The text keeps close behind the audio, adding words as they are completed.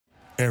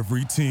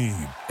Every team,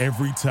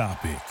 every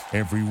topic,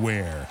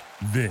 everywhere.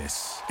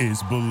 This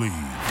is Believe.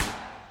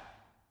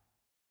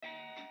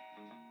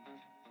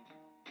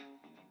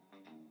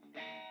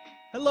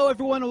 Hello,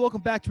 everyone, and welcome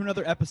back to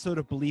another episode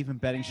of Believe in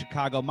Betting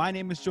Chicago. My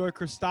name is Joey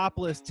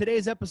Christopoulos.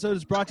 Today's episode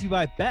is brought to you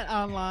by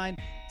BetOnline.ag.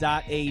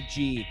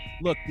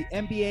 Look, the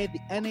NBA, the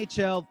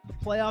NHL, the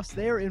playoffs,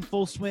 they're in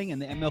full swing,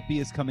 and the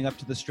MLB is coming up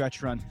to the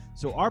stretch run.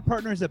 So our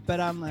partners at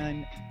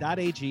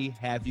BetOnline.ag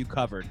have you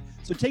covered.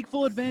 So take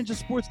full advantage of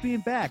sports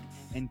being back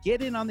and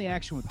get in on the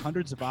action with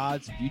hundreds of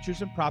odds,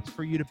 futures, and props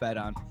for you to bet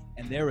on.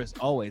 And there is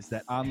always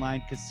that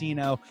online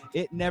casino.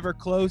 It never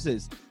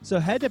closes. So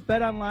head to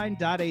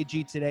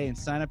betonline.ag today and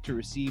sign up to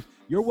receive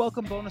your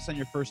welcome bonus on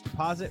your first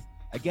deposit.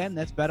 Again,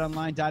 that's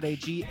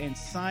betonline.ag and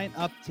sign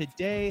up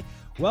today.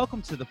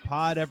 Welcome to the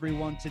pod,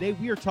 everyone. Today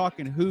we are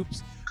talking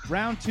hoops.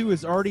 Round 2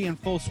 is already in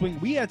full swing.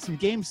 We had some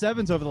Game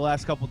 7s over the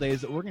last couple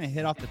days that we're going to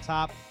hit off the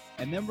top,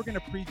 and then we're going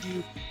to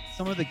preview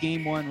some of the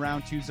Game 1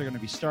 Round 2s that are going to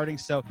be starting.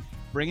 So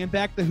bringing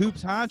back the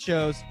hoops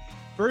honchos.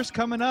 First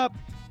coming up,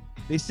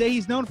 they say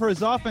he's known for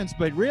his offense,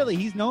 but really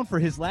he's known for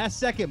his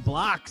last-second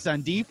blocks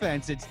on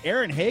defense. It's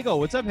Aaron Hagel.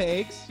 What's up,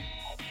 Hags?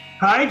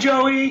 Hi,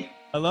 Joey.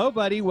 Hello,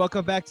 buddy.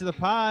 Welcome back to the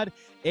pod.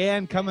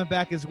 And coming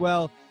back as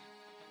well,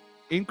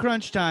 in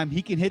crunch time,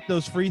 he can hit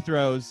those free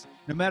throws.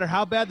 No matter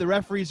how bad the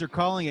referees are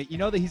calling it, you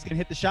know that he's going to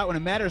hit the shot when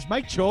it matters.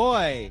 Mike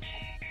Choi.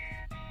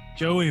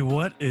 Joey,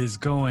 what is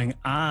going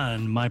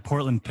on? My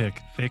Portland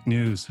pick. Fake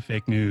news.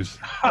 Fake news.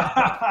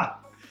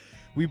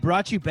 We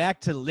brought you back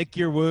to lick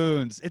your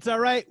wounds. It's all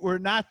right. We're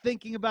not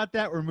thinking about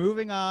that. We're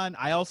moving on.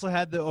 I also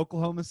had the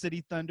Oklahoma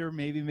City Thunder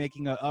maybe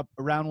making a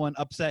round 1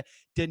 upset.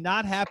 Did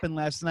not happen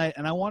last night,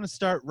 and I want to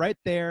start right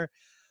there.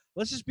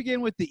 Let's just begin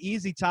with the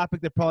easy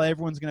topic that probably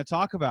everyone's going to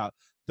talk about.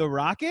 The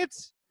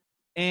Rockets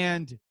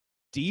and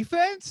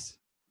defense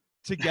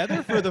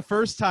together for the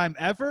first time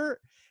ever.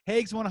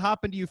 Hags, want to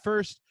hop into you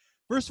first.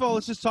 First of all,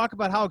 let's just talk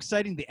about how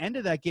exciting the end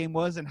of that game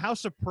was and how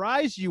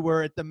surprised you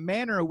were at the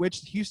manner in which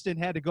Houston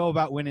had to go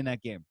about winning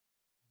that game.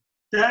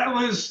 That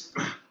was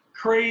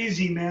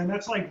crazy, man.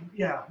 That's like,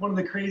 one of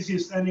the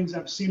craziest endings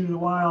I've seen in a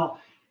while.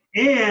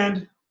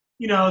 And,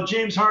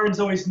 James Harden's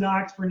always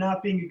knocked for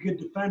not being a good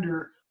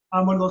defender.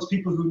 I'm one of those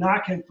people who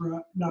knock him for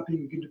not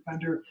being a good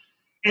defender,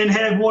 and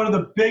had one of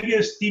the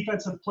biggest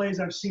defensive plays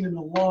I've seen in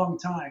a long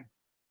time.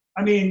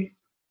 I mean,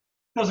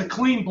 that was a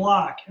clean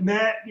block. And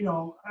that,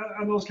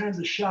 on those kinds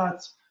of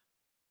shots,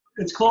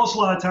 it's close a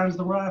lot of times.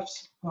 The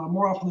refs,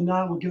 more often than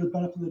not, will give the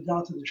benefit of the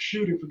doubt to the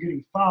shooter for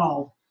getting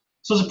fouled.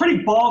 So it's a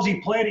pretty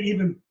ballsy play to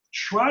even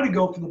try to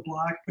go for the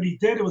block, but he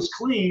did. It was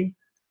clean.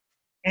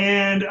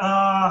 And, he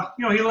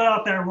let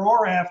out that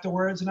roar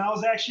afterwards, and I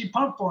was actually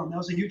pumped for him. That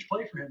was a huge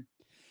play for him.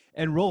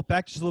 And roll it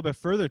back just a little bit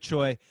further,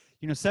 Choi.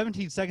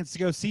 17 seconds to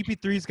go,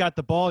 CP3's got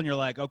the ball, and you're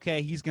like,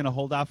 okay, he's going to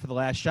hold out for the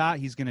last shot.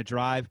 He's going to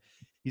drive.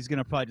 He's going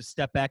to probably just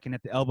step back and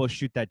at the elbow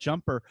shoot that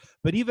jumper.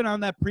 But even on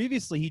that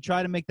previously, he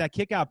tried to make that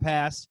kick-out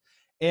pass,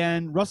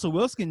 and Russell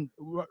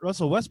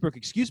Westbrook,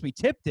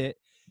 tipped it,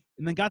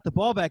 and then got the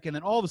ball back. And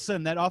then all of a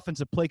sudden, that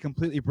offensive play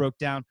completely broke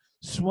down,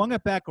 swung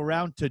it back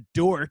around to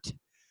Dort,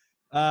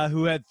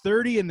 who had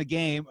 30 in the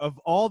game. Of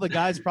all the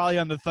guys probably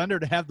on the Thunder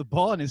to have the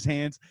ball in his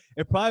hands,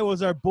 it probably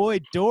was our boy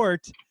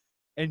Dort.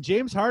 And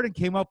James Harden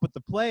came up with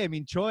the play. I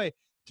mean, Choi, in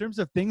terms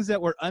of things that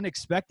were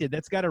unexpected,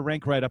 that's got to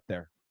rank right up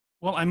there.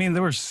 Well, I mean,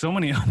 there were so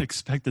many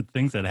unexpected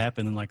things that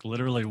happened in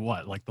literally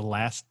the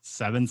last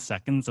 7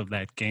 seconds of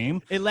that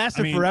game. It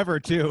lasted forever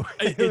too.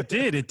 It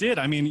did.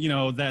 I mean,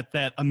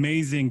 that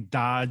amazing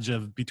dodge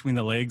of between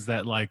the legs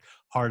that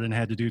Harden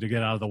had to do to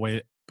get out of the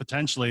way,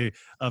 potentially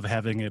of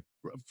having it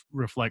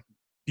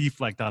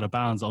deflect out of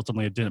bounds.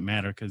 Ultimately, it didn't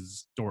matter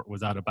because Dort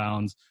was out of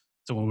bounds.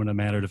 So it wouldn't have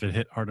mattered if it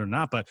hit hard or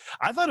not. But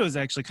I thought it was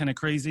actually kind of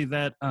crazy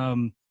that,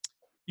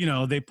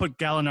 they put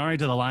Gallinari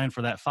to the line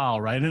for that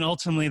foul, right? And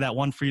ultimately that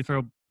one free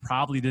throw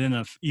probably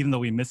didn't, even though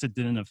we missed it,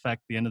 didn't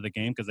affect the end of the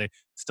game because they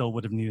still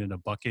would have needed a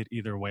bucket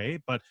either way.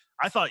 But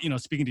I thought,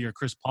 speaking to your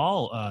Chris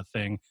Paul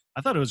thing,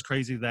 I thought it was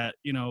crazy that,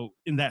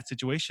 in that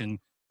situation,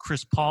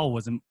 Chris Paul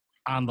wasn't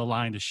on the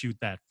line to shoot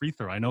that free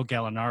throw. I know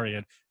Gallinari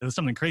it was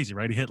something crazy,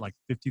 right? He hit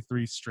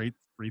 53 straight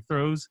free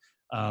throws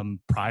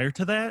prior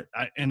to that.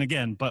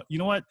 But you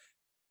know what?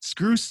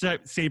 Screw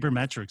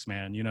sabermetrics,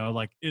 man.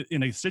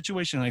 In a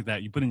situation like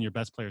that, you put in your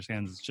best player's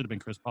hands. It should have been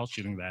Chris Paul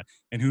shooting that.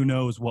 And who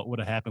knows what would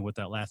have happened with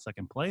that last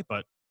second play.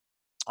 But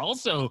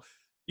also,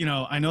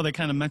 I know they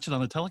kind of mentioned on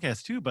the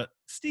telecast too, but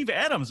Steve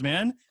Adams,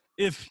 man,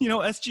 if,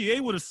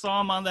 SGA would have saw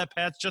him on that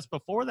pass just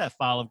before that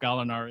foul of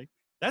Gallinari,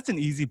 that's an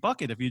easy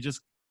bucket if he just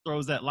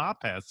throws that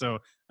lob pass. So,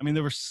 I mean,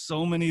 there were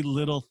so many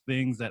little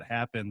things that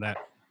happened that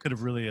could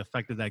have really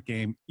affected that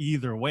game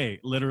either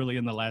way, literally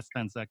in the last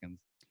 10 seconds.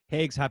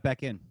 Hags, hop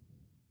back in.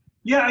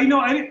 Yeah, I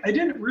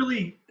didn't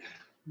really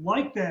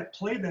like that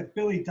play that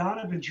Billy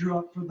Donovan drew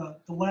up for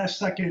the last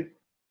second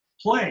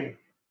play.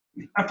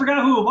 I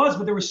forgot who it was,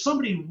 but there was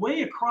somebody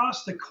way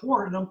across the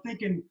court, and I'm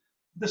thinking,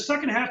 the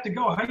second half to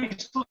go, how are you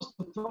supposed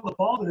to throw the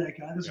ball to that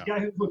guy? There's a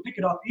guy who would pick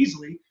it up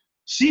easily.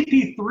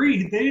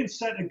 CP3, they didn't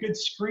set a good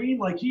screen.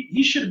 Like,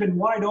 he should have been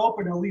wide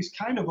open, or at least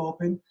kind of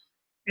open.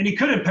 and he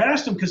couldn't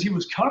pass him because he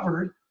was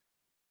covered.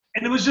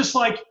 And it was just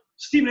like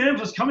Steven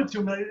Adams was coming to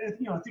him.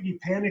 I think he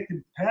panicked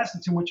and passed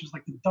it to him, which was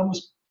like the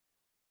dumbest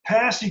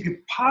pass you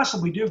could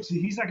possibly do because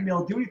he's not going to be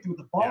able to do anything with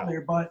the ball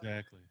there. But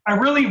exactly. I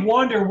really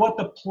wonder what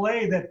the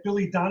play that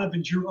Billy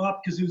Donovan drew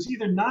up, because it was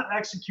either not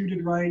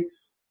executed right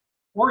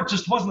or it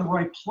just wasn't the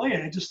right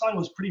play. I just thought it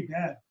was pretty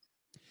bad.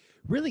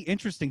 Really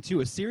interesting,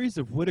 too. A series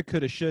of woulda,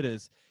 coulda,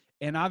 shouldas.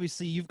 And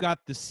obviously, you've got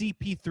the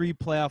CP3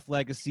 playoff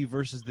legacy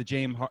versus the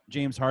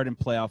James Harden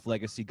playoff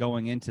legacy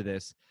going into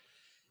this.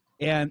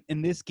 And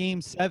in this Game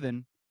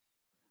 7,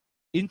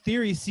 in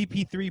theory,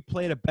 CP3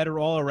 played a better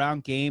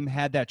all-around game,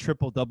 had that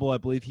triple-double. I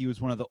believe he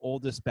was one of the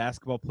oldest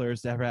basketball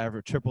players to ever have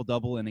a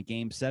triple-double in a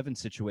Game 7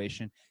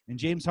 situation. And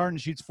James Harden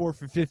shoots 4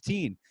 for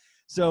 15.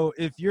 So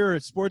if you're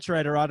a sports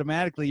writer,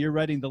 automatically you're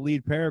writing the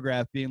lead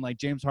paragraph being like,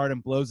 James Harden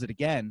blows it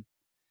again.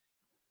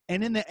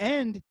 And in the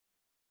end,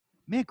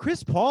 man,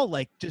 Chris Paul,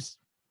 like, just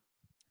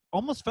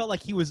almost felt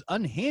like he was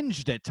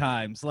unhinged at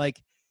times.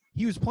 Like,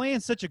 he was playing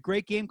such a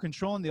great game,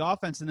 controlling the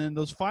offense. And then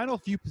those final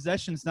few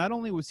possessions, not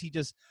only was he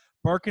just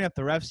barking at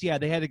the refs, yeah,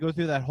 they had to go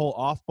through that whole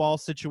off-ball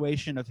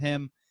situation of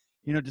him,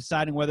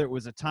 deciding whether it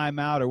was a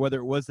timeout or whether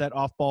it was that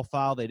off-ball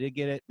foul. They did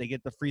get it. They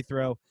get the free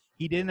throw.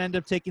 He didn't end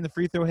up taking the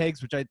free throw,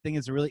 Higgs, which I think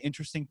is a really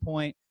interesting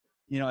point.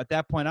 At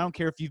that point, I don't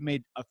care if you've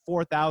made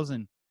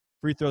 4,000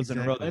 free throws in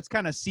a row. That's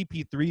kind of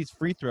CP3's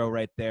free throw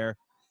right there.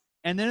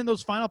 And then in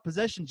those final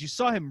possessions, you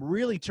saw him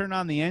really turn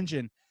on the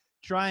engine,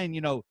 try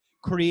and,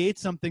 create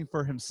something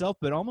for himself,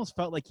 but almost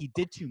felt like he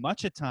did too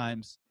much at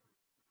times.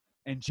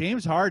 And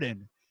James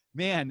Harden,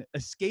 man,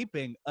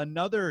 escaping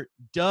another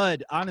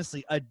dud,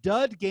 honestly, a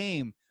dud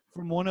game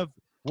from one of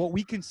what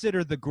we consider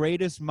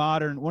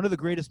one of the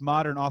greatest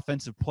modern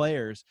offensive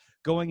players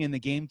going in the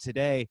game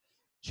today.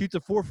 Shoots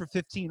a 4 for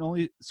 15,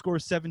 only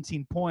scores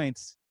 17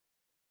 points.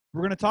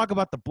 We're going to talk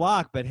about the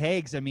block, but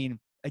Higgs, I mean,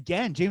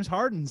 again, James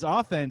Harden's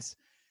offense,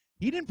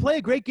 he didn't play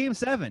a great Game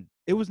 7.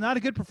 It was not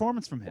a good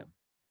performance from him.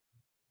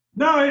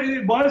 No,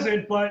 it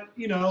wasn't, but,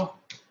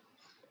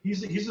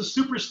 he's a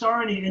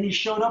superstar, and he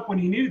showed up when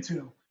he needed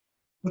to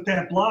with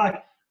that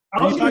block.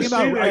 Are you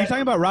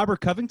talking about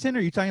Robert Covington, or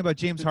are you talking about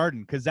James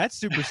Harden? Because that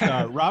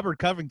superstar, Robert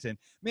Covington,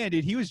 man,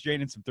 dude, he was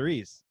draining some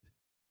threes.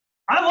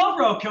 I love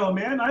Rocco,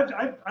 man.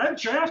 I've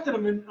drafted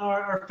him in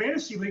our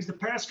fantasy leagues the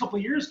past couple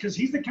of years because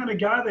he's the kind of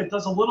guy that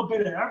does a little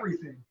bit of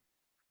everything.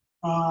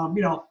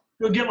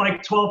 He'll get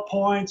like 12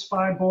 points,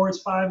 5 boards,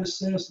 5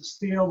 assists, a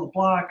steal, a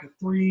block, a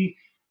 3.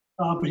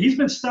 But he's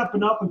been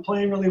stepping up and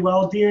playing really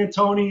well.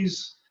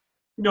 D'Antoni's,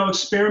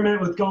 experiment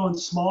with going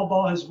small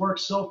ball has worked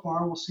so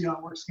far. We'll see how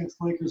it works against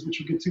the Lakers, which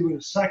we'll get to in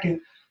a second.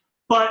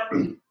 But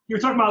you're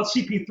talking about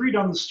CP3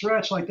 down the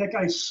stretch. Like, that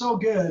guy's so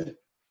good.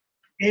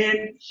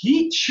 And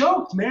he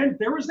choked, man.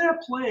 There was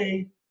that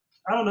play,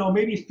 I don't know,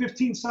 maybe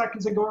 15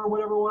 seconds ago or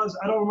whatever it was.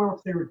 I don't remember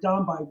if they were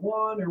down by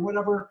 1 or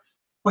whatever.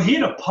 But he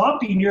had a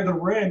puppy near the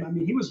rim. I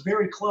mean, he was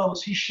very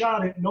close. He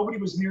shot it. Nobody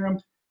was near him,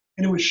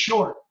 and it was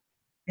short.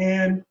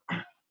 And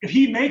if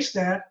he makes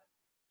that,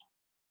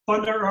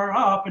 Thunder are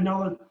up, and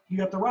now you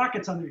got the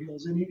Rockets on their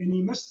heels, and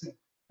he missed it.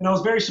 And I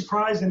was very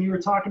surprised, and you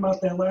were talking about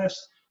that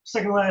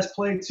second to last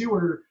play too,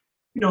 where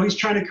he's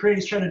trying to create,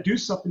 he's trying to do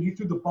something. He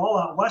threw the ball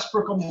out.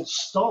 Westbrook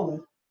almost stole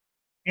it,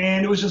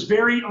 and it was just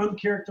very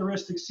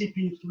uncharacteristic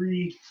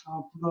CP3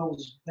 for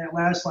that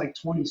last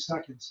 20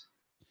 seconds.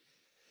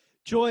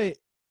 Joy,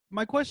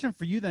 my question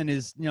for you then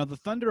is, the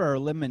Thunder are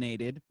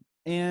eliminated.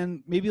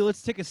 And maybe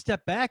let's take a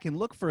step back and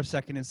look for a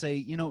second and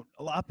say,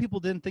 a lot of people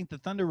didn't think the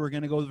Thunder were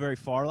going to go very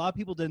far. A lot of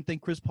people didn't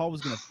think Chris Paul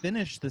was going to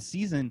finish the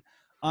season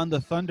on the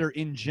Thunder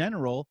in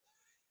general.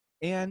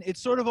 And it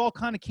sort of all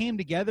kind of came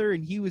together,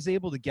 and he was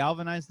able to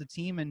galvanize the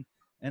team. And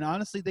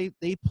honestly,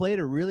 they played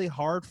a really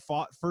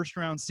hard-fought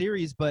first-round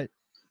series. But,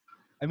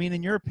 I mean,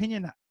 in your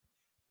opinion,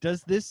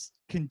 does this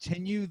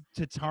continue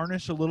to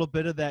tarnish a little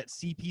bit of that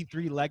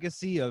CP3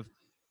 legacy of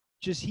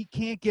just he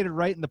can't get it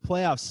right in the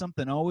playoffs?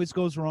 Something always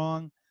goes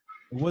wrong.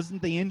 It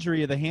wasn't the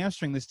injury of the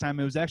hamstring this time.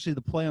 It was actually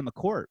the play on the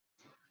court.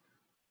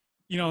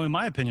 In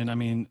my opinion, I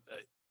mean,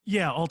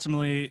 yeah,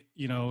 ultimately,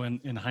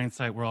 in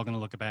hindsight, we're all going to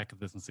look back at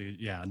this and see,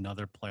 yeah,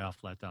 another playoff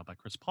letdown by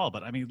Chris Paul.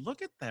 But, I mean,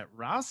 look at that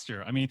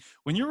roster. I mean,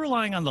 when you're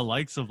relying on the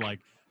likes of,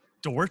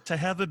 Dort to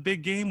have a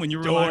big game, when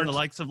you're relying on the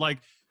likes of,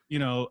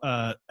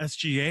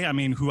 SGA, I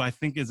mean, who I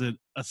think is an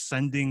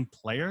ascending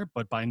player,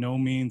 but by no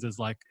means is,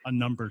 a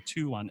number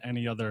 2 on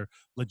any other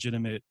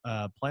legitimate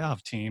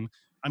playoff team.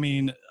 I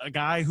mean, a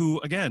guy who,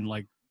 again,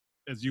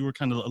 as you were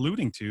kind of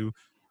alluding to,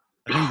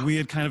 I think we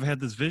had kind of had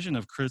this vision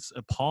of Chris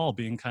Paul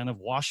being kind of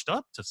washed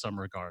up to some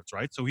regards,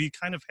 right? So he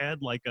kind of had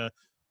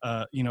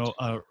a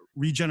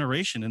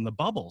regeneration in the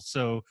bubble.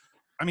 So,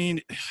 I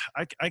mean,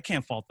 I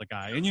can't fault the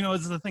guy. And,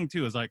 this is the thing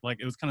too, is like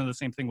it was kind of the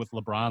same thing with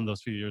LeBron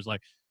those few years,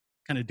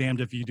 kind of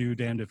damned if you do,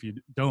 damned if you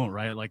don't,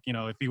 right?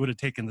 If he would have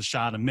taken the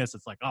shot and missed,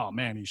 it's oh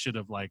man, he should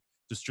have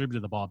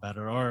distributed the ball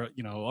better, or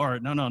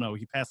no,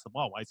 he passed the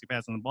ball. Why is he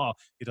passing the ball?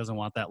 He doesn't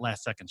want that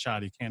last second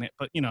shot. He can't.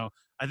 But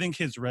I think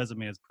his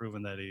resume has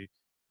proven that he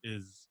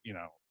is,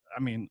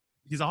 I mean,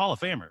 he's a Hall of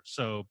Famer.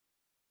 So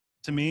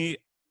to me,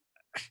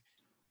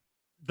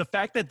 the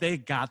fact that they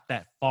got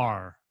that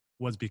far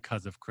was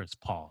because of Chris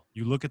Paul.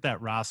 You look at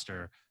that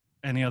roster,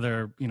 any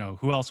other,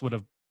 who else would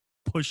have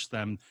pushed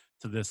them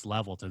to this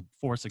level to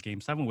force a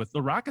Game 7 with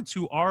the Rockets,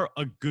 who are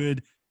a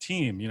good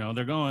team.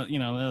 They're going,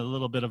 a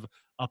little bit of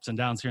ups and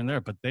downs here and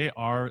there, but they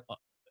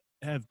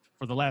have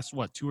for the last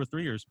 2 or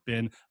 3 years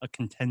been a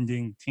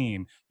contending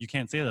team. You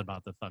can't say that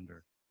about the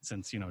Thunder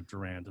since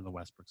Durant and the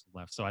Westbrooks have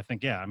left. So I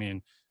think I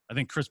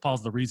think Chris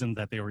Paul's the reason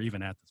that they were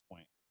even at this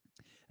point.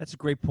 That's a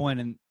great point,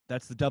 and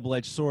that's the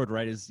double-edged sword,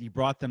 right? Is he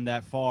brought them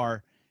that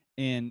far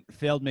and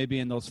failed maybe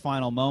in those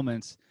final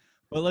moments.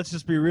 But let's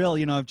just be real,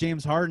 if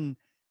James Harden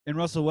and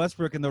Russell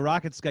Westbrook and the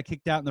Rockets got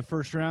kicked out in the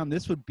first round,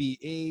 this would be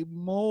a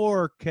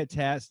more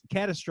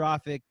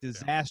catastrophic,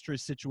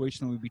 disastrous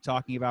situation that we'd be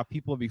talking about.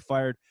 People would be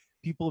fired.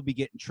 People would be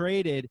getting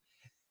traded.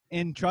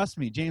 And trust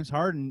me, James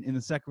Harden in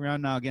the second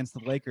round now against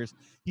the Lakers,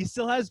 he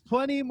still has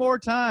plenty more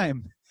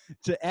time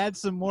to add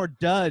some more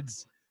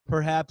duds,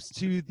 perhaps,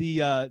 to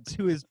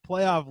his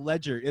playoff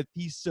ledger if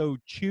he so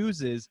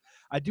chooses.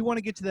 I do want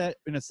to get to that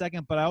in a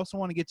second, but I also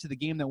want to get to the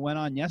game that went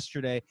on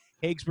yesterday.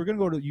 Higgs, we're going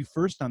to go to you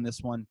first on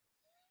this one.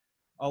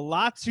 A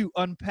lot to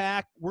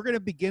unpack. We're going to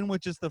begin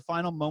with just the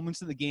final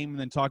moments of the game and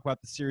then talk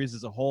about the series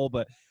as a whole.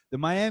 But the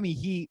Miami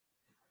Heat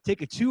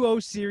take a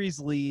 2-0 series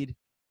lead,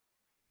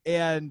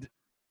 and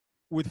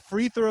with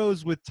free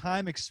throws with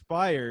time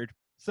expired,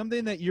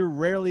 something that you're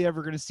rarely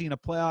ever going to see in a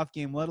playoff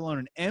game, let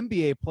alone an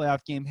NBA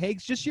playoff game.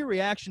 Higgs, just your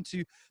reaction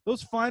to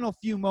those final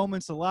few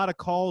moments, a lot of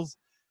calls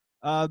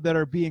that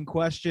are being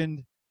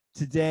questioned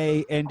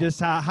today, and just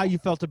how you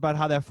felt about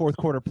how that fourth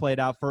quarter played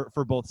out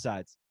for both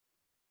sides.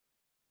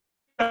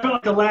 I felt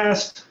like the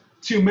last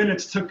 2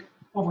 minutes took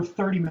over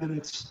 30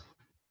 minutes.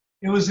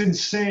 It was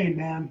insane,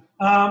 man.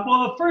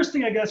 Well, the first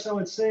thing I guess I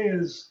would say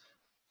is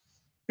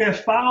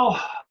that foul,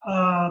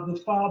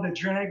 the foul that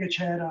Dragic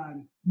had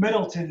on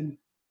Middleton,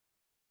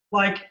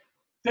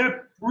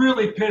 that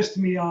really pissed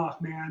me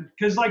off, man.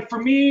 Because, for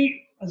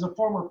me, as a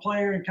former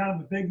player and kind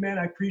of a big man,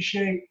 I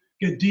appreciate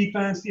good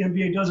defense. The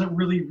NBA doesn't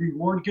really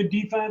reward good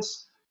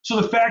defense.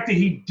 So the fact that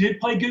he did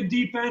play good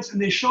defense,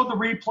 and they showed the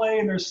replay,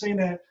 and they're saying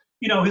that,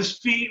 his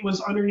feet was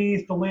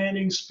underneath the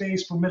landing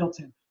space for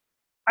Middleton.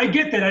 I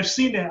get that. I've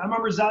seen that. I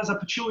remember Zaza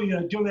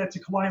Pachulia doing that to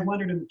Kawhi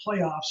Leonard in the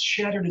playoffs,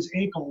 shattered his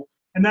ankle,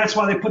 and that's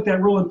why they put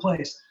that rule in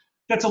place.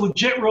 That's a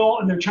legit rule,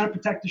 and they're trying to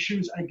protect the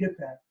shoes. I get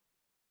that.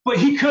 But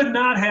he could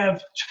not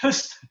have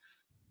just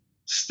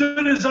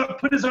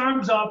put his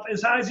arms up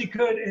as high as he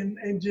could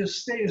and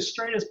just stay as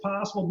straight as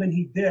possible than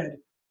he did.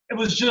 It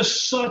was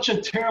just such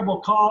a terrible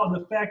call, and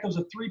the fact it was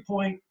a three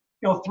free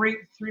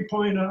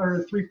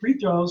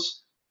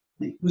throws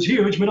was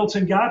huge.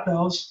 Middleton got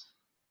those.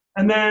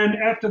 And then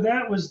after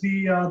that was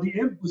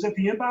was it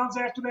the inbounds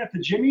after that, the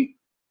Jimmy?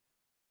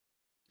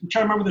 I'm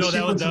trying to remember the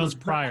sequence. That was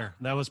prior.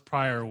 That was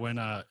prior when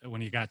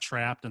he got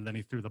trapped and then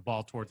he threw the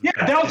ball towards the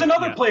basket. That was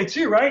another play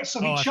too, right? So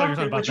he chucked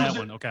it. About that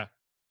one. Okay.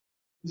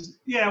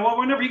 Yeah, well,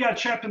 whenever he got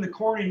trapped in the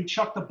corner, he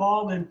chucked the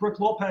ball, and then Brook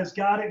Lopez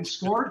got it and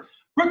scored.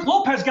 Brook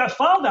Lopez got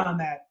fouled on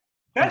that.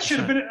 That should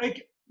have been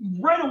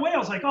right away. I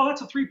was like, oh,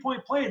 that's a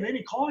 3-point play. And they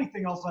didn't call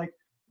anything. I was like,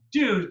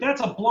 dude,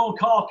 that's a blown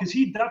call because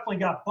he definitely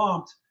got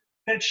bumped.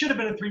 That should have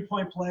been a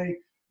 3-point play.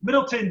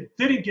 Middleton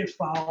didn't get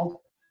fouled.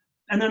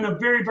 And then the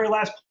very, very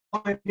last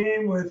play of the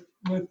game with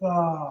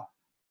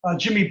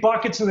Jimmy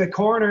Buckets in the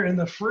corner and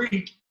the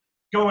freak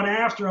going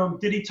after him.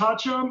 Did he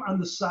touch him on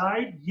the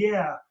side?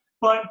 Yeah.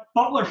 But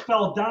Butler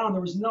fell down.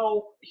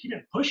 He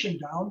didn't push him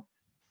down.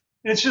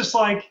 It's just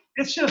such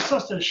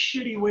a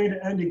shitty way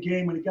to end a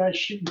game when a guy's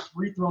shooting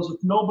free throws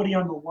with nobody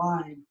on the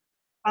line.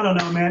 I don't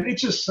know, man. It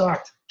just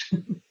sucked.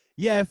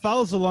 Yeah, it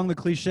follows along the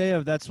cliche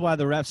of that's why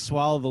the refs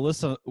swallow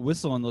the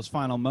whistle in those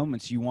final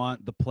moments. You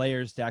want the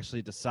players to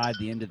actually decide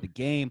the end of the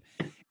game.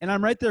 And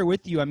I'm right there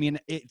with you. I mean,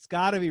 it's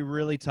got to be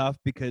really tough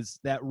because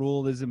that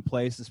rule is in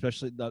place,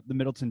 especially the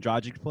Middleton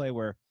Dragic play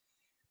where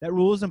that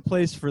rule is in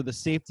place for the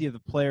safety of the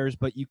players,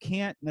 but you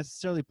can't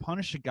necessarily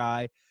punish a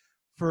guy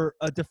for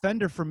a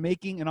defender for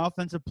making an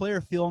offensive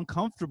player feel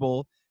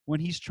uncomfortable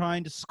when he's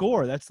trying to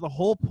score. That's the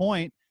whole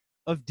point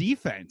of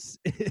defense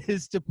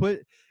is to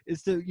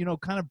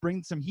kind of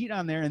bring some heat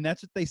on there. And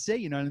that's what they say,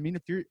 you know what I mean?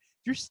 If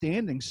you're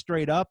standing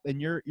straight up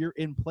and you're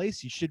in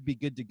place, you should be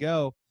good to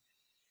go.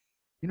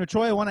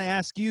 Troy, I want to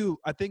ask you,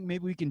 I think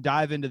maybe we can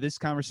dive into this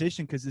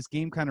conversation because this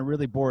game kind of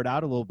really bore it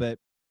out a little bit.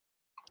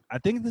 I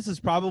think this is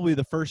probably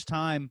the first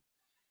time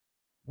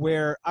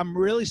where I'm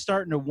really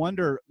starting to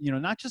wonder,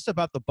 not just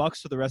about the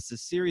Bucks for the rest of the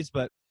series,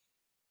 but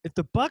if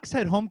the Bucks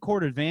had home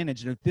court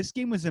advantage and if this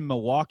game was in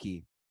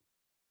Milwaukee,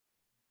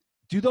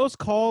 do those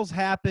calls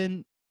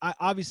happen?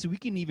 Obviously, we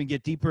can even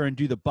get deeper and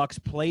do the Bucks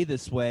play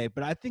this way,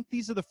 but I think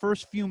these are the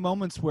first few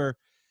moments where,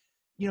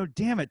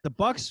 damn it, the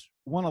Bucks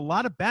won a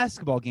lot of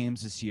basketball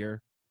games this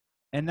year,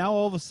 and now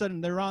all of a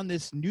sudden they're on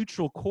this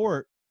neutral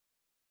court,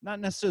 not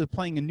necessarily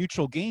playing a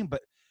neutral game,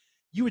 but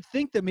you would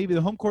think that maybe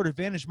the home court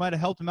advantage might have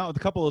helped him out with a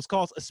couple of those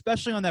calls,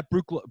 especially on that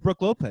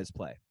Brook Lopez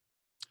play.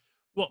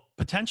 Well,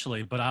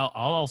 potentially, but I'll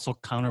also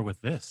counter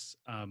with this.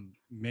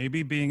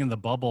 Maybe being in the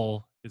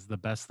bubble is the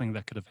best thing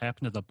that could have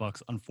happened to the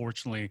Bucks.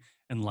 Unfortunately,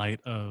 in light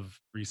of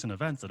recent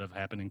events that have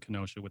happened in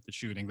Kenosha with the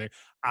shooting, they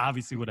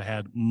obviously would have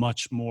had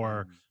much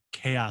more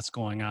chaos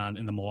going on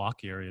in the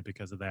Milwaukee area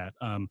because of that.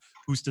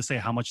 Who's to say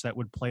how much that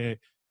would play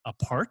a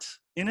part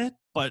in it?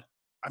 But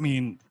I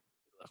mean,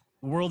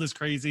 the world is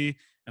crazy,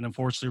 and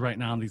unfortunately, right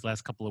now in these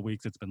last couple of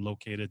weeks, it's been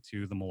located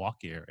to the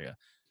Milwaukee area.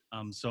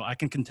 So I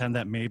can contend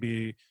that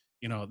maybe,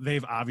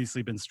 they've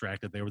obviously been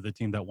distracted. They were the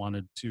team that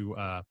wanted to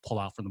pull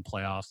out from the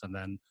playoffs, and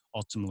then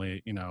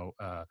ultimately,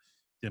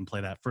 didn't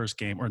play that first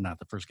game, or not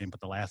the first game, but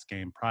the last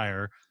game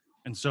prior.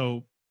 And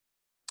so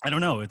I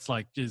don't know. It's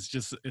like it's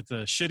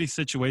a shitty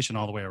situation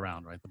all the way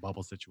around, right? The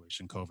bubble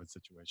situation, COVID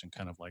situation,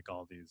 kind of like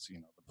all these,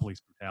 the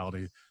police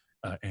brutality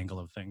angle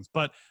of things.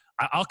 But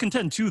I'll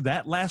contend too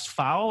that last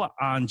foul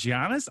on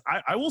Giannis,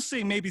 I will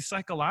say maybe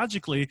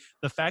psychologically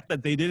the fact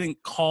that they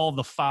didn't call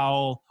the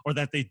foul, or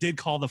that they did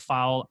call the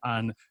foul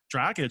on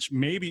Dragic,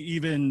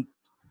 maybe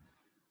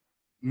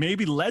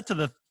led to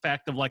the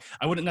fact of, like,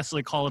 I wouldn't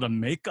necessarily call it a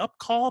makeup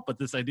call, but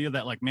this idea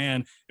that, like,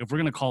 man, if we're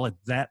gonna call it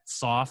that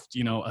soft,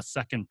 a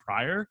second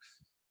prior,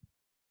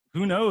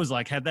 who knows,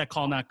 like, had that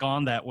call not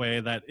gone that way,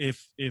 that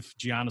if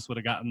Giannis would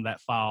have gotten that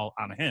foul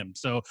on him.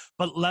 So,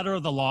 but letter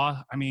of the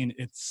law, I mean,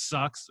 it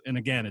sucks. And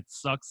again, it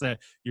sucks that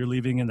you're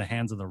leaving in the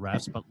hands of the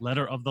refs, but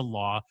letter of the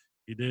law,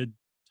 he did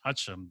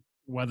touch him,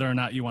 whether or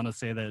not you want to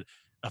say that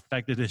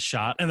affected his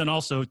shot. And then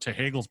also, to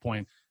Hagel's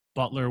point,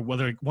 Butler,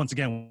 whether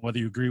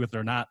you agree with it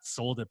or not,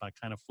 sold it by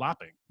kind of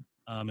flopping.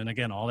 And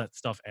again, all that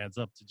stuff adds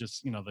up to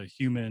just, the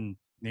human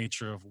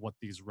nature of what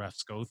these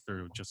refs go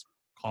through, just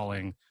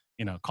calling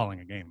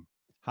a game.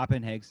 Hop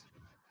in, Higgs.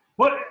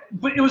 But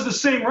it was the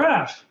same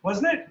ref,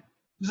 wasn't it? It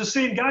was the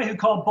same guy who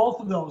called both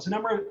of those. And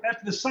remember,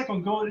 after the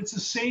second one, it's the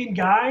same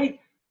guy.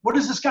 What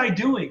is this guy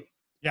doing?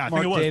 Yeah, I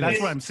think it was. Davis.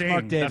 That's what I'm saying.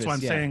 Mark Davis, that's what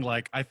I'm saying.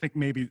 Like, I think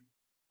maybe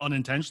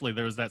unintentionally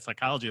there was that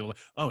psychology of, like,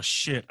 oh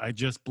shit, I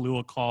just blew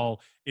a call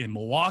in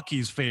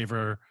Milwaukee's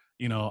favor,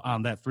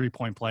 on that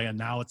 3-point play, and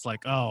now it's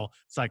like, oh,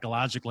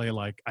 psychologically,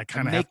 like, I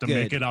kind of have to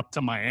make it up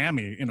to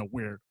Miami in a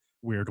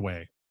weird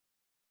way.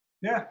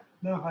 Yeah,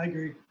 no, I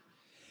agree.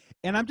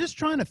 And I'm just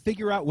trying to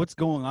figure out what's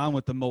going on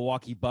with the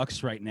Milwaukee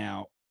Bucks right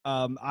now.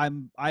 I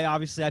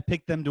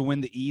picked them to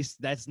win the East.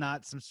 That's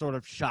not some sort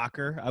of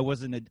shocker. I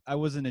wasn't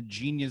a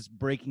genius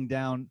breaking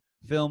down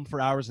film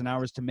for hours and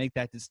hours to make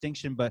that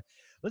distinction. But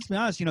let's be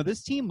honest,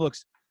 this team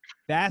looks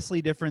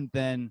vastly different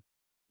than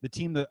the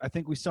team that I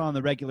think we saw in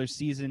the regular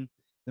season.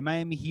 The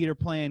Miami Heat are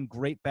playing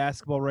great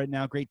basketball right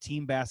now, great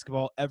team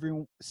basketball.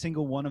 Every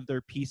single one of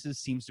their pieces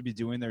seems to be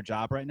doing their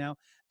job right now.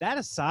 That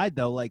aside,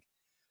 though, like,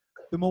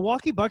 the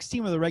Milwaukee Bucks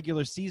team of the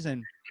regular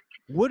season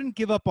wouldn't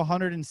give up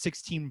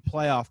 116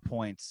 playoff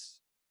points,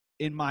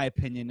 in my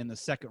opinion, in the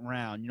second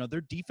round.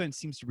 Their defense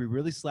seems to be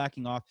really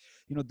slacking off.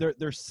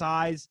 Their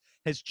size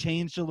has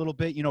changed a little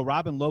bit.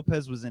 Robin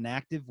Lopez was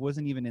inactive,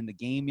 wasn't even in the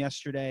game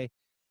yesterday.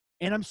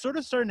 And I'm sort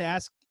of starting to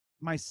ask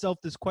myself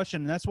this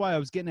question, and that's why I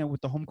was getting at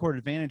with the home court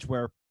advantage,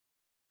 where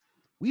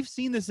we've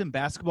seen this in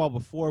basketball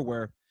before,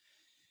 where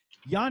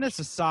Giannis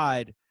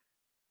aside,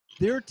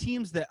 there are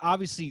teams that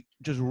obviously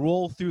just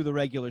roll through the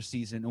regular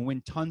season and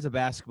win tons of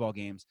basketball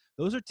games.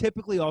 Those are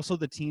typically also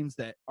the teams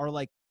that are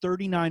like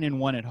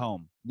 39-1 at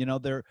home.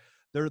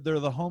 They're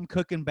the home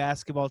cooking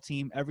basketball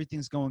team.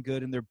 Everything's going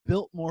good, and they're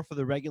built more for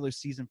the regular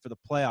season, for the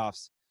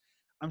playoffs.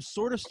 I'm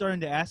sort of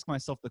starting to ask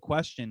myself the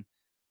question,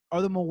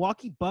 are the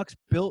Milwaukee Bucks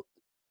built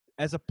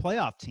as a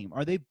playoff team?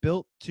 Are they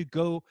built to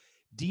go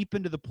deep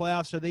into the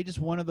playoffs? Are they just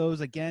one of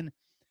those, again,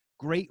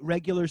 great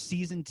regular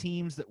season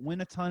teams that win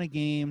a ton of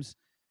games,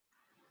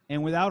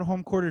 and without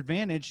home court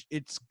advantage,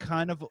 it's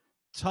kind of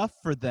tough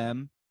for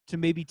them to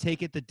maybe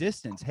take it the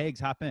distance? Higgs,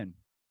 hop in.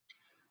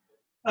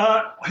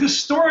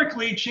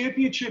 Historically,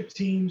 championship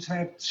teams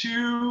have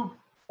 2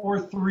 or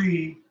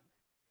 3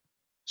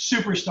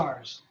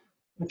 superstars.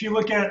 If you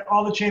look at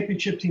all the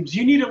championship teams,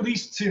 you need at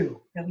least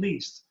 2, at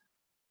least.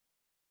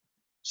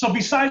 So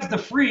besides the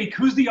Freak,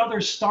 who's the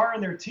other star on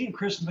their team?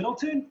 Chris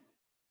Middleton?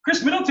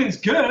 Chris Middleton's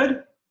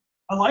good.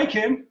 I like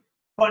him.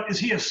 But is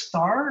he a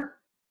star?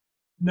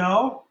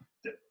 No.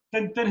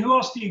 Then who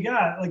else do you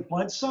got? Like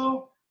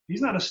Bledsoe?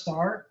 He's not a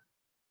star.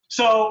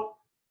 So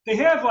they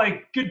have,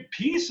 like, good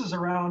pieces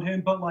around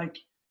him, but, like,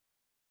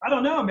 I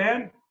don't know,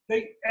 man.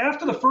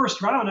 After the first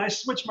round, I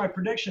switched my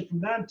prediction from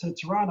them to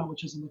Toronto,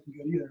 which isn't looking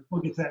good either.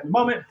 We'll get to that in a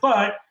moment.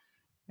 But,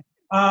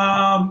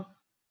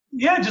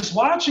 yeah, just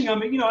watching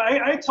him,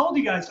 I told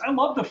you guys, I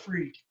love the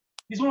Freak.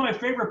 He's one of my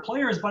favorite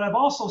players, but I've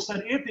also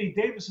said Anthony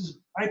Davis is,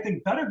 I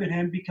think, better than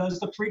him because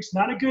the Freak's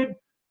not a good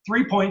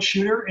three-point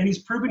shooter, and he's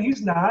proven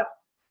he's not.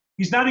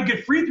 He's not a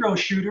good free throw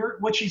shooter,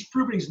 which he's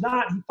proven he's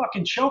not. He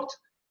fucking choked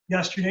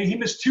yesterday. He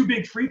missed 2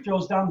 big free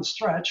throws down the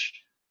stretch.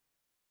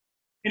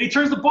 And he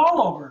turns the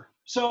ball over.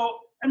 So,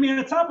 I mean,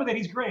 on top of that,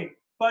 he's great.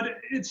 But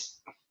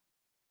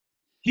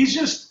he's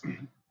just,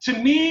 to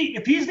me,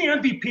 if he's the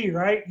MVP,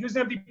 right? He was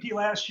the MVP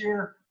last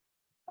year.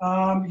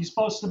 He's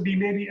supposed to be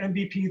maybe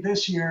MVP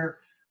this year.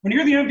 When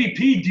you're the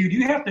MVP, dude,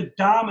 you have to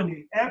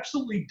dominate,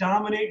 absolutely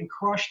dominate and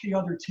crush the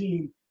other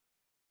team.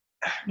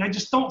 And I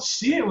just don't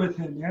see it with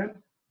him, man.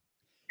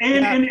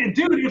 And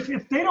dude,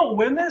 if they don't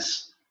win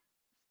this,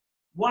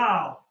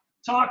 wow,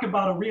 talk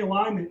about a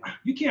realignment.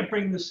 You can't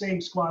bring the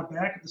same squad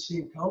back with the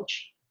same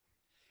coach.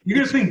 You're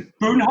going to think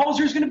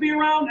Budenholzer's going to be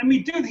around? I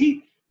mean, dude,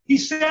 he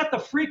sat the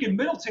freaking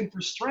Middleton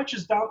for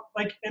stretches down,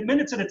 like at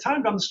minutes at a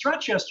time down the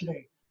stretch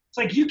yesterday. It's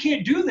like, you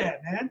can't do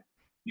that, man.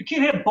 You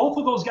can't have both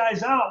of those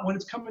guys out when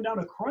it's coming down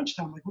to crunch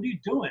time. Like, what are you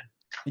doing?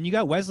 And you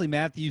got Wesley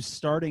Matthews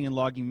starting and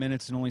logging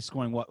minutes and only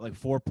scoring,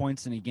 4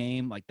 points in a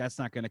game? Like, that's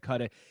not going to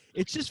cut it.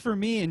 It's just for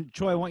me, and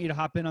Troy, I want you to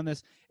hop in on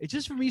this. It's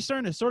just for me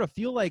starting to sort of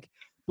feel like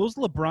those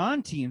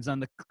LeBron teams on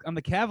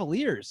the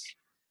Cavaliers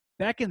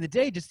back in the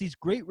day, just these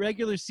great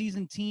regular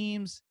season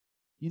teams,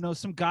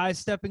 some guys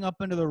stepping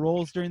up into their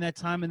roles during that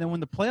time. And then when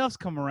the playoffs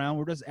come around,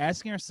 we're just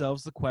asking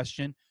ourselves the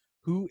question,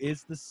 who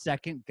is the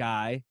second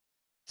guy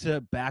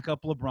to back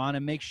up LeBron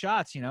and make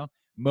shots?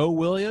 Mo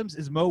Williams,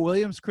 is Mo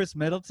Williams Chris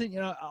Middleton?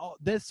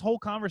 This whole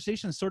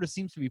conversation sort of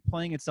seems to be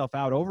playing itself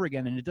out over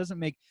again, and it doesn't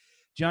make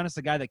Giannis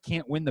a guy that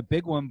can't win the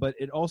big one, but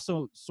it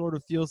also sort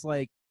of feels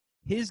like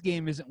his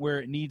game isn't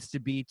where it needs to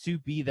be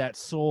that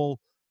sole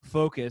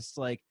focus,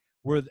 like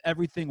where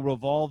everything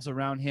revolves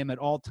around him at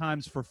all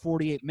times for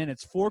 48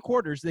 minutes, 4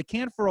 quarters. They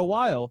can for a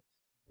while,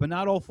 but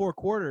not all 4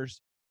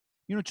 quarters.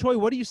 Troy,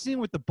 what are you seeing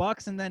with the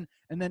Bucks? And then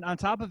on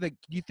top of it,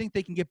 do you think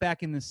they can get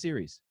back in this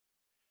series?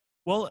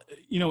 Well,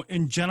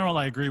 in general,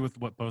 I agree with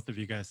what both of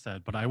you guys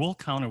said, but I will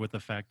counter with the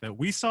fact that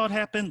we saw it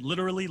happen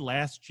literally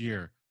last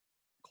year.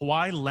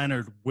 Kawhi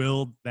Leonard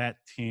willed that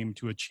team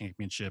to a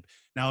championship.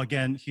 Now,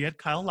 again, he had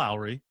Kyle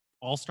Lowry,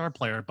 all-star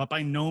player, but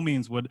by no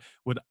means would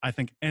I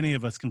think any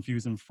of us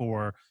confuse him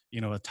for,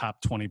 a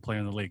top 20 player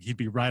in the league. He'd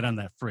be right on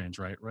that fringe,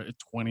 right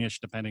 20-ish,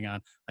 depending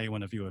on how you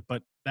want to view it.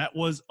 But that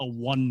was a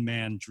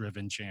one-man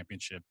driven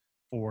championship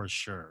for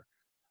sure.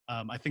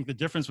 I think the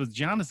difference with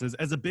Giannis is,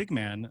 as a big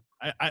man,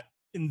 I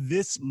in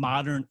this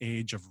modern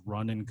age of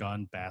run and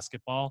gun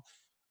basketball,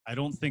 I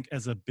don't think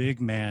as a big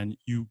man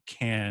you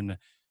can,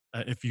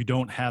 if you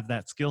don't have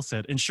that skill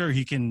set, and sure,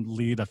 he can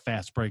lead a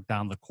fast break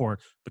down the court,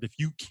 but if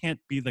you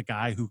can't be the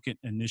guy who can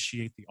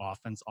initiate the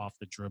offense off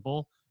the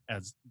dribble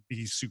as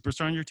the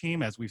superstar on your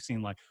team, as we've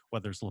seen, like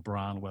whether it's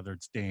LeBron, whether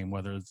it's Dame,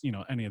 whether it's,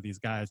 any of these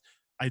guys,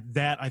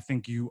 I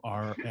think you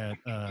are at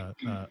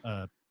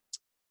a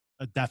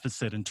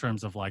deficit in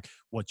terms of like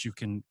what you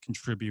can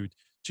contribute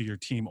to your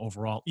team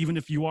overall, even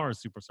if you are a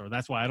superstar.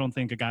 That's why I don't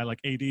think a guy like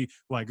AD,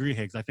 who I agree,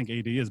 Higgs, I think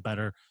AD is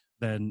better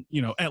than,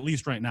 at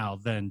least right now,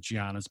 than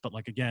Giannis. But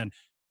like, again,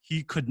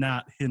 he could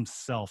not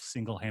himself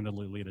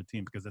single-handedly lead a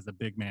team because as a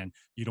big man,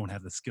 you don't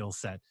have the skill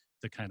set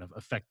to kind of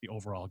affect the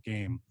overall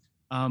game.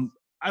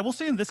 I will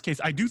say in this case,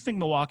 I do think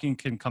Milwaukee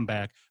can come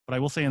back, but I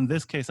will say in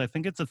this case, I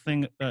think it's a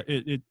thing,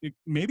 it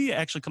maybe it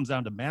actually comes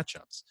down to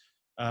matchups.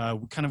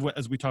 Kind of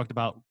as we talked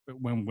about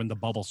when the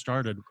bubble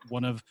started,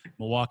 one of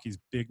Milwaukee's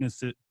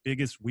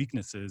biggest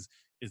weaknesses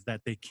is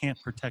that they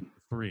can't protect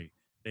the three.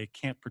 They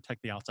can't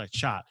protect the outside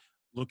shot.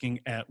 Looking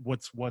at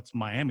what's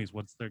Miami's,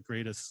 what's their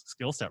greatest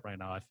skill set right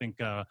now, I think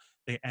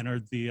they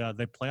entered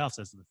the playoffs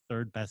as the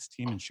 3rd best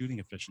team in shooting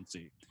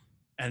efficiency.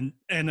 And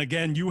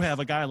again, you have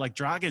a guy like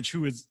Dragic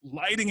who is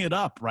lighting it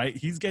up, right?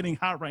 He's getting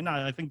hot right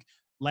now. I think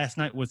last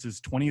night was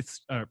his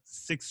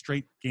 26th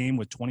straight game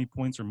with 20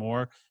 points or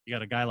more. You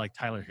got a guy like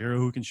Tyler Hero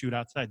who can shoot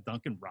outside.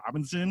 Duncan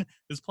Robinson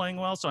is playing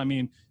well. So, I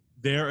mean,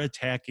 they're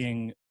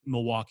attacking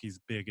Milwaukee's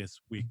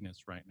biggest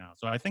weakness right now.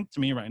 So I think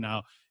to me right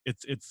now,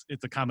 it's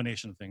a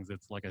combination of things.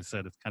 It's like I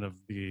said, it's kind of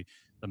the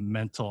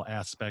mental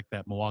aspect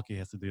that Milwaukee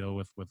has to deal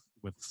with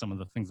some of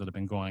the things that have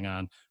been going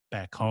on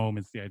back home.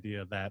 It's the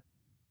idea that,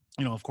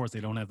 of course they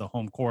don't have the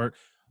home court,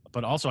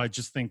 but also I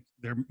just think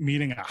they're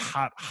meeting a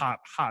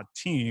hot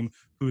team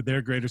who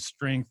their greatest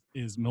strength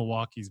is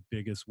Milwaukee's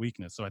biggest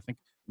weakness. So I think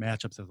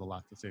matchups has a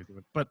lot to say to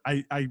it. But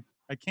I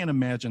can't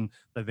imagine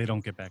that they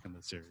don't get back in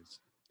the series.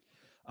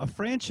 A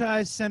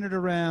franchise centered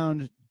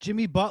around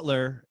Jimmy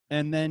Butler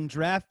and then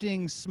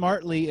drafting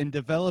smartly and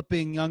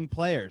developing young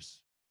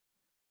players.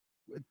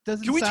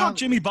 Can we talk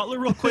Jimmy Butler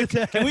real quick?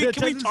 Can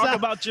we talk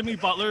about Jimmy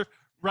Butler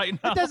right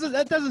now?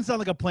 That doesn't sound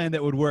like a plan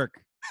that would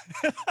work.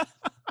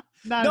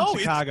 No,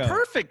 it's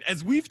perfect.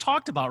 As we've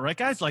talked about, right,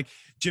 guys? Like,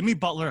 Jimmy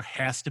Butler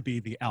has to be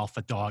the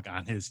alpha dog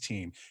on his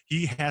team.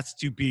 He has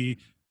to be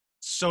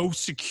so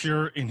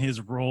secure in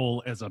his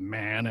role as a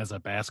man, as a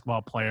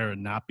basketball player,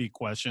 and not be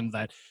questioned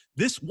that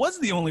this was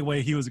the only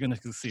way he was going to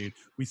succeed.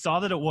 We saw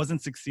that it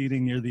wasn't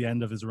succeeding near the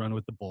end of his run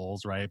with the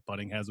Bulls, right?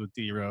 Butting heads with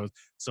D-Rose,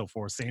 so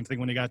forth. Same thing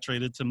when he got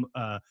traded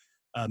to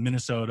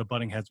Minnesota,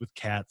 butting heads with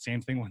Cat.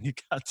 Same thing when he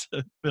got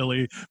to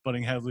Philly,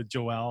 butting heads with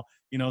Joel.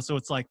 So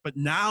it's like, but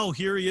now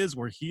here he is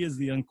where he is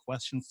the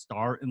unquestioned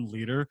star and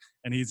leader,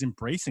 and he's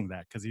embracing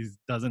that because he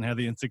doesn't have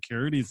the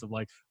insecurities of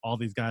like all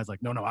these guys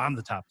like, no, I'm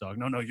the top dog.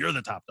 No, you're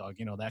the top dog.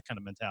 That kind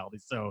of mentality.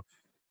 So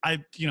as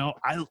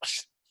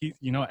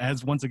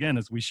once again,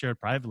 as we shared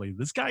privately,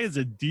 this guy is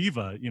a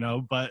diva,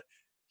 but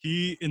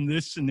he, in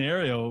this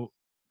scenario,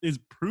 is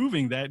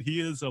proving that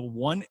he is a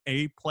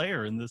 1A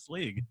player in this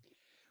league.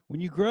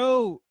 When you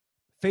grow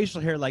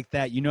facial hair like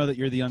that, you know that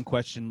you're the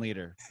unquestioned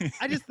leader.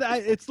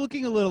 It's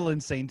looking a little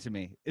insane to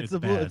me. It's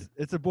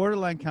a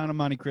borderline Count of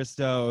Monte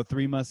Cristo,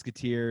 Three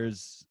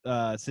Musketeers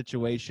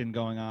situation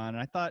going on. And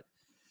I thought,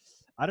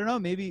 I don't know,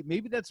 maybe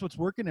that's what's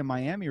working in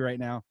Miami right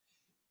now.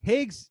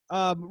 Higgs,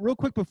 real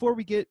quick before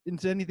we get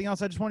into anything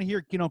else, I just want to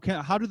hear,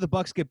 how do the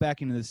Bucks get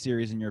back into this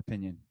series in your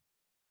opinion?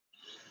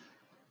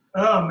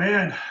 Oh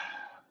man,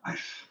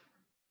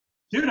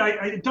 dude,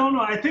 I don't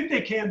know. I think they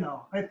can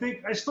though.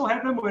 I still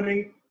have them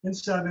winning in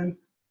 7.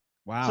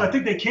 Wow. So I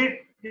think they can't.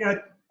 Yeah,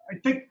 I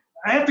think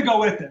I have to go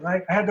with it,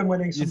 right? I have them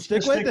winning. So you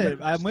stick with it.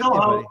 I'm with you,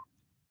 buddy.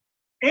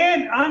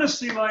 And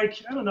honestly,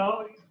 like I don't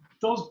know,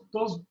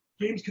 those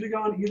games could have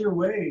gone either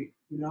way.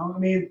 I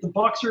mean, the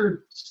Bucks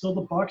are still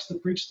the Bucks. The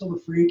Freak's still the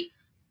Freak.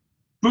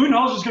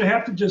 Budenholzer's going to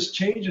have to just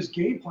change his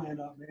game plan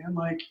up, man.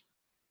 Like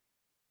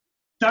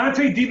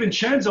Dante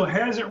DiVincenzo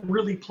hasn't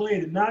really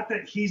played, and not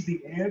that he's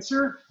the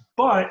answer,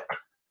 but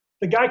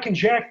the guy can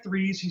jack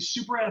threes. He's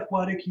super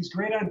athletic. He's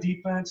great on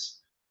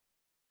defense.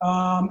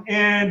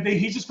 And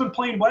he's just been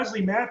playing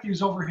Wesley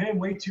Matthews over him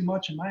way too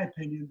much, in my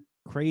opinion.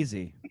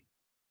 Crazy.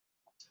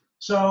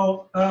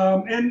 So,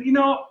 I'm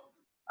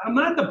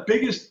not the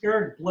biggest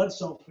Eric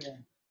Bledsoe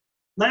fan.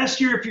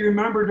 Last year, if you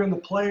remember, during the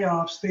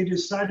playoffs, they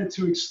decided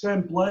to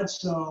extend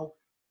Bledsoe.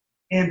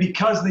 And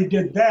because they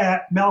did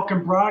that,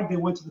 Malcolm Brogdon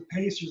went to the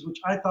Pacers, which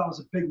I thought was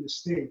a big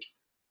mistake.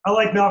 I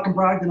like Malcolm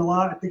Brogdon a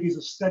lot. I think he's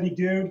a steady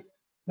dude.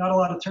 Not a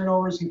lot of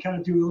turnovers, can kind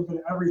of do a little bit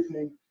of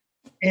everything.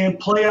 And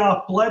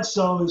playoff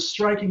Bledsoe is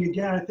striking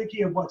again. I think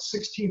he had,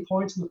 16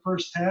 points in the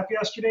first half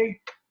yesterday,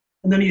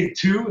 and then he had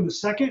 2 in the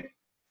second.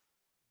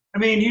 I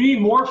mean, you need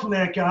more from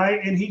that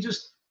guy, and he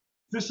just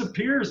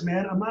disappears,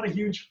 man. I'm not a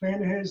huge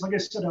fan of his. Like I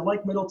said, I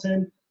like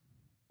Middleton.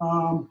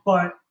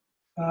 But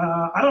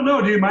I don't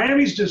know, dude.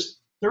 Miami's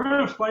they're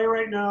on fire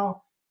right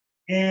now.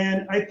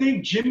 And I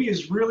think Jimmy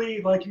is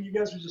really, like you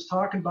guys were just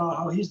talking about,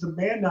 how he's the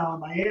man now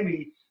in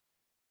Miami.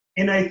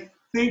 And I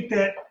think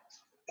that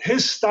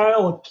his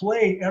style of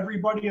play,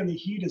 everybody on the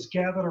Heat has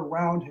gathered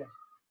around him.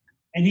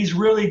 And he's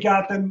really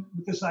got them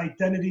with this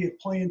identity of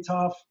playing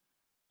tough,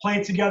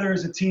 playing together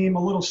as a team,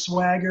 a little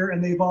swagger,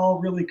 and they've all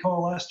really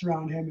coalesced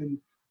around him and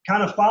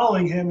kind of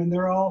following him, and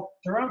they're on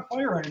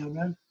fire right now,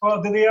 man.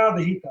 Oh, they are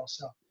the Heat, though,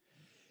 so.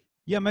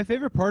 Yeah, my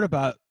favorite part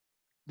about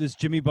this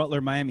Jimmy Butler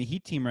Miami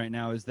Heat team right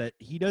now is that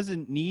he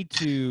doesn't need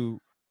to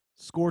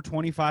score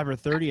 25 or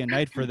 30 a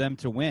night for them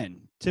to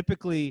win.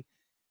 Typically,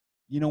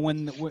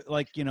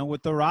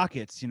 with the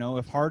Rockets,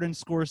 if Harden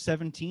scores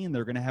 17,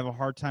 they're going to have a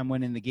hard time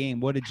winning the game.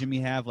 What did Jimmy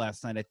have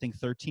last night? I think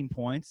 13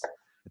 points.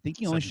 I think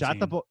he only 17. shot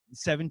the ball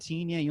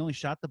 17. Yeah, he only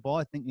shot the ball,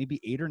 I think, maybe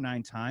 8 or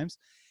 9 times.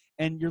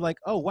 And you're like,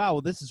 oh, wow,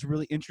 well, this is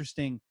really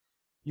interesting,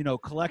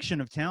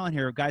 collection of talent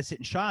here of guys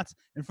hitting shots.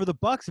 And for the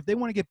Bucks, if they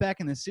want to get back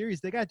in the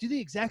series, they got to do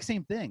the exact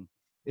same thing.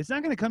 It's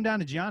not going to come down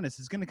to Giannis.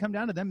 It's going to come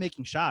down to them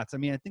making shots. I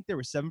mean, I think they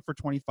were 7 for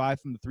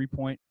 25 from the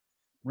three-point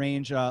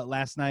range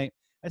last night.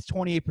 That's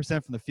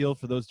 28% from the field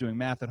for those doing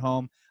math at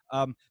home.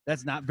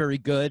 That's not very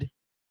good.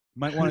 You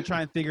might want to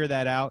try and figure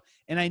that out.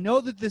 And I know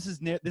that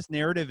this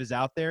narrative is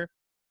out there,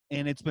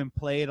 and it's been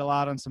played a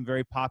lot on some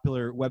very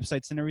popular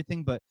websites and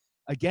everything. But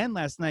again,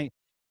 last night,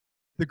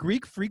 the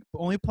Greek Freak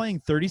only playing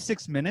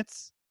 36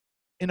 minutes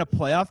in a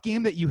playoff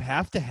game that you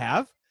have to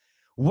have?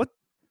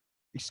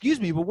 Excuse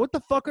me, but what the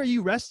fuck are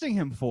you resting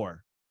him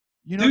for?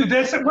 Dude,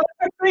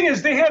 the thing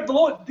is, they had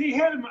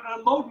him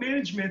on load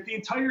management the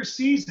entire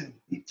season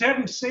to have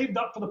him saved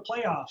up for the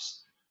playoffs.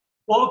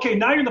 Well, okay,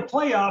 now you're in the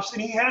playoffs,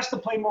 and he has to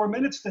play more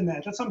minutes than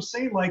that. That's what I'm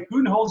saying. Like,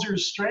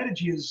 Budenholzer's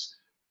strategy is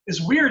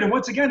weird. And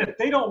once again, if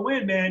they don't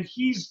win, man,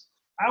 he's,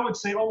 I would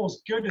say,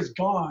 almost good as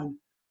gone.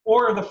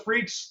 Or the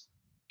Freaks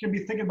can be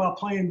thinking about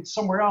playing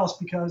somewhere else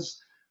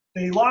because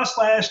they lost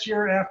last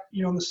year after,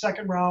 in the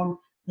second round.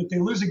 If they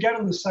lose again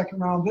in the second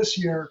round this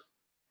year,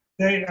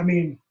 to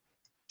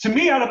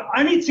me, out of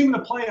any team in the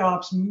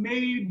playoffs,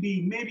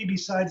 maybe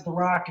besides the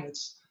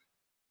Rockets,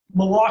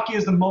 Milwaukee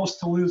is the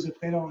most to lose if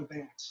they don't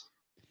advance.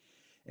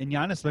 And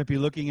Giannis might be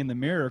looking in the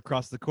mirror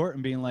across the court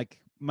and being like,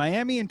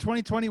 Miami in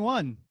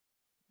 2021,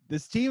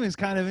 this team is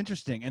kind of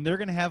interesting. And they're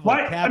going to have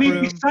cap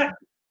room.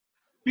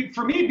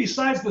 For me,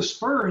 besides the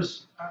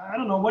Spurs, I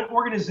don't know, what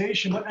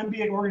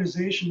NBA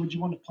organization would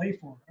you want to play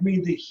for? I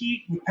mean, the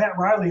Heat with Pat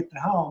Riley at the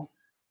helm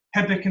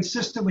have been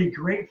consistently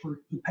great for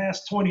the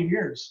past 20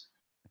 years.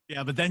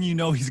 Yeah, but then he's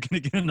going to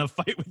get in a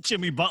fight with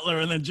Jimmy Butler,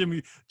 and then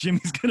Jimmy's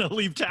going to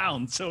leave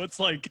town. So it's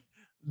like,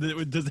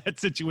 does that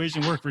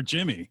situation work for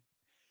Jimmy?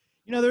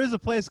 There is a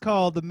place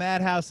called the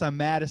Madhouse on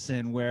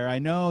Madison where I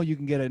know you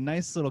can get a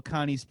nice little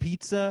Connie's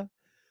Pizza.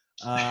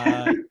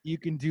 You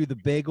can do the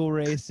bagel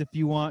race if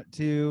you want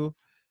to.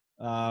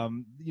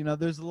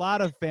 There's a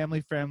lot of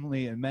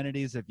family-friendly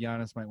amenities if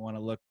Giannis might want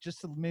to look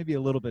just maybe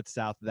a little bit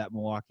south of that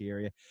Milwaukee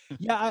area.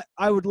 Yeah,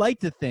 I would like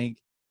to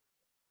think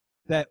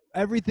that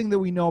everything that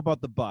we know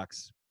about the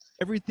Bucks,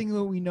 everything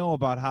that we know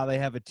about how they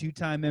have a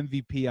 2-time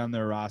MVP on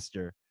their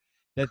roster,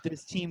 that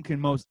this team can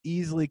most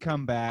easily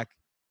come back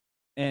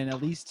and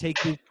at least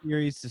take this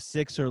series to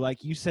 6 or,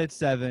 like you said,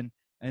 7,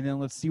 and then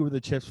let's see where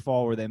the chips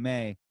fall where they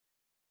may.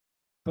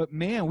 But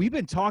man, we've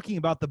been talking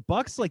about the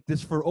Bucks like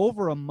this for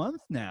over a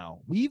month now.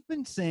 We've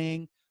been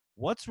saying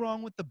what's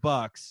wrong with the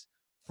Bucks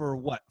for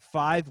what,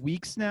 5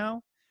 weeks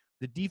now?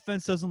 The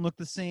defense doesn't look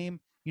the same.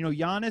 You know,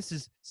 Giannis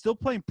is still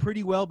playing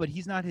pretty well, but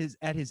he's not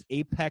at his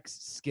apex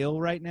skill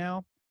right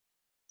now.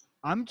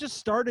 I'm just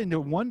starting to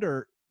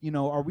wonder, you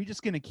know, are we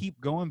just going to keep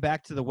going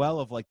back to the well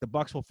of like the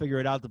Bucks will figure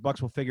it out, the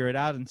Bucks will figure it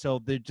out until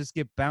they just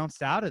get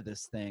bounced out of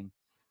this thing?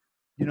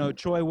 You know,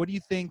 Troy, what do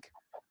you think?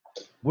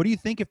 What do you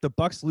think if the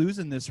Bucks lose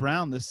in this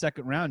round, this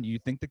second round? Do you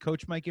think the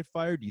coach might get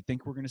fired? Do you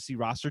think we're going to see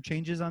roster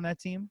changes on that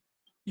team?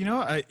 You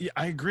know, I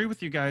agree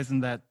with you guys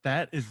in that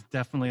is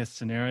definitely a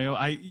scenario.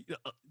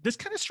 This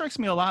kind of strikes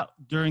me a lot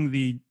during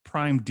the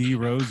prime D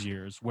Rose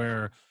years,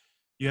 where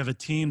you have a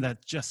team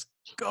that's just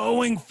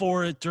going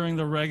for it during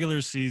the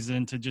regular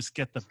season to just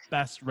get the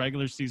best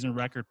regular season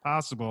record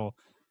possible,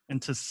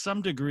 and to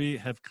some degree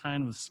have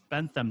kind of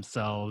spent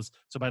themselves.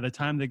 So by the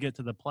time they get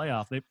to the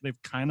playoff,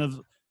 they've kind of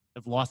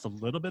have lost a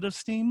little bit of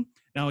steam.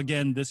 Now,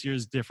 again, this year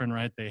is different,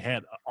 right? They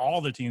had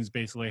all the teams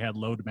basically had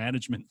load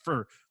management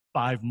for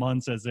 5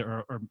 months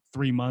or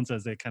 3 months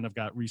as they kind of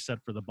got reset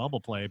for the bubble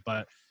play.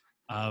 But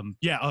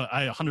yeah,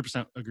 I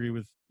 100% agree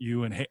with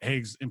you and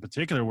Higgs in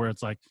particular, where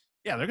it's like,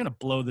 yeah, they're going to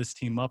blow this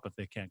team up if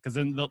they can, because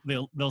then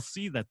they'll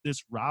see that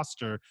this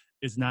roster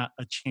is not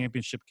a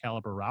championship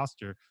caliber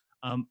roster.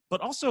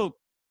 But also,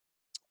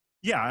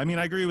 yeah, I mean,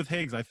 I agree with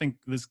Higgs. I think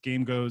this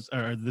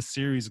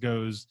series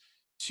goes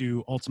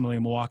to ultimately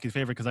Milwaukee's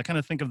favor, because I kind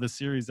of think of the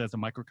series as a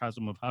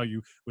microcosm of how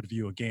you would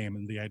view a game,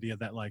 and the idea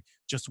that like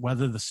just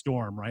weather the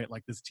storm, right?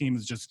 Like this team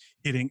is just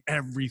hitting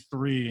every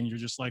three, and you're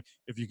just like,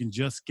 if you can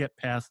just get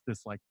past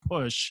this like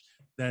push,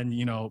 then,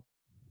 you know,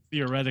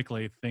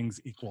 theoretically things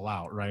equal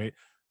out, right?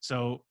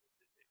 So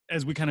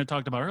as we kind of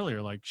talked about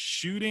earlier, like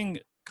shooting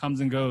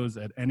comes and goes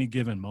at any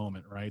given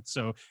moment, right?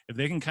 So if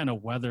they can kind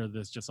of weather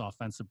this just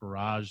offensive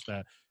barrage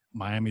that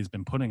Miami's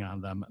been putting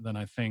on them, then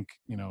I think,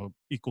 you know,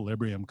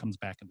 equilibrium comes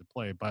back into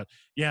play. But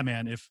yeah,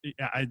 man, if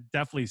I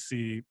definitely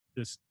see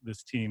this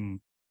team,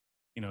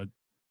 you know,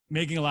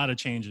 making a lot of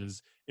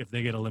changes if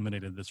they get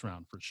eliminated this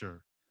round for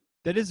sure.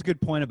 That is a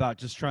good point about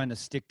just trying to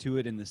stick to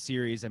it in the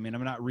series. I mean,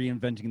 I'm not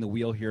reinventing the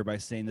wheel here by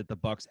saying that the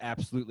Bucks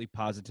absolutely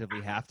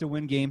positively have to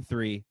win game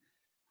 3.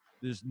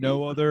 There's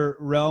no other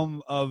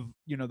realm of,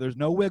 you know, there's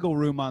no wiggle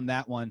room on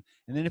that one.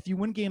 And then if you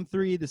win game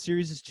 3, the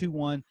series is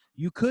 2-1.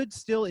 You could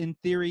still, in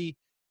theory,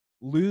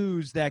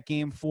 lose that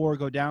game 4,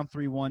 go down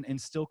 3-1, and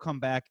still come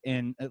back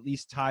and at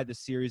least tie the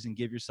series and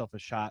give yourself a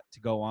shot to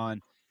go on.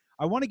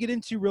 I want to get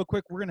into real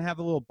quick, we're going to have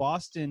a little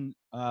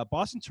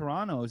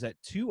Boston-Toronto is at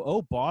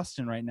 2-0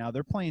 Boston right now.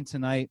 They're playing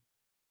tonight.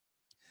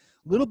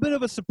 A little bit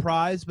of a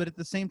surprise, but at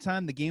the same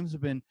time, the games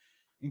have been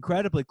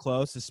incredibly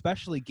close,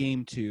 especially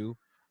game 2.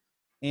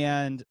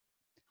 And,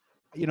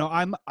 you know,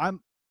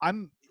 I'm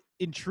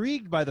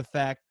intrigued by the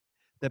fact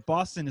that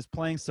Boston is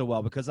playing so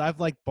well, because I've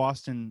liked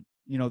Boston,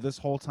 you know, this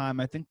whole time.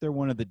 I think they're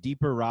one of the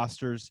deeper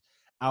rosters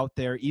out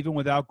there, even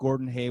without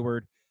Gordon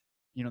Hayward.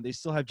 You know, they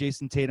still have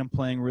Jason Tatum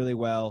playing really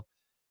well.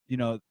 You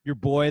know, your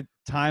boy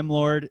Time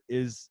Lord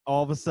is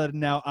all of a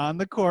sudden now on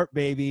the court,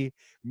 baby,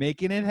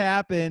 making it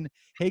happen.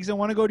 Higgs, I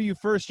want to go to you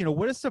first. You know,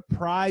 what has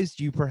surprised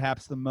you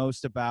perhaps the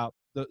most about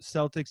the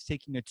Celtics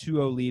taking a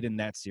 2-0 lead in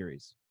that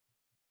series?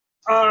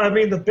 I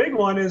mean, the big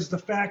one is the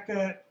fact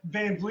that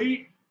Van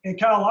Vliet and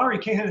Kyle Lowry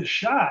can't hit a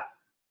shot.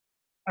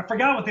 I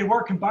forgot what they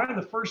were combined in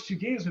the first 2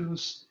 games, but it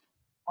was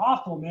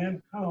awful,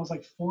 man. I don't know, it was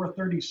like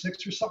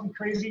 436 or something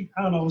crazy.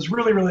 I don't know. It was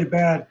really, really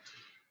bad.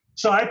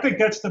 So I think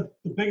that's the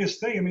biggest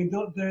thing. I mean,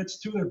 it's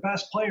 2 of their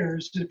best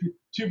players. If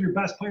 2 of your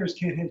best players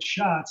can't hit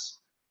shots,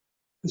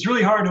 it's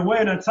really hard to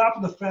win. On top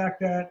of the fact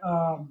that,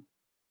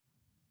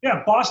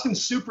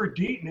 Boston's super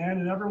deep, man,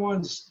 and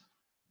everyone's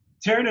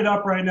tearing it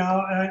up right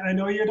now. I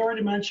know you had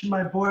already mentioned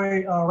my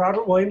boy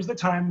Robert Williams, the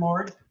Time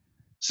Lord.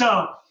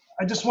 So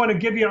I just want to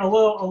give you a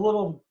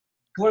little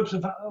glimpse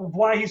of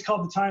why he's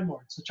called the Time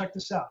Lord. So check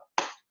this out.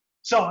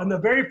 So in the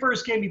very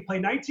first game, he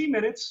played 19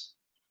 minutes.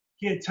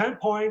 He had 10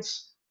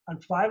 points on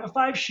 5 of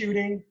 5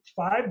 shooting,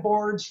 5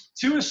 boards,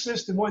 2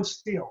 assists, and 1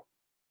 steal.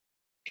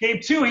 Game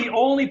 2, he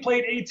only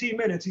played 18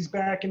 minutes. He's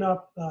backing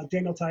up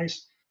Daniel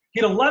Tice.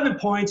 He had 11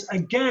 points,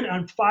 again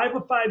on 5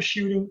 of 5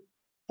 shooting,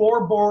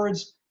 4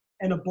 boards,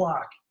 and a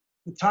block.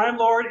 The Time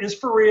Lord is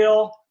for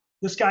real.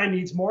 This guy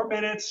needs more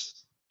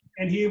minutes,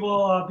 and he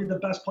will be the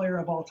best player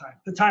of all time.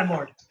 The Time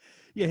Lord.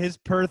 Yeah, his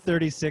per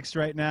 36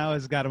 right now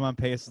has got him on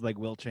pace with like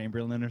Will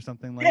Chamberlain or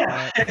something like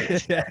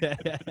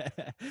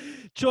that.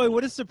 Troy,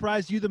 what has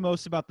surprised you the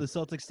most about the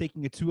Celtics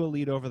taking a 2-0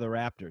 lead over the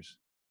Raptors?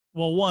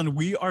 Well, one,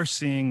 we are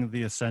seeing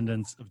the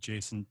ascendance of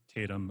Jason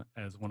Tatum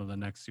as one of the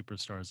next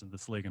superstars in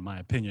this league, in my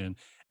opinion.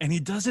 And he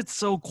does it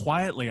so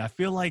quietly. I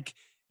feel like,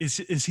 is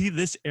he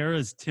this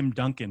era's Tim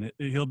Duncan?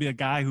 He'll be a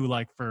guy who,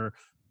 like, for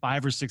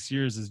 5 or 6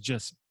 years is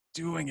just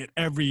doing it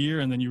every year.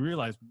 And then you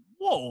realize,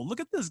 whoa, look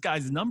at this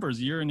guy's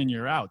numbers year in and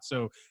year out.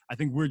 So I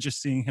think we're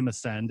just seeing him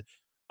ascend.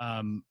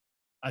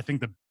 I think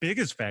the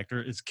biggest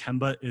factor is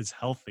Kemba is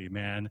healthy,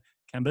 man.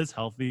 Kemba is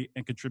healthy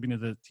and contributing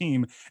to the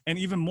team. And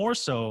even more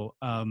so,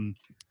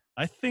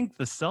 I think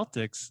the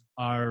Celtics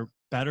are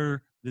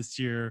better this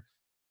year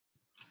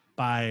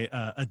by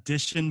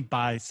addition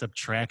by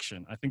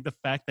subtraction. I think the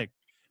fact that,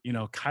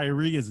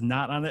 Kyrie is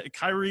not on it.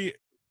 Kyrie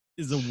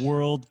is a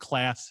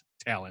world-class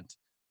talent,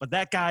 but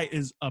that guy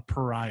is a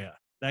pariah.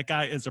 That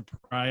guy is a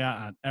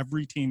pariah on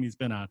every team he's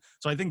been on.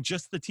 So I think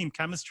just the team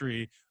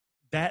chemistry,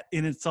 that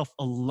in itself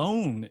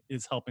alone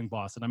is helping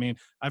Boston. I mean,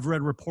 I've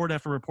read report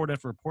after report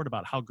after report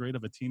about how great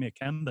of a teammate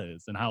Kemba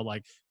is and how,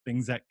 like,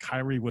 things that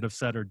Kyrie would have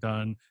said or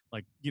done,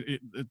 like,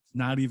 it's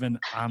not even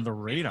on the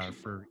radar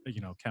for,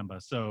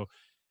 Kemba. So,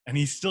 and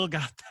he's still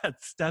got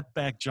that step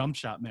back jump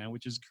shot, man,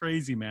 which is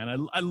crazy,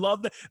 man. I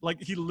love that.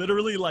 Like, he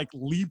literally, like,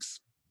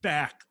 leaps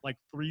back like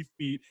 3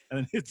 feet and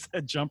then hits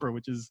that jumper,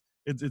 which is,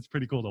 it's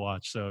pretty cool to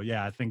watch. So,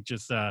 yeah, I think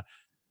just the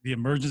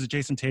emergence of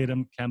Jason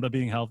Tatum, Kemba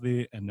being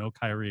healthy, and no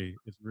Kyrie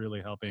is really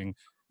helping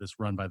this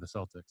run by the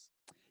Celtics.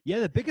 Yeah,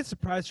 the biggest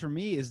surprise for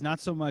me is not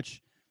so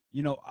much,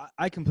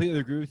 I completely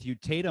agree with you.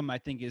 Tatum, I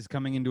think, is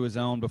coming into his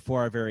own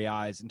before our very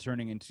eyes and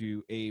turning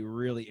into a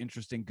really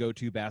interesting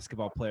go-to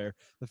basketball player.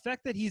 The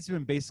fact that he's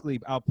been basically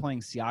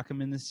outplaying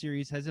Siakam in this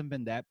series hasn't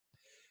been that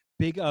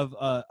big of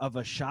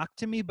a shock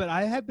to me, but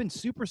I have been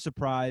super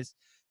surprised,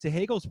 to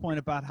Hagel's point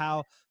about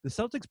how the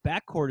Celtics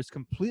backcourt has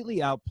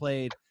completely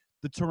outplayed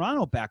the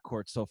Toronto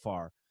backcourt so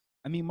far.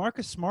 I mean,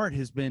 Marcus Smart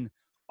has been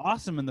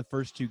awesome in the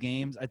first 2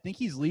 games. I think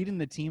he's leading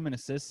the team in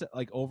assists at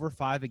like over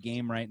 5 a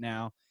game right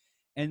now.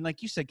 And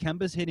like you said,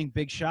 Kemba's hitting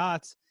big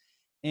shots.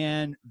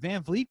 And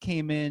Van Vliet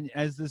came in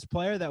as this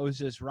player that was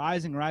just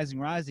rising,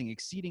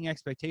 exceeding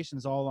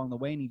expectations all along the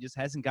way, and he just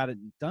hasn't got it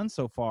done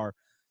so far.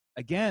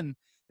 Again,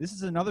 this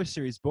is another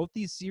series. Both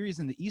these series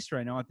in the East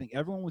right now, I think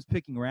everyone was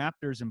picking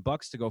Raptors and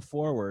Bucks to go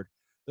forward.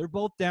 They're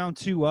both down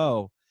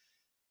 2-0.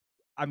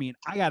 I mean,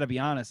 I got to be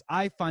honest.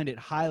 I find it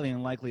highly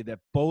unlikely that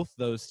both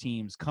those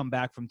teams come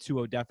back from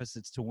 2-0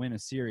 deficits to win a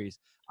series.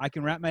 I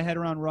can wrap my head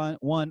around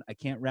one. I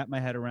can't wrap my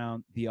head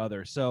around the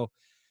other. So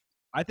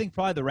I think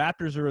probably the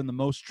Raptors are in the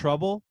most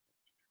trouble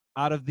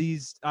out of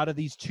these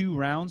 2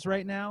 rounds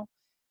right now.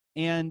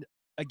 And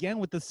again,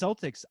 with the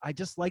Celtics, I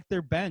just like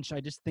their bench.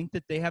 I just think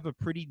that they have a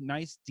pretty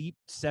nice, deep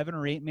 7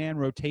 or 8 man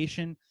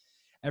rotation.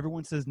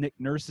 Everyone says Nick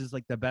Nurse is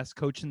like the best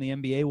coach in the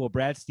NBA. Well,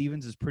 Brad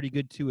Stevens is pretty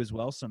good too as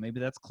well, so maybe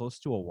that's close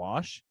to a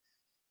wash.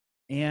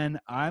 And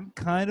I'm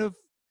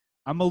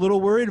a little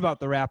worried about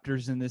the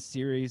Raptors in this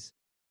series.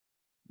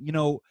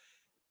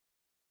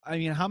 I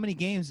mean, how many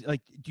games,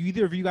 like, do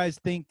either of you guys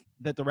think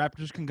that the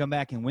Raptors can come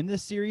back and win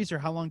this series, or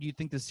how long do you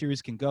think this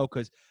series can go?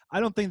 Because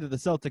I don't think that the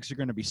Celtics are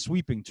going to be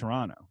sweeping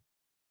Toronto.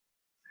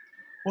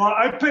 Well,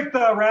 I picked the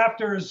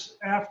Raptors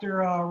after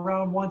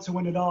round 1 to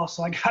win it all,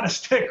 so I got to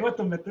stick with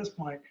them at this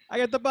point. I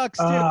got the Bucks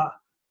too.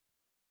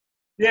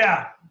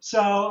 Yeah.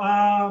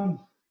 So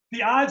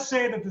the odds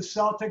say that the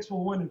Celtics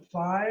will win in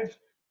 5,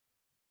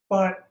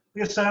 but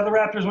like I said, I have the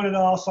Raptors win it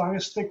all, so I'm going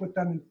to stick with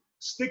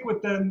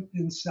them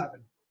in 7.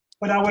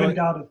 But I wouldn't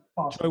doubt it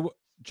possible.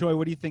 Joy,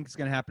 what do you think is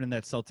going to happen in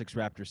that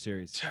Celtics-Raptors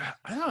series?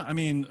 I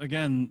mean,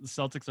 again, the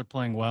Celtics are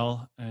playing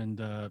well, and,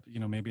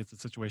 maybe it's a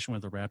situation where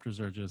the Raptors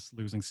are just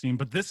losing steam.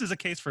 But this is a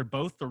case for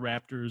both the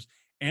Raptors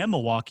and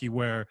Milwaukee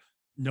where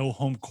no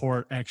home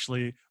court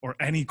actually, or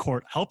any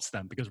court, helps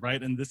them. Because,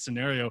 right, in this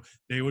scenario,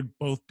 they would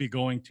both be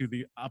going to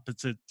the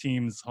opposite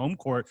team's home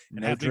court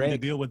and having to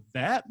deal with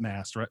that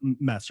mess,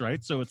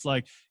 right? So it's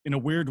like, in a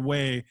weird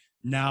way,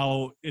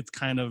 now it's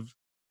kind of,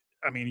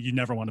 I mean, you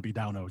never want to be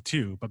down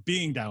 0-2, but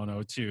being down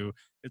 0-2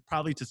 is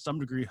probably to some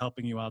degree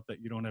helping you out that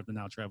you don't have to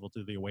now travel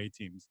to the away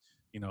teams,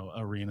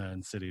 arena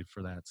and city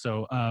for that.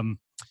 So,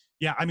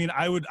 yeah, I mean,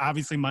 I would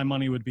obviously, my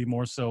money would be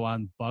more so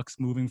on Bucks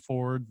moving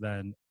forward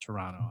than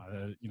Toronto.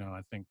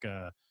 I think,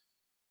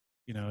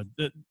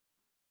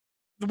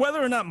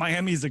 whether or not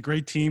Miami is a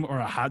great team or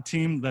a hot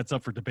team, that's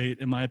up for debate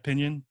in my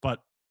opinion.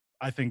 But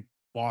I think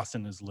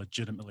Boston is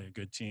legitimately a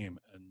good team,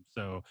 and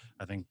so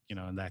I think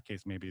in that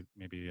case maybe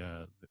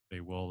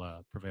they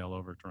will prevail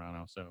over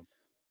Toronto. So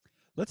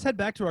let's head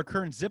back to our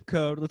current zip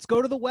code. Let's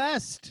go to the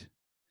West.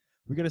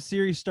 We got a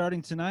series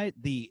starting tonight: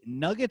 the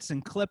Nuggets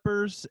and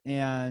Clippers.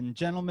 And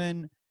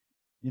gentlemen,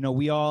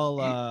 we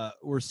all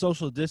were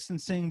social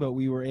distancing, but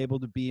we were able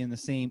to be in the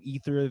same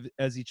ether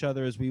as each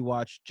other as we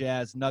watched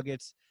Jazz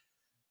Nuggets.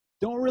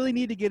 Don't really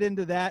need to get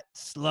into that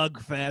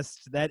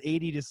slugfest, that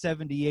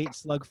 80-78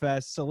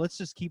 slugfest. So let's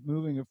just keep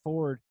moving it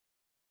forward.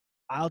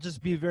 I'll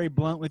just be very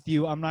blunt with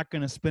you. I'm not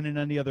going to spin it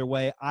any other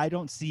way. I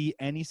don't see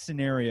any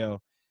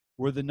scenario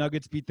where the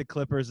Nuggets beat the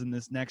Clippers in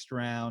this next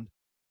round.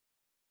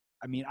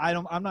 I mean,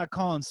 I'm not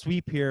calling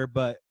sweep here,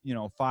 but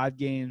 5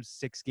 games,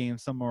 6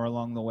 games, somewhere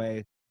along the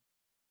way.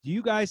 Do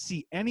you guys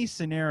see any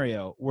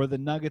scenario where the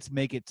Nuggets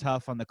make it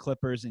tough on the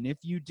Clippers? And if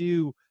you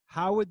do,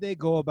 how would they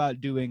go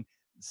about doing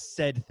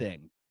said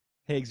thing?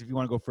 Higgs, if you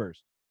want to go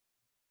first.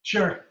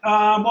 Sure.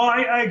 Well,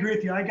 I agree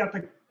with you. I got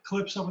the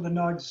Clips over the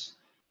Nugs.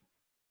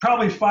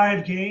 Probably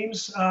 5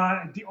 games.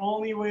 The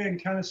only way I can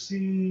kind of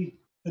see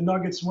the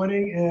Nuggets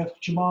winning if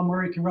Jamal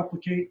Murray can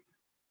replicate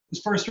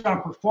his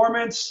first-round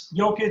performance.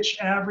 Jokic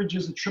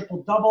averages a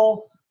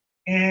triple-double,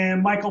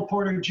 and Michael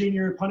Porter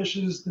Jr.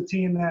 punishes the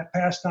team that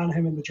passed on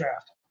him in the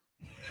draft.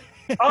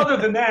 Other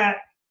than that,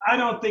 I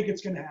don't think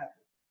it's going to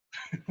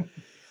happen.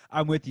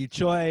 I'm with you,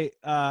 Choi.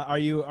 Are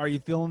you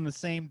feeling the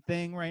same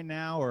thing right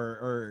now,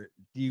 or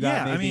do you got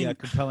Yeah, I maybe a mean-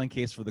 compelling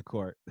case for the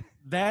court?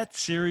 That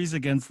series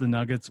against the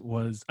Nuggets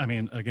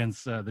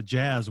against the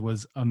Jazz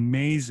was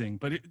amazing.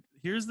 But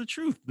here's the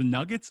truth: the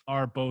Nuggets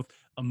are both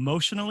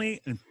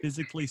emotionally and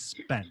physically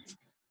spent.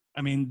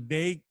 I mean,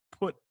 they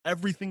put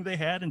everything they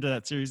had into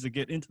that series to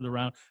get into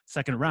the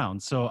second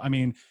round. So, I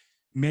mean,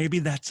 maybe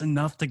that's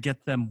enough to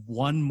get them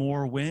one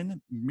more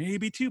win,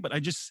 maybe two. But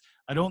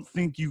I don't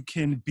think you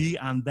can be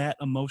on that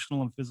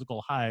emotional and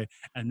physical high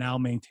and now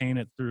maintain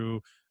it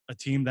through a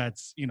team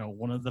that's,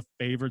 one of the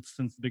favorites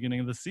since the beginning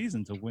of the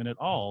season to win it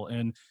all.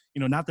 And,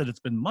 not that it's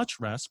been much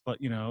rest, but,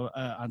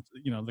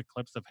 the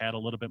Clips have had a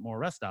little bit more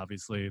rest,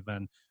 obviously,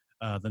 than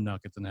the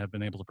Nuggets, and have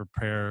been able to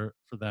prepare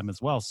for them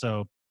as well.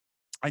 So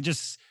I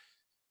just,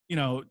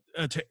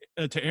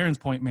 to Aaron's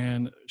point,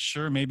 man,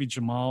 sure, maybe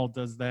Jamal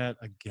does that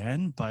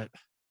again, but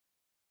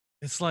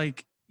it's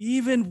like,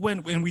 even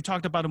when we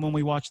talked about him when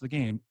we watched the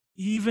game,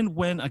 even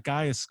when a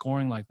guy is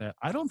scoring like that,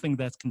 I don't think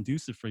that's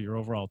conducive for your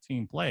overall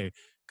team play,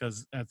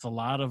 because that's a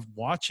lot of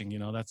watching.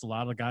 That's a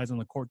lot of guys on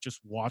the court just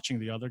watching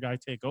the other guy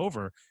take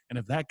over. And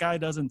if that guy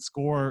doesn't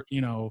score,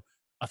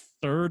 a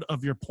third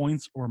of your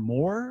points or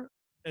more,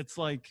 it's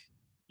like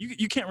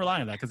you can't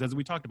rely on that, because as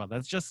we talked about,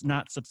 that's just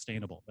not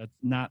sustainable. That's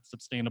not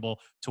sustainable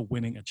to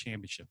winning a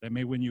championship. That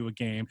may win you a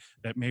game,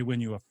 that may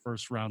win you a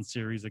first round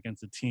series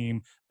against a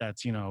team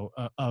that's,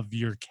 of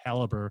your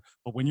caliber.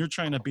 But when you're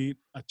trying to beat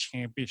a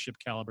championship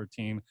caliber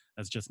team,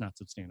 that's just not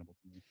sustainable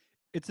to me.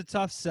 It's a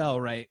tough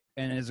sell, right?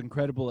 And as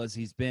incredible as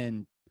he's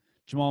been,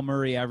 Jamal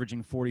Murray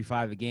averaging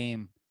 45 a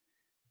game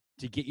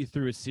to get you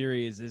through a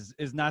series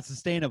is not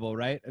sustainable,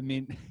 right? I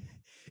mean,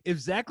 if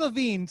Zach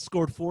LaVine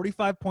scored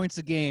 45 points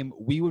a game,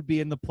 we would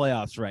be in the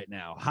playoffs right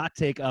now. Hot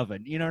take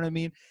oven. You know what I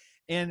mean?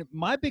 And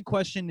my big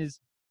question is,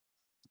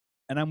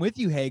 and I'm with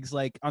you, Hags,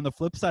 like on the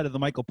flip side of the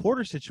Michael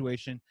Porter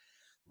situation,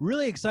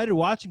 really excited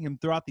watching him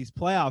throughout these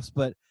playoffs,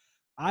 but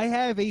I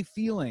have a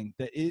feeling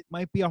that it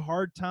might be a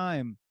hard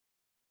time.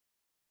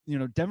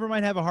 Denver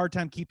might have a hard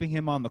time keeping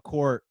him on the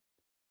court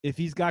if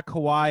he's got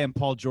Kawhi and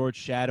Paul George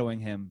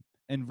shadowing him.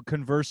 And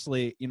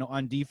conversely,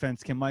 on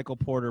defense, can Michael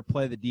Porter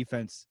play the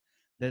defense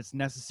that's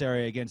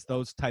necessary against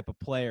those type of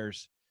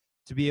players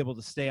to be able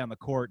to stay on the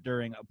court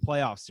during a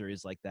playoff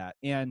series like that?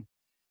 And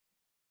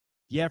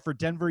yeah, for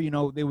Denver,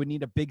 they would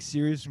need a big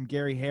series from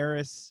Gary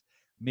Harris,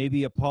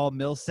 maybe a Paul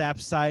Millsap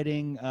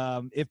sighting,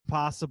 if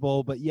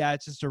possible. But yeah,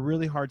 it's just a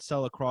really hard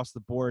sell across the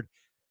board.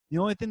 The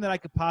only thing that I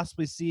could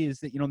possibly see is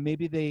that,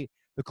 maybe the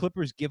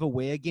Clippers give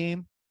away a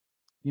game,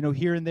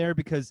 here and there,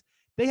 because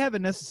they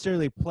haven't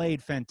necessarily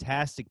played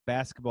fantastic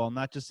basketball,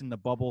 not just in the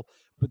bubble,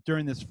 but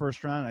during this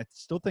first round. I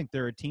still think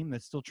they're a team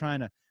that's still trying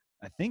to,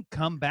 I think,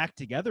 come back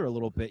together a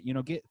little bit,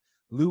 get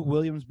Lou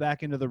Williams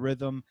back into the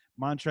rhythm,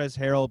 Montrezl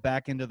Harrell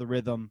back into the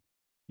rhythm,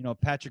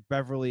 Patrick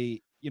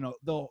Beverly,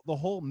 the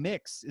whole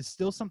mix is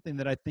still something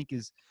that I think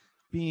is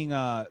being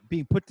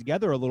put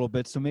together a little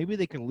bit. So maybe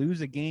they could lose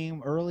a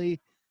game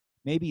early,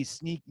 maybe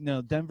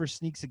Denver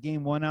sneaks a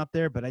game one out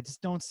there, but I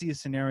just don't see a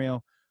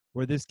scenario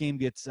where this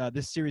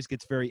series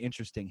gets very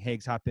interesting.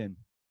 Hags, hop in.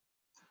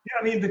 Yeah,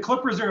 I mean, the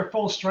Clippers are at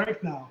full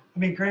strength now. I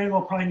mean, granted,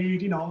 they'll probably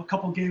need, a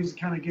couple games to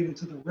kind of get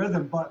into the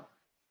rhythm, but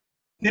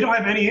they don't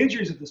have any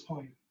injuries at this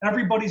point.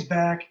 Everybody's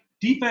back.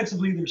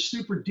 Defensively, they're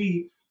super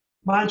deep.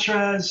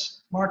 Montrez,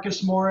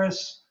 Marcus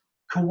Morris,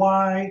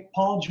 Kawhi,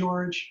 Paul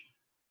George.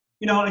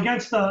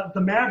 Against the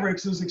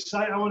Mavericks, it was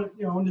exciting. I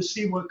wanted to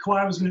see what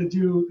Kawhi was going to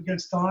do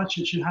against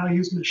Doncic and how he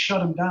was going to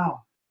shut him down.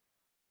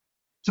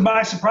 To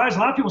my surprise, a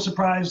lot of people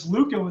surprised,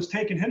 Luka was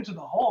taking him to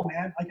the hole,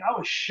 man. Like, I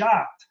was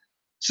shocked.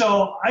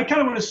 So I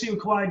kind of want to see what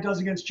Kawhi does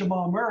against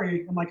Jamal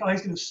Murray. I'm like, oh,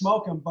 he's going to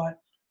smoke him. But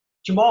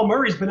Jamal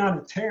Murray's been on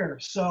a tear.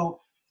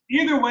 So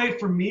either way,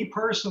 for me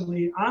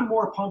personally, I'm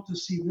more pumped to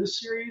see this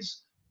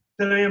series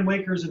than I am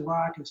Lakers and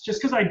Rockets. Just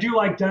because I do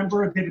like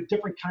Denver. They have a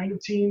different kind of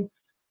team.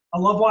 I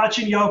love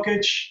watching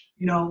Jokic.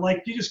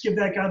 You just give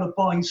that guy the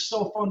ball. He's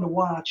so fun to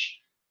watch.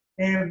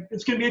 And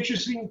it's going to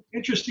be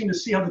interesting to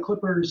see how the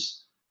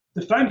Clippers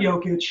defend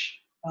Jokic.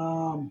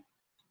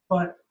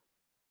 But,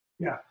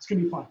 yeah, it's going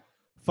to be fun.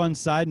 Fun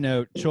side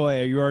note,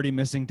 Choi, are you already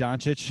missing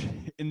Doncic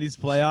in these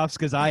playoffs?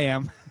 Because I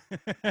am.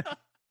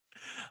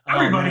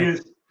 Everybody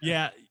is.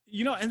 Yeah,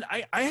 and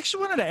I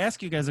actually wanted to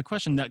ask you guys a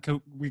question that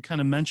we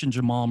kind of mentioned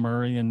Jamal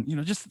Murray, and,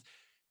 just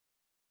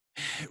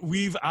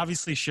we've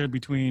obviously shared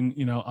between,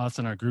 us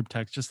and our group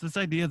text, just this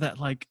idea that,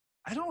 like,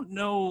 I don't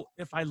know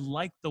if I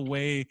like the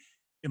way,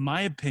 in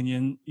my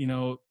opinion,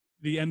 the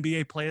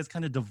NBA play has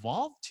kind of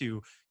devolved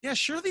to. Yeah,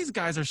 sure, these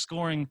guys are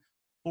scoring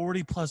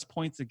 40-plus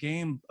points a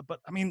game, but,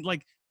 I mean,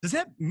 like, does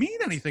that mean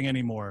anything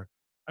anymore?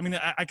 I mean,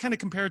 I kind of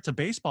compare it to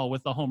baseball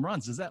with the home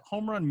runs. Does that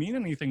home run mean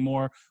anything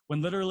more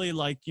when literally,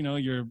 like,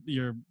 your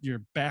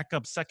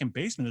backup second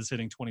baseman is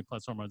hitting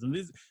 20-plus home runs? And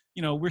these,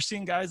 we're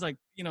seeing guys like,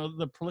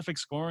 the prolific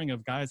scoring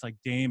of guys like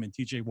Dame and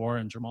TJ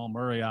Warren, Jamal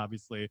Murray,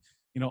 obviously,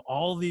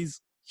 all these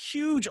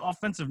huge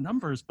offensive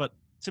numbers. But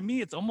to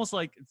me, it's almost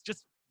like it's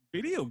just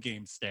video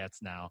game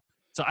stats now.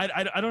 So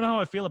I don't know how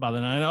I feel about it.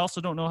 And I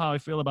also don't know how I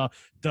feel about,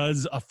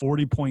 does a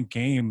 40-point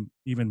game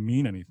even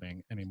mean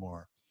anything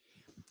anymore?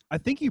 I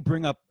think you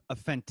bring up a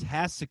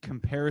fantastic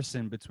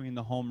comparison between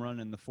the home run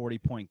and the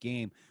 40-point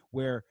game,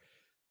 where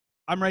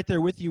I'm right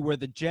there with you, where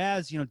the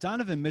Jazz,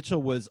 Donovan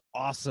Mitchell was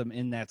awesome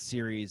in that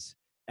series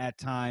at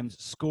times,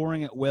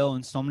 scoring at will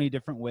in so many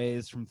different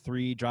ways, from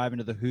three, driving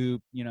to the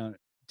hoop,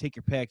 take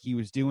your pick, he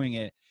was doing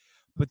it.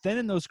 But then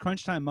in those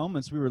crunch time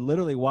moments, we were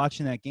literally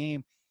watching that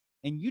game,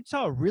 and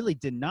Utah really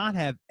did not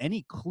have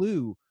any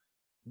clue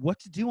what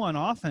to do on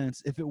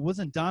offense if it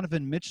wasn't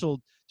Donovan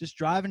Mitchell just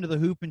driving to the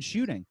hoop and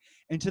shooting.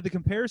 And to the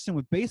comparison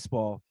with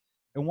baseball,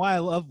 and why I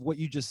love what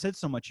you just said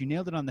so much, you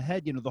nailed it on the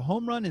head. The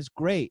home run is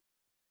great.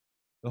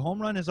 The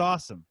home run is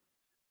awesome.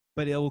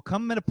 But it will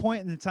come at a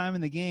point in the time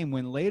in the game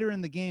when later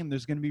in the game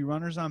there's going to be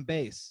runners on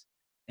base.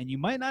 And you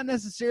might not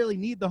necessarily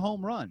need the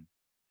home run.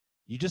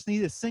 You just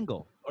need a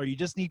single, or you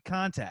just need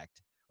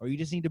contact, or you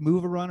just need to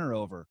move a runner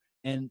over.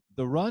 And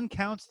the run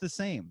counts the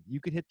same. You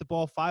could hit the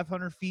ball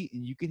 500 feet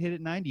and you could hit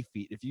it 90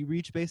 feet. If you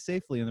reach base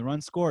safely and the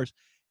run scores,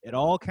 it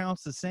all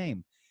counts the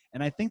same.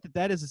 And I think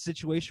that is a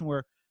situation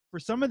where for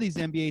some of these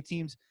NBA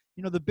teams,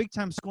 the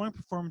big-time scoring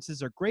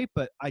performances are great,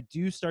 but I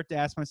do start to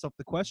ask myself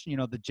the question,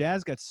 the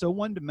Jazz got so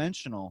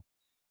one-dimensional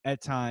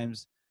at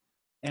times,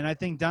 and I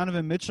think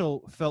Donovan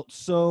Mitchell felt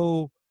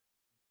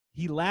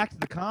he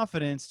lacked the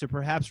confidence to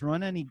perhaps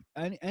run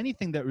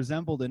anything that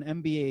resembled an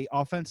NBA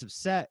offensive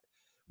set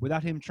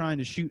without him trying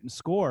to shoot and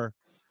score.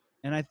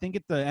 And I think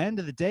at the end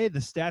of the day, the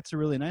stats are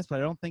really nice, but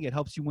I don't think it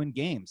helps you win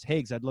games.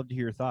 Higgs, I'd love to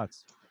hear your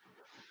thoughts.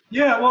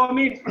 Yeah, well, I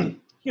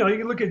mean, you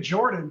can look at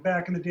Jordan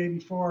back in the day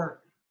before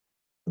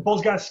the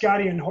Bulls got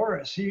Scotty and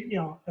Horace. He,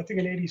 I think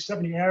in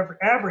 '87 he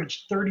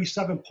averaged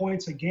 37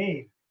 points a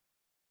game.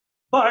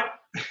 But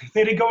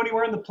they didn't go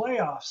anywhere in the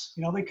playoffs.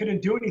 They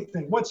couldn't do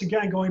anything. Once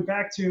again, going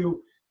back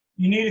to,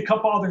 you need a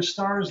couple other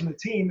stars in the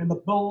team, and the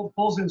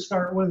Bulls didn't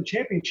start winning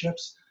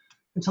championships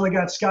until they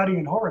got Scotty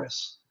and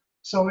Horace.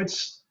 So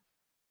it's,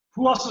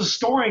 who else is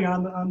scoring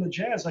on the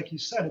Jazz? Like you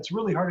said, it's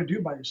really hard to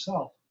do by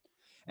yourself.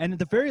 And at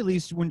the very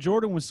least, when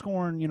Jordan was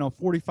scoring,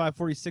 45,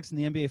 46 in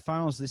the NBA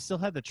Finals, they still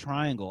had the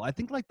triangle. I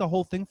think the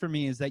whole thing for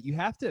me is that you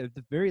have to, at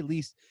the very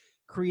least,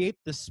 create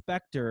the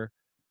specter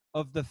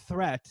of the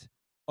threat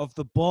of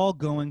the ball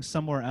going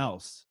somewhere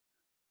else.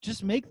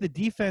 Just make the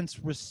defense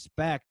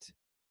respect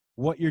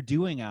what you're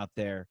doing out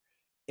there.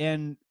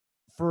 And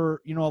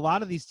for, a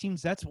lot of these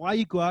teams, that's why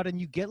you go out and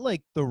you get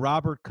like the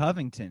Robert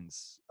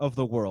Covingtons of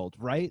the world,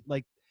 right?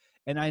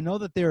 And I know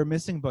that they were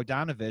missing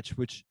Bogdanovich,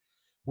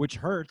 which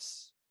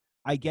hurts.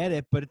 I get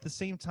it, but at the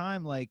same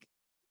time,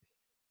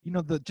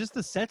 just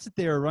the sets that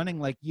they were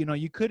running,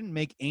 you couldn't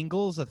make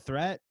Ingles a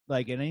threat,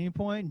 at any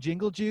point.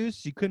 Jingle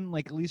Juice, you couldn't,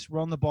 at least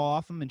run the ball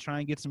off them and try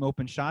and get some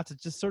open shots.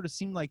 It just sort of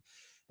seemed like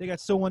they got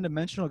so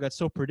one-dimensional, got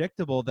so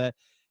predictable that,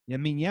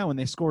 when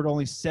they scored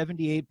only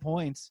 78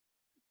 points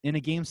in a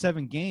Game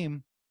 7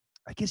 game,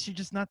 I guess you're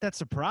just not that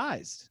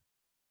surprised.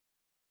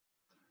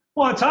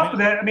 Well, on top of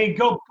that,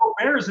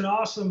 Gobert is an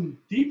awesome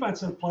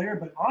defensive player,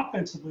 but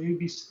offensively,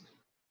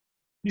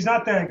 he's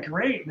not that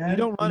great, man. You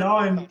don't run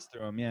offense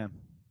through him, yeah.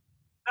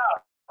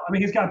 No,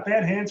 he's got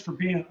bad hands for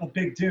being a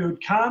big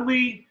dude.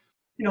 Conley,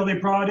 they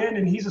brought in,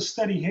 and he's a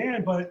steady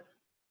hand, but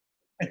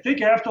I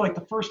think after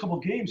the first couple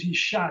of games, he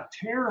shot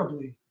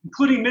terribly,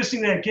 including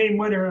missing that game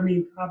winner.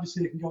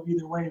 Obviously it can go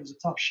either way. It was a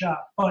tough shot,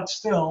 but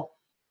still,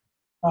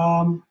 I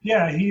don't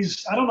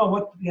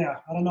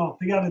know.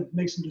 They got to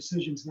make some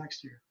decisions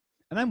next year.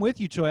 And I'm with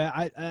you, Troy.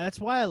 That's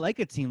why I like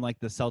a team like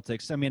the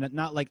Celtics.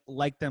 Not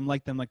like them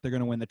like they're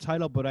going to win the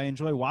title, but I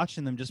enjoy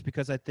watching them just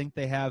because I think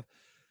they have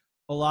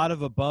a lot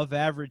of above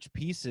average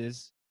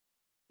pieces.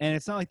 And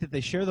it's not like that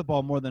they share the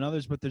ball more than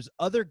others, but there's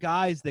other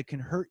guys that can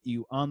hurt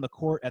you on the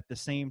court at the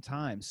same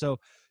time. So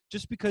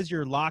just because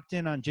you're locked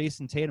in on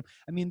Jason Tatum,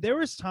 there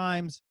was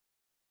times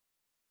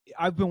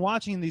I've been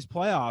watching these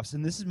playoffs,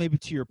 and this is maybe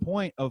to your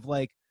point of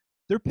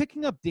they're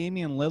picking up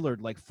Damian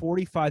Lillard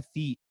 45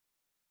 feet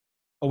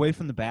away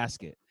from the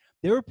basket.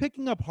 They were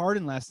picking up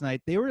Harden last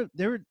night. They weren't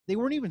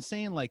even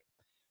saying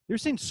they're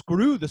saying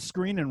screw the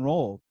screen and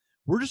roll.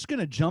 We're just going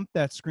to jump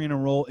that screen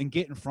and roll and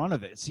get in front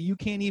of it. So you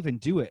can't even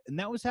do it. And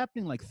that was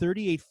happening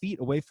 38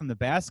 feet away from the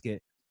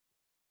basket.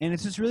 And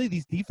it's just really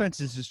these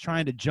defenses just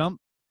trying to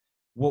jump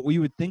what we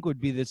would think would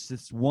be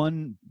this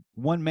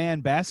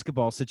one-man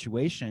basketball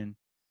situation.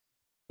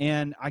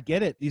 And I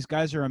get it. These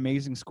guys are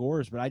amazing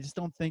scorers, but I just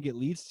don't think it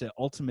leads to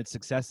ultimate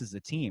success as a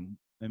team.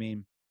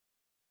 And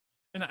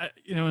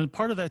and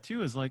part of that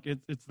too is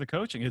it's the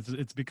coaching.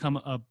 It's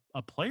become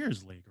a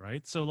players' league,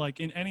 right? So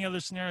in any other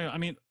scenario,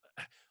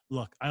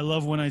 look, I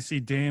love when I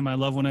see Dame. I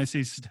love when I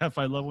see Steph.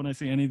 I love when I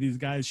see any of these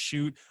guys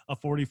shoot a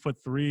 40-foot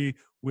three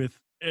with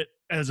it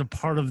as a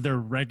part of their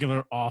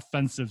regular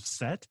offensive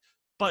set.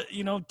 But,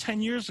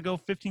 10 years ago,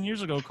 15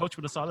 years ago, a coach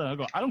would have saw that. I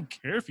go, I don't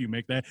care if you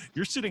make that.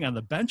 You're sitting on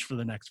the bench for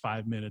the next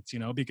 5 minutes,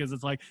 because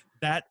it's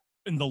that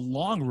in the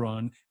long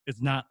run,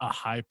 it's not a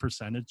high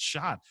percentage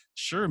shot.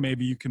 Sure,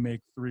 maybe you can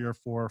make 3 or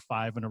 4 or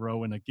 5 in a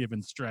row in a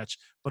given stretch,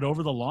 but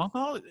over the long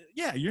haul,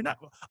 yeah, you're not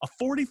a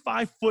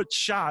 45-foot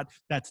shot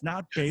that's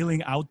not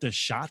bailing out the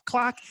shot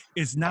clock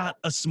is not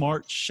a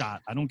smart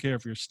shot. I don't care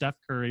if you're Steph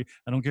Curry.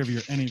 I don't care if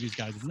you're any of these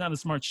guys. It's not a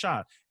smart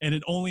shot. And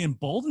it only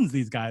emboldens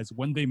these guys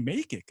when they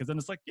make it, because then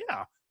it's like,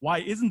 yeah, why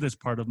isn't this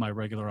part of my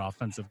regular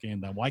offensive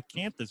game then? Why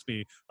can't this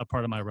be a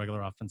part of my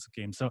regular offensive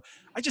game? So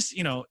I just,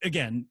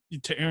 again,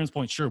 to Aaron's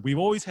point, sure, we've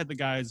always had the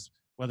guys,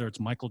 whether it's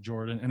Michael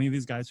Jordan, any of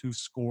these guys who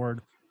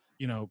scored,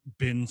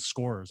 bin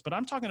scorers. But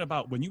I'm talking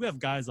about when you have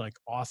guys like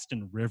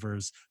Austin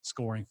Rivers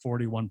scoring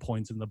 41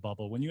 points in the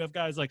bubble, when you have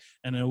guys like,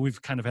 and I know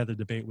we've kind of had the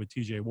debate with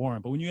TJ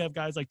Warren, but when you have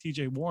guys like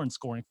TJ Warren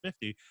scoring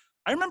 50,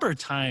 I remember a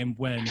time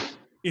when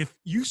if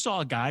you saw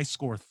a guy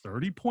score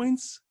 30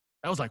 points,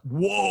 that was like,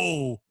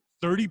 whoa,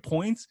 30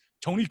 points.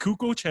 Tony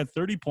Kukoc had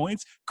 30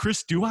 points.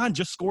 Chris Duhon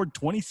just scored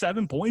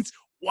 27 points.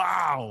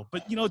 Wow.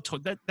 But,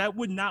 that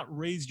would not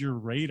raise your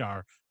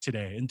radar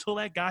today until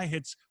that guy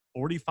hits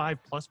 45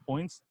 plus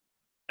points.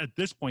 At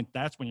this point,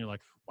 that's when you're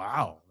like,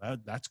 wow,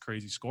 that's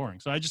crazy scoring.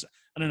 So I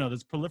don't know,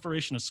 this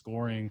proliferation of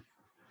scoring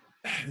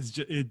is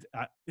just,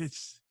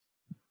 it's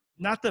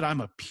not that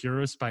I'm a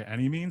purist by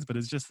any means, but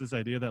it's just this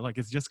idea that like,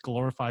 it's just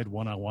glorified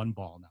one-on-one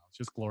ball now. It's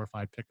just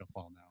glorified pickup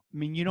ball now. I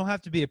mean, you don't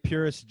have to be a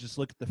purist to just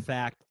look at the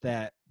fact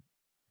that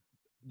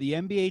the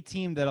NBA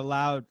team that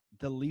allowed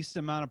the least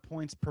amount of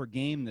points per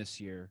game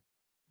this year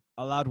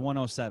allowed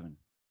 107.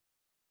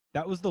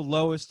 That was the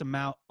lowest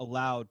amount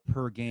allowed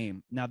per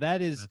game. Now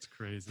that's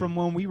crazy. From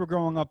when we were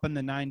growing up in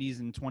the 90s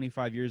and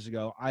 25 years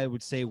ago, I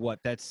would say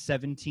that's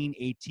 17,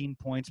 18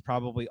 points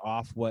probably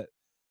off what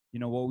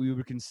we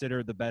would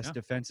consider the best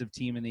defensive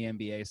team in the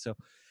NBA. So,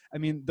 I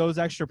mean, those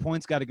extra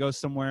points got to go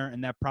somewhere,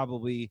 and that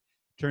probably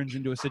turns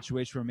into a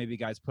situation where maybe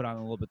guys put on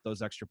a little bit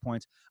those extra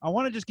points. I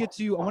want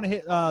to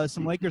hit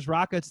some Lakers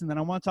Rockets, and then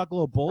I want to talk a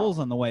little Bulls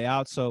on the way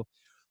out. So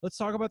let's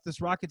talk about this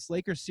Rockets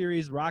Lakers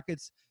series.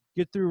 Rockets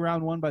get through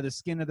round one by the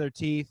skin of their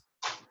teeth.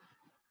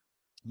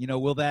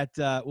 Will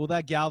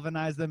that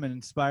galvanize them and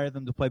inspire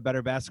them to play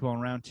better basketball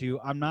in round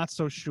two? I'm not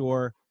so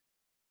sure.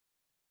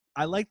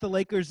 I like the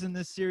Lakers in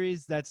this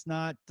series. That's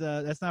not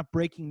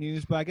breaking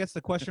news, but I guess the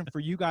question for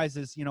you guys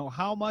is,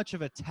 how much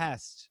of a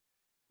test,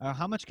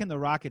 how much can the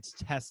Rockets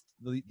test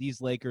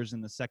these Lakers in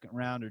the second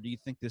round, or do you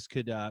think this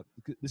could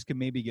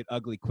maybe get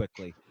ugly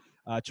quickly?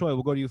 Choi,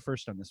 we'll go to you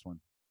first on this one.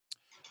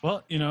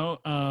 Well,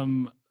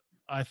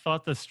 I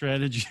thought the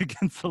strategy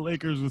against the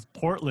Lakers with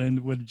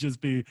Portland would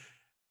just be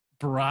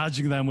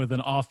barraging them with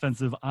an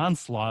offensive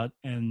onslaught,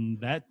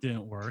 and that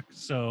didn't work.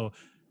 So,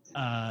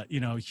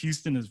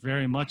 Houston is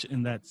very much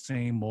in that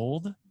same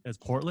mold as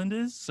Portland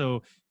is.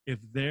 So if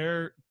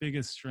their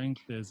biggest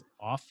strength is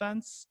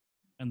offense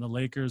and the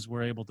Lakers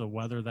were able to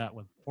weather that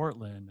with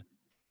Portland,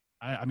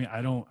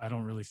 I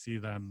don't really see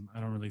them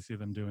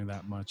doing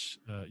that much.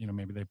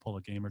 Maybe they pull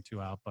a game or two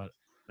out, but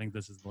I think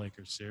this is the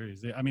Lakers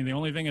series. The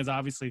only thing is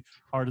obviously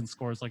Harden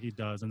scores like he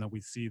does, and then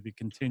we see the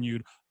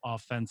continued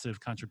offensive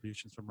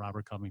contributions from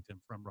Robert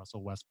Covington, from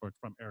Russell Westbrook,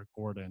 from Eric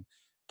Gordon.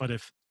 But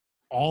if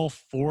all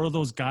four of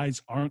those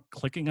guys aren't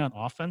clicking on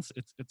offense,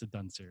 it's a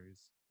done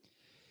series.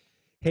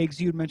 Higgs,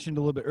 you had mentioned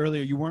a little bit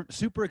earlier you weren't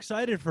super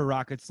excited for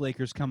Rockets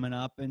Lakers coming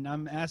up, and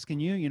I'm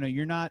asking you,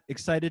 you're not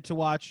excited to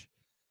watch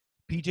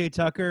PJ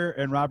Tucker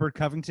and Robert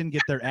Covington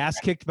get their ass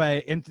kicked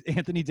by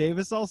Anthony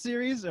Davis all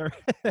series, or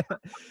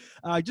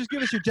just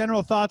give us your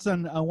general thoughts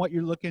on what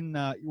you're looking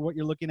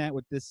at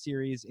with this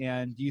series,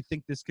 and do you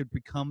think this could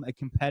become a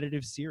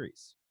competitive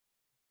series?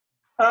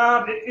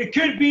 It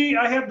could be.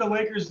 I have the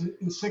Lakers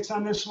in 6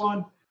 on this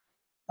one.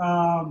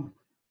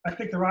 I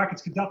think the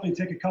Rockets could definitely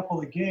take a couple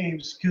of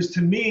games because,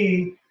 to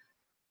me,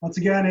 once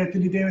again,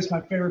 Anthony Davis,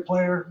 my favorite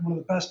player, one of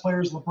the best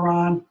players,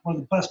 LeBron, one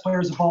of the best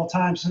players of all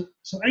time. So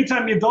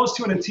anytime you have those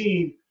two in a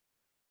team,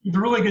 you have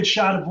a really good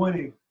shot of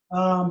winning.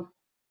 I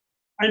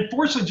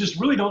unfortunately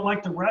just really don't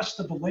like the rest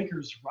of the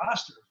Lakers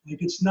roster.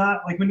 Like, it's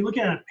not like when you look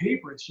at it on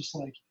paper, it's just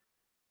like,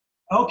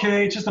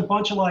 okay, it's just a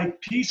bunch of like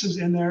pieces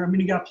in there. I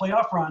mean, you got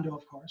playoff Rondo,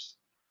 of course.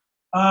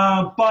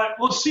 But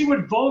we'll see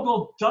what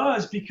Vogel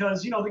does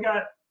because, they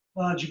got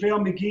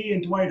JaVale McGee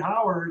and Dwight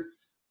Howard.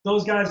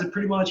 Those guys have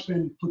pretty much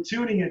been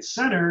platooning at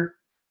center.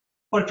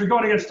 But if you're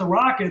going against the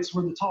Rockets,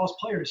 where the tallest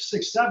player is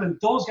 6'7",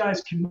 those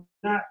guys cannot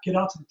get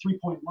out to the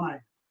three-point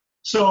line.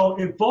 So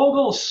if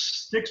Vogel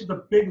sticks with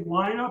a big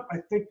lineup, I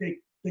think they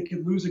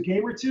could lose a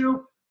game or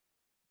two.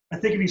 I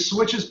think if he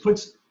switches,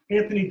 puts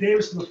Anthony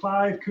Davis to the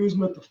 5,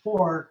 Kuzma at the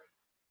 4,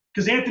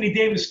 because Anthony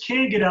Davis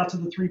can get out to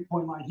the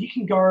three-point line. He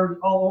can guard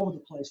all over the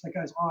place. That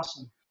guy's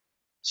awesome.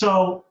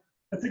 So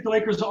I think the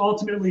Lakers will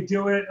ultimately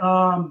do it.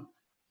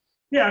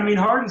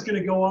 Harden's going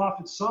to go off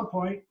at some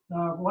point.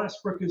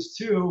 Westbrook is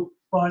too.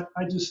 But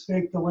I just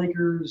think the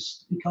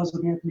Lakers, because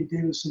of Anthony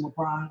Davis and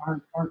LeBron,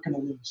 aren't going to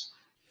lose.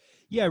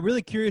 Yeah,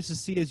 really curious to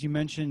see, as you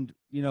mentioned,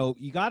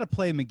 you got to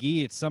play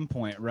McGee at some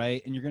point,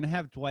 right? And you're going to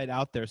have Dwight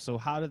out there. So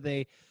how do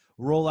they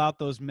roll out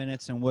those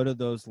minutes, and what do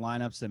those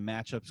lineups and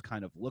matchups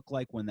kind of look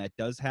like when that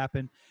does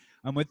happen?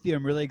 I'm with you.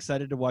 I'm really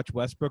excited to watch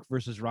Westbrook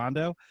versus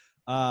Rondo.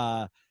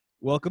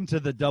 Welcome to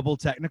the Double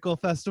Technical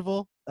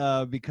Festival,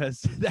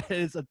 because that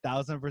is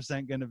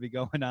 1,000% going to be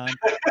going on.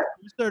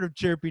 Some sort of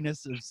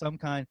chirpiness of some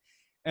kind.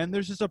 And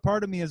there's just a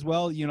part of me as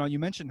well. You know, you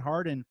mentioned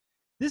Harden.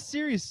 This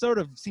series sort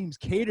of seems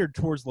catered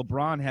towards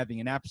LeBron having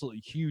an absolutely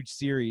huge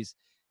series.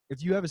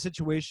 If you have a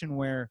situation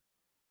where,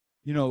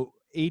 you know,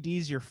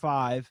 AD's your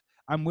 5,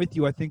 I'm with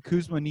you. I think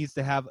Kuzma needs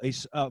to have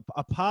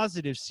a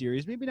positive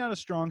series, maybe not a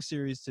strong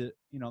series to,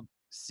 you know,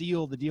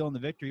 seal the deal in the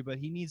victory, but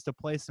he needs to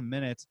play some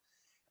minutes.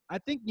 I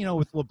think, you know,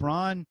 with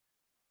LeBron,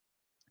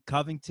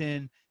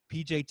 Covington,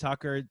 PJ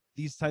Tucker,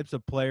 these types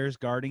of players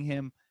guarding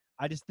him,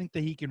 I just think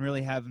that he can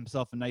really have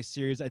himself a nice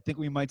series. I think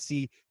we might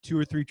see 2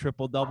 or 3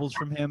 triple doubles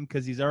from him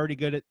because he's already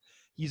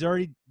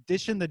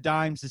dishing the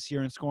dimes this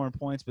year and scoring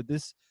points. But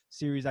this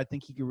series, I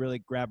think he could really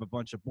grab a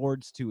bunch of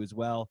boards too as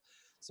well.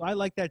 So I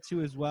like that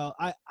too as well.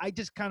 I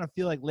just kind of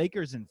feel like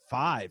Lakers in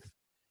 5,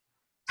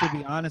 to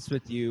be honest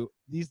with you.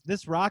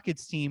 This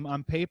Rockets team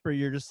on paper,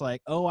 you're just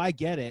like, oh, I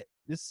get it.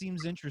 This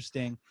seems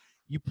interesting.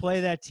 You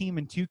play that team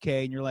in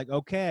 2K and you're like,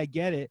 okay, I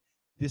get it.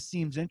 This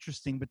seems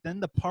interesting. But then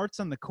the parts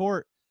on the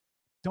court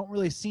don't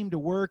really seem to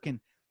work. And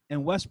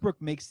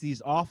Westbrook makes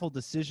these awful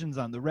decisions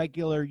on the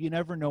regular. You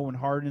never know when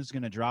Harden is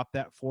going to drop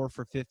that 4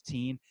 for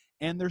 15.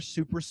 And they're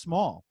super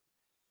small.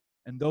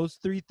 And those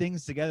 3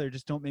 things together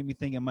just don't make me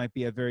think it might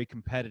be a very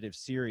competitive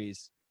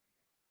series.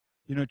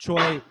 You know,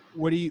 Choi,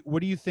 what do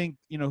you think,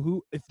 you know,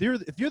 who if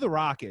you're the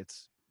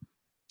Rockets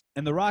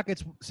and the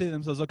Rockets say to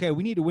themselves, okay,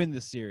 we need to win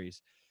this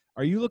series.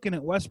 Are you looking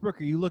at Westbrook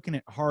or are you looking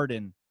at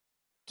Harden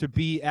to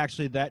be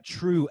actually that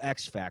true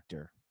X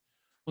factor?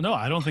 Well, no,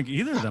 I don't think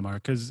either of them are,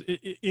 because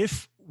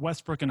if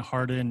Westbrook and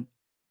Harden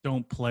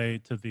don't play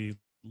to the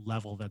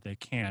level that they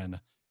can,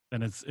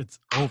 then it's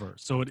over.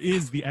 So it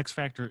is the X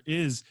factor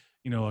is,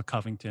 you know, a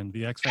Covington.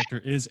 The X factor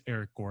is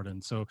Eric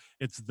Gordon. So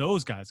it's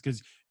those guys,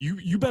 because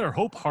you better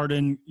hope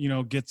Harden, you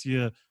know, gets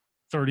you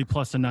 30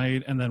 plus a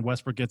night and then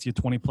Westbrook gets you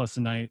 20 plus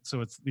a night. So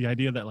it's the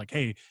idea that, like,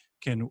 hey,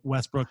 can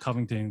Westbrook,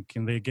 Covington,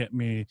 can they get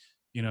me,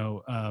 you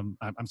know,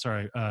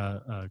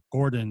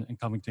 Gordon and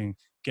Covington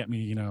get me,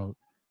 you know,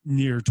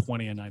 near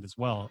 20 a night as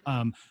well.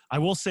 I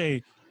will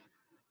say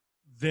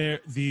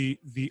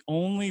the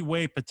only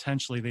way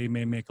potentially they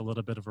may make a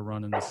little bit of a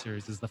run in this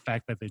series is the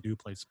fact that they do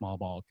play small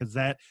ball, because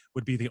that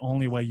would be the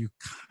only way you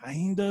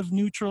kind of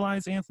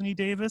neutralize Anthony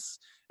Davis,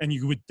 and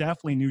you would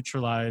definitely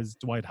neutralize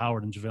Dwight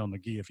Howard and JaVale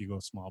McGee if you go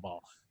small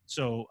ball.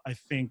 So I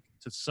think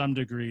to some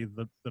degree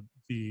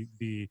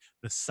the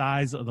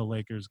size of the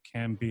Lakers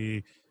can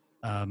be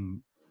a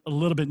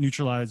little bit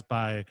neutralized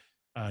by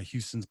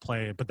Houston's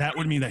play, but that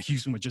would mean that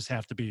Houston would just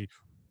have to be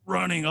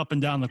running up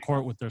and down the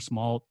court with their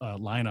small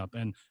lineup.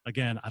 And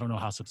again, I don't know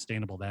how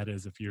sustainable that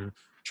is if you're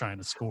trying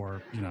to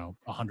score, you know,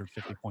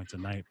 150 points a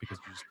night because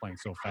you're just playing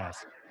so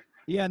fast.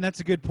 Yeah, and that's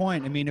a good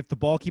point. I mean, if the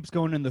ball keeps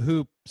going in the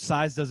hoop,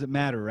 size doesn't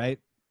matter, right?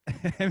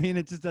 I mean,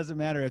 it just doesn't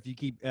matter if you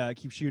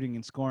keep shooting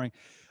and scoring.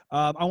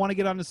 I want to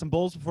get on to some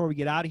Bulls before we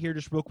get out of here.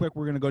 Just real quick,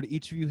 we're going to go to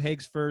each of you.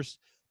 Higgs first.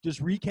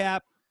 Just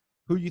recap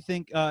who you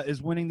think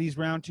is winning these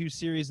round 2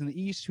 series in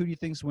the East. Who do you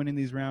think is winning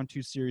these round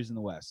 2 series in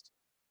the West?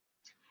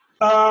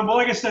 Well,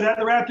 like I said,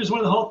 the Raptors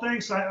won the whole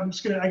thing, so I'm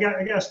just I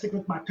gotta stick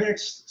with my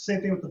picks. Same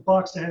thing with the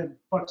Bucks. I had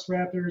Bucks,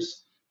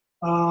 Raptors,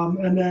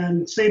 and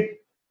then same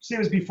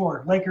as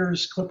before,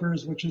 Lakers,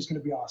 Clippers, which is going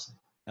to be awesome.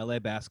 LA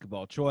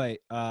basketball. Choi,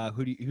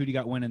 who do you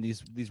got winning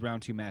these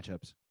round 2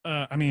 matchups?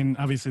 I mean,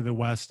 obviously the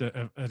West.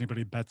 If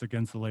anybody bets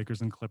against the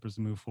Lakers and Clippers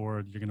to move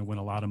forward, you're going to win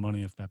a lot of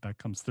money if that bet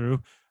comes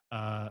through.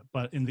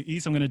 But in the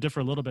East, I'm going to differ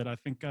a little bit. I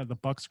think the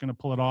Bucks are going to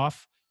pull it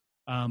off,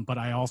 but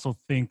I also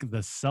think the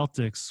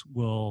Celtics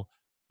will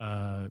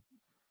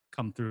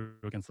come through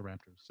against the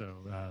Raptors. So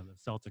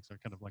the Celtics are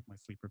kind of like my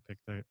sleeper pick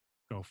to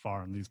go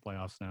far in these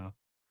playoffs now.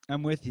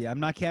 I'm with you. I'm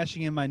not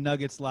cashing in my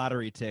Nuggets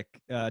lottery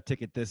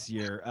ticket this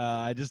year.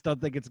 I just don't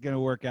think it's going to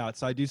work out.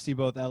 So I do see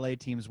both LA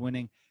teams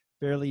winning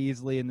fairly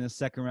easily in the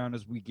second round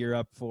as we gear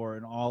up for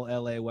an all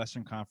LA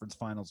Western Conference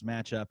Finals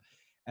matchup.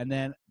 And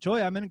then,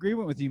 Joy, I'm in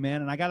agreement with you,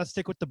 man, and I got to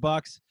stick with the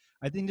Bucks.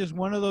 I think there's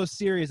one of those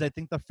series. I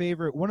think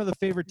one of the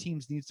favorite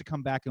teams needs to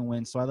come back and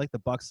win. So I like the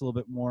Bucks a little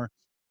bit more.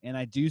 And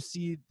I do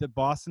see the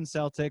Boston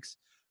Celtics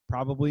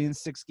probably in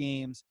 6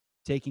 games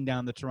taking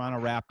down the Toronto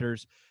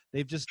Raptors.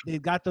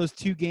 They've got those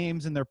 2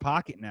 games in their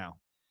pocket now.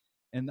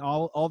 And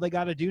all they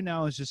got to do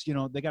now is just, you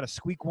know, they got to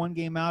squeak one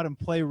game out and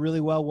play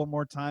really well one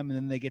more time, and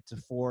then they get to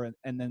 4,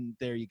 and then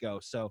there you go.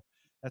 So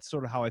that's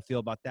sort of how I feel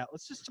about that.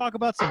 Let's just talk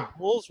about some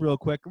Bulls real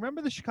quick.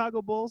 Remember the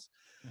Chicago Bulls?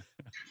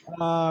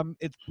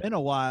 It's been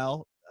a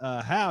while.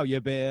 How you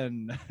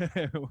been?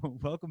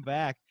 Welcome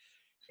back.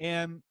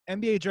 And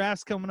NBA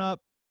draft's coming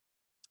up.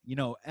 You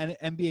know,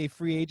 NBA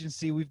free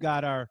agency. We've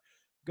got our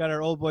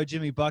old boy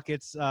Jimmy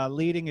Buckets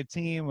leading a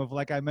team of,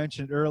 like I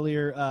mentioned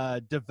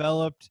earlier,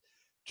 developed,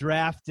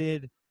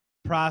 drafted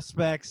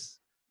prospects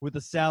with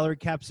a salary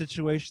cap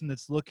situation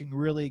that's looking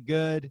really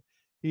good.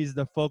 He's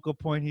the focal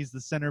point. He's the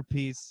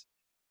centerpiece,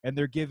 and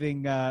they're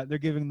giving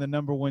the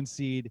number 1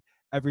 seed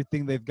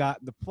everything they've got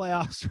in the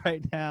playoffs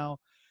right now,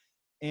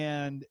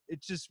 and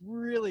it just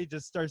really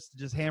just starts to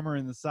just hammer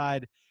in the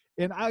side.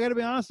 And I got to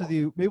be honest with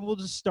you, maybe we'll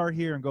just start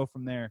here and go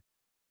from there.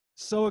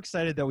 So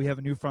excited that we have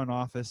a new front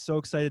office. So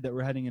excited that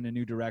we're heading in a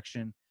new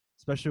direction,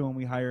 especially when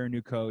we hire a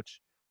new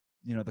coach.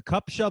 You know, the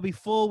cup shall be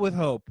full with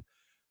hope.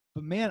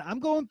 But man, I'm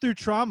going through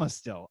trauma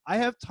still.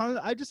 I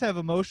just have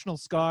emotional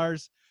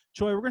scars.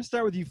 Troy, we're going to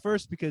start with you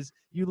first because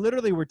you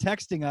literally were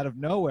texting out of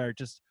nowhere,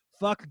 just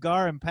fuck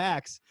Gar and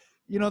Pax.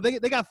 You know, they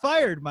got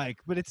fired, Mike,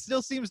 but it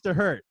still seems to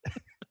hurt.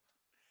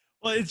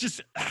 Well, it's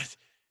just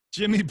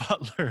Jimmy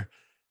Butler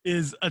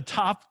is a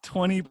top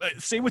 20.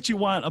 Say what you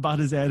want about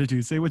his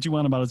attitude. Say what you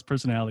want about his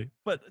personality.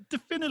 But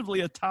definitively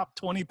a top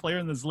 20 player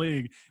in this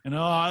league. And,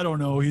 I don't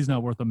know. He's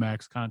not worth a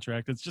max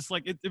contract. It's just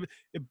like it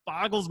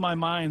boggles my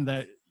mind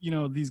that,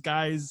 these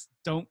guys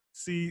don't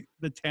see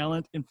the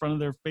talent in front of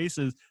their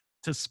faces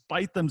to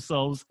spite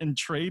themselves and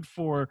trade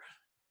for,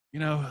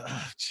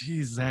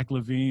 Zach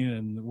LaVine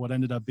and what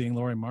ended up being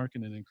Lauri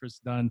Markkanen and Chris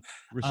Dunn.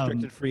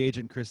 Restricted free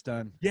agent Chris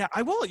Dunn. Yeah,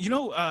 I will.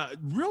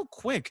 Real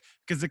quick,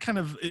 because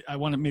I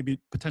want to maybe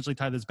potentially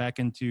tie this back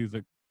into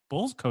the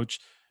Bulls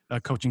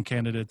coaching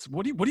candidates.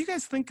 What do you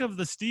guys think of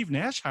the Steve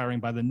Nash hiring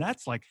by the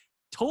Nets? Like,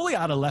 totally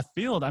out of left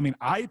field. I mean,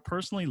 I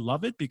personally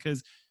love it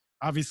because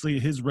obviously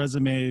his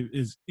resume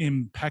is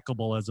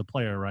impeccable as a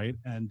player, right?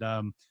 And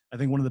I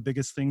think one of the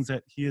biggest things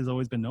that he has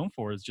always been known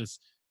for is just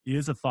he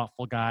is a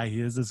thoughtful guy.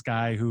 He is this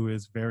guy who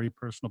is very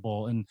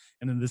personable. And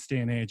in this day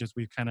and age, as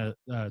we've kind of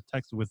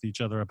texted with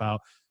each other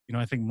about,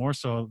 I think more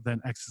so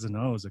than X's and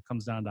O's, it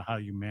comes down to how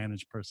you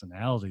manage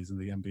personalities in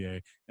the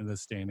NBA in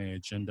this day and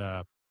age. And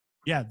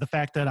the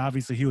fact that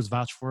obviously he was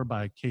vouched for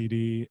by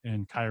KD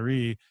and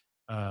Kyrie,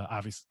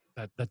 obviously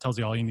that tells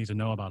you all you need to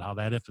know about how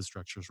that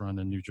infrastructure is run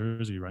in New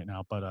Jersey right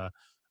now,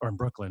 or in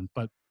Brooklyn.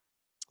 But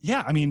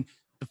yeah, I mean,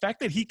 the fact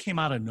that he came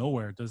out of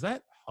nowhere, does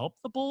that help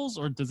the Bulls,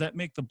 or does that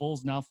make the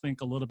Bulls now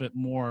think a little bit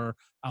more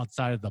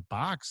outside of the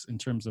box in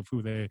terms of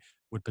who they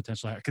would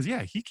potentially have? Because,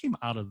 he came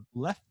out of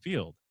left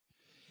field.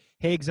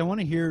 Higgs, I want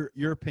to hear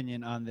your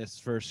opinion on this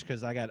first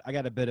because I got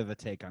a bit of a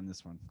take on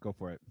this one. Go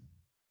for it.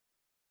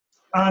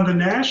 On the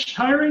Nash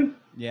hiring?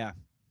 Yeah.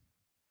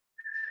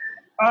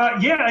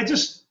 I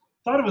just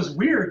thought it was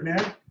weird,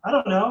 man. I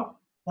don't know.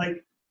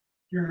 Like,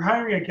 you're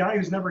hiring a guy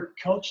who's never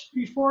coached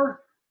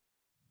before.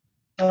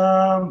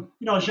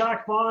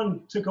 Jacques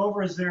Vaughn took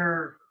over as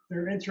their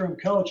interim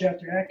coach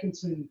after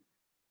Atkinson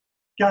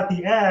got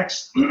the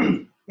axe,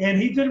 and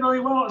he did really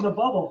well in the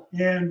bubble.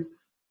 And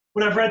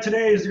what I've read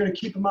today is they're going to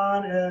keep him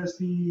on as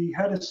the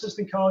head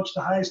assistant coach,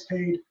 the highest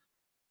paid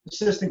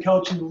assistant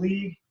coach in the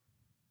league.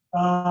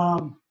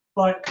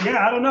 But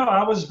I don't know.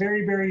 I was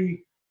very,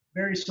 very,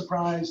 very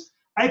surprised.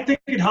 I think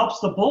it helps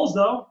the Bulls,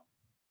 though.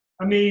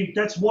 I mean,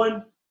 that's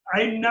one.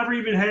 I never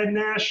even had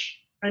Nash.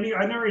 I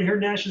never even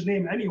heard Nash's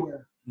name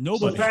anywhere. Nobody.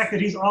 So the fact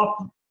that he's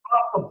off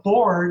the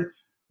board,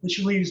 which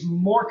leaves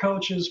more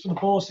coaches for the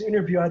Bulls to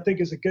interview, I think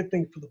is a good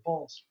thing for the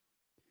Bulls.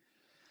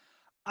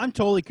 I'm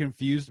totally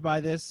confused by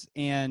this,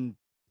 and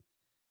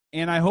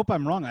I hope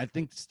I'm wrong. I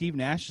think Steve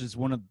Nash is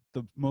one of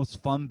the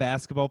most fun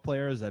basketball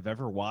players I've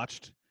ever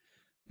watched,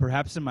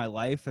 perhaps in my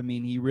life. I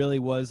mean, he really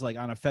was, like,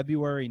 on a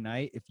February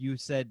night, if you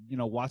said,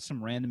 watch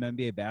some random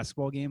NBA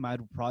basketball game,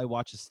 I'd probably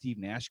watch a Steve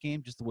Nash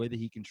game, just the way that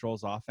he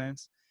controls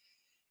offense.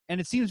 And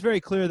it seems very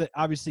clear that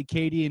obviously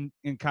KD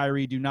and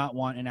Kyrie do not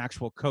want an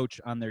actual coach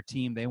on their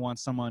team. They want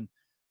someone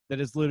that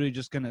is literally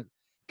just going to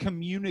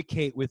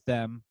communicate with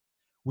them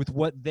with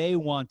what they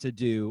want to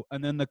do,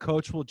 and then the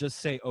coach will just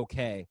say,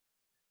 okay.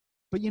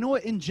 But you know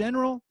what? In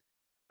general,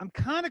 I'm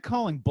kind of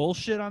calling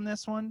bullshit on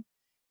this one.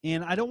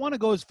 And I don't want to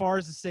go as far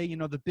as to say,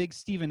 the big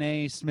Stephen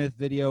A. Smith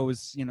video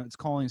is, it's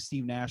calling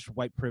Steve Nash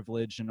white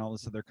privilege and all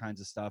this other kinds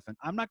of stuff. And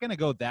I'm not going to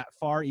go that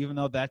far, even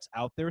though that's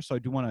out there. So I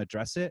do want to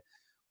address it.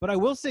 But I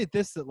will say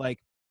this, that, like,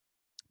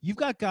 you've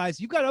got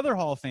other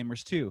Hall of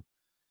Famers too.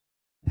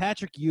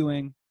 Patrick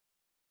Ewing,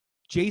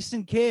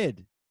 Jason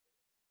Kidd.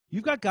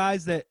 You've got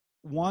guys that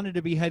wanted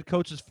to be head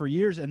coaches for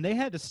years, and they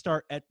had to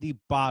start at the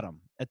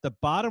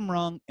bottom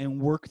rung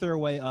and work their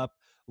way up,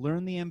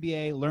 learn the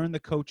NBA, learn the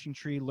coaching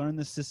tree, learn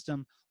the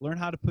system, learn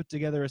how to put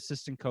together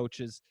assistant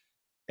coaches,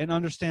 and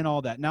understand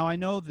all that. Now, I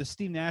know the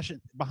Steve Nash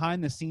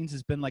behind the scenes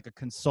has been like a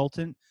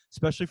consultant,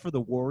 especially for the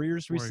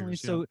Warriors recently.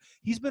 Yeah. So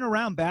he's been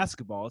around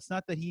basketball. It's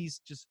not that he's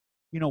just,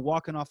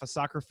 walking off a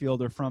soccer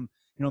field or from,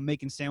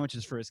 making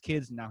sandwiches for his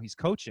kids and now he's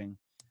coaching.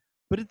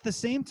 But at the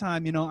same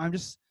time,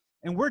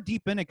 and we're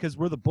deep in it because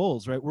we're the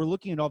Bulls, right? We're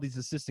looking at all these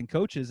assistant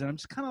coaches, and I'm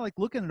just kind of like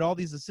looking at all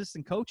these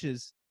assistant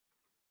coaches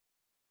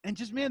and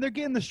just, man, they're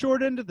getting the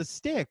short end of the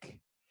stick.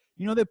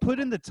 They put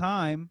in the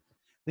time.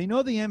 They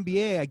know the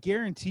NBA. I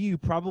guarantee you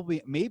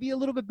probably maybe a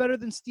little bit better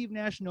than Steve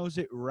Nash knows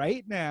it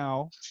right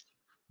now.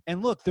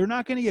 And look, they're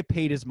not going to get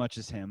paid as much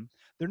as him.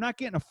 They're not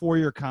getting a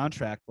 4-year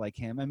contract like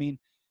him. I mean,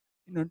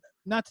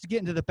 not to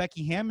get into the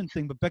Becky Hammon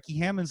thing, but Becky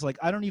Hammon's like,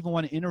 I don't even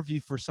want to interview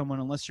for someone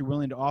unless you're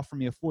willing to offer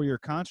me a 4-year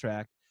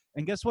contract.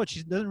 And guess what?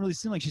 She doesn't really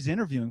seem like she's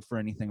interviewing for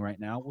anything right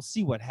now. We'll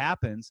see what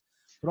happens.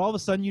 But all of a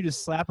sudden, you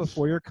just slap a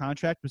 4-year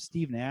contract with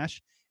Steve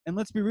Nash. And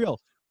let's be real,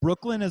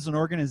 Brooklyn as an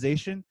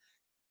organization,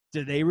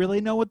 do they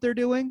really know what they're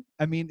doing?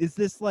 I mean, is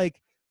this like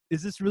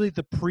is this really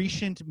the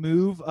prescient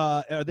move?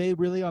 Are they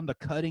really on the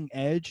cutting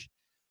edge?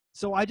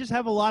 So I just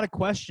have a lot of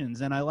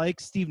questions, and I like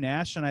Steve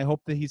Nash, and I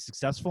hope that he's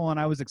successful. And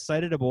I was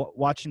excited about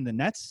watching the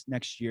Nets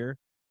next year.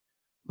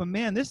 But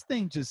man, this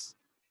thing just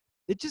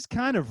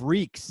kind of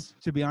reeks,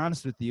 to be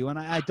honest with you, and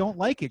I don't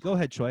like it. Go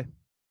ahead, Choi.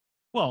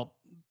 Well,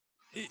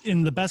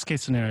 in the best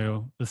case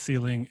scenario, the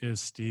ceiling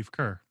is Steve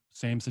Kerr.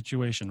 Same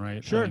situation,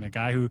 right? Sure. I mean, a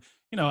guy who,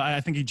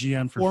 I think he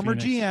GM'd for Former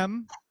Phoenix.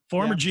 GM.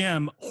 Former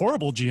GM,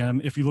 horrible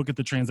GM if you look at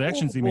the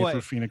transactions he made boy.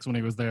 for Phoenix when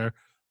he was there.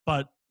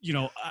 But,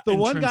 the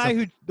one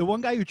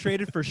guy who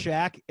traded for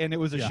Shaq, and it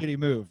was a shitty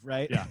move,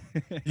 right? Yeah.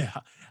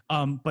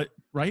 Yeah. But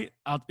right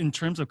out in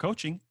terms of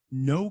coaching,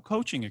 no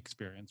coaching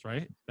experience,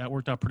 right? That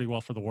worked out pretty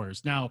well for the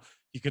Warriors. Now,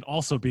 he could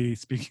also be,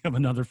 speaking of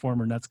another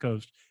former Nets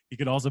coach, he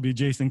could also be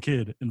Jason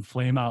Kidd and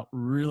flame out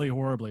really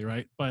horribly,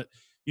 right? But,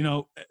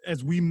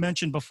 as we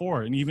mentioned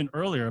before and even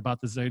earlier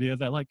about this idea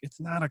that, like, it's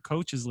not a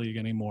coaches league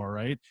anymore,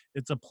 right?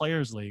 It's a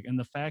players league. And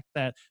the fact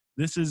that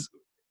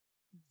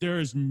there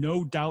is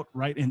no doubt,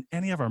 right, in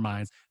any of our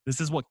minds, this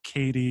is what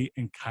KD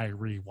and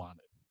Kyrie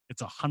wanted.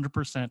 It's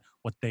 100%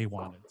 what they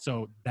wanted.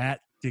 So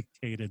that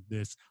dictated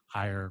this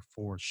hire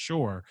for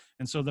sure.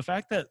 And so the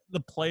fact that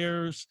the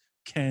players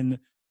can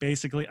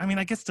basically, I mean,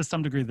 I guess to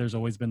some degree there's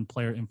always been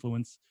player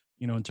influence,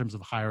 in terms of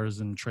hires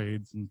and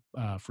trades and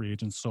free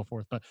agents and so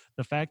forth. But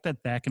the fact that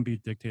that can be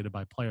dictated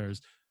by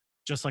players,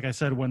 just like I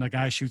said, when a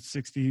guy shoots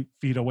 60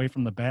 feet away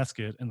from the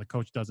basket and the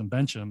coach doesn't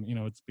bench him,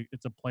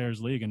 it's a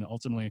players league. And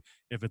ultimately,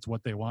 if it's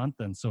what they want,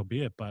 then so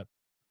be it. But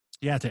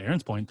yeah, to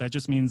Aaron's point, that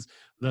just means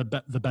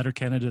the better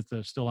candidates that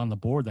are still on the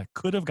board that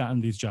could have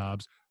gotten these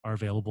jobs are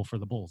available for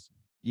the Bulls.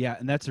 Yeah,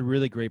 and that's a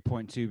really great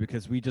point too,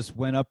 because we just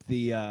went up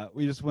the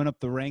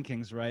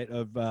rankings, right,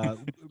 of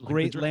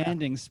great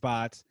landing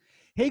spots.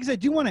 Higgs, I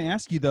do want to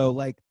ask you though,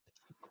 like,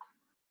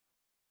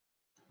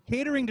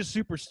 catering to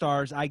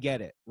superstars, I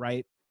get it,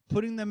 right?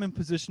 Putting them in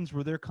positions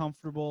where they're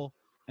comfortable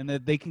and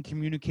that they can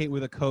communicate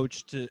with a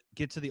coach to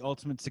get to the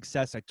ultimate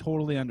success, I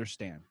totally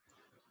understand.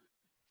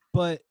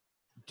 But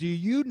do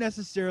you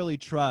necessarily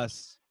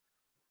trust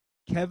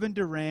Kevin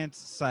Durant's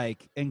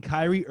psyche and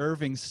Kyrie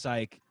Irving's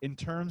psyche in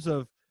terms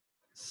of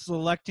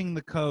selecting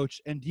the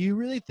coach? And do you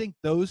really think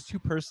those two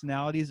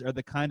personalities are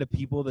the kind of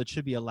people that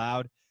should be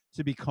allowed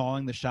to be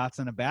calling the shots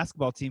on a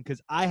basketball team?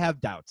 Because I have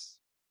doubts.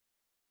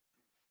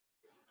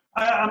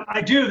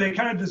 I do. They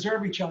kind of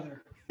deserve each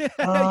other. Yeah,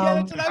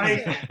 that's what I'm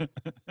saying.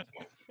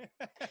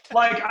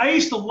 Like, I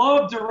used to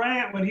love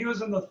Durant when he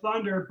was in the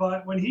Thunder,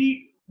 but when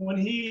he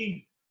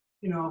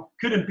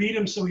couldn't beat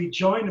him, so he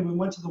joined him and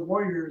went to the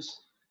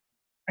Warriors,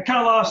 I kind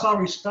of lost all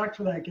respect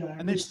for that guy.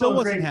 And they he's still a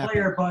wasn't great happy.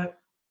 player, but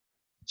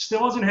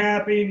still wasn't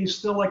happy, and he's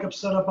still, like,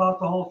 upset about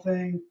the whole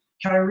thing.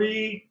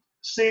 Kyrie,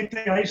 same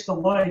thing. I used to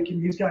like,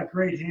 and he's got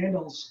great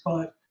handles,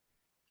 but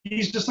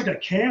he's just like a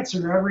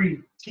cancer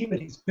every team that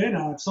he's been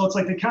on. So it's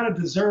like they kind of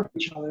deserve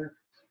each other.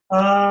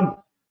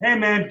 Hey,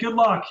 man, good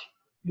luck.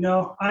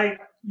 I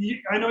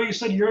know you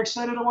said you're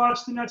excited to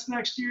watch the Nets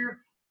next year.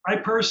 I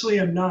personally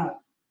am not,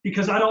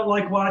 because I don't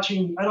like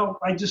watching.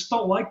 I just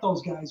don't like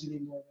those guys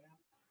anymore, man.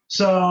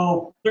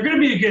 So they're going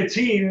to be a good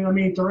team. I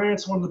mean,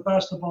 Durant's one of the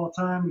best of all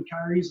time, and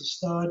Kyrie's a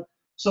stud.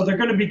 So they're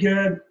going to be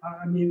good.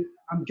 I mean,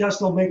 I'm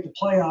guessing they'll make the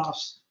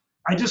playoffs.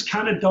 I just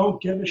kind of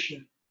don't give a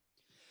shit.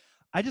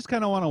 I just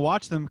kind of want to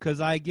watch them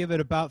because I give it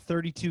about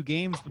 32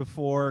 games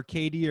before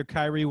KD or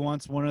Kyrie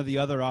wants one or the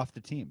other off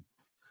the team.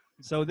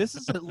 So this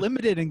is a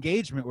limited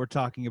engagement we're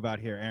talking about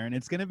here, Aaron.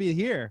 It's going to be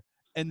here,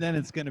 and then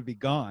it's going to be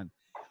gone.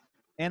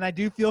 And I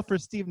do feel for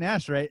Steve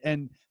Nash, right?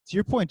 And to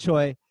your point,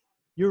 Choi,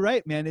 you're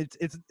right, man.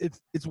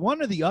 It's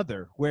one or the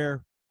other,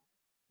 where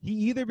he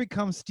either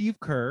becomes Steve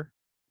Kerr,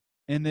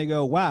 and they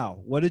go, wow,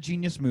 what a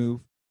genius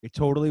move. It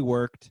totally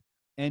worked.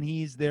 And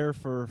he's there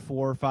for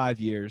 4 or 5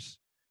 years.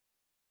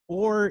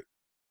 Or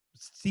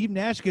Steve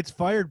Nash gets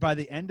fired by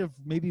the end of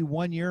maybe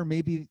 1 year,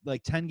 maybe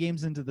like 10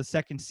 games into the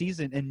second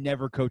season, and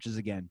never coaches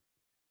again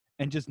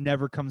and just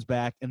never comes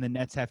back. And the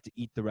Nets have to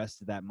eat the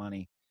rest of that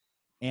money.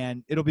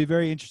 And it'll be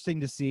very interesting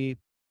to see.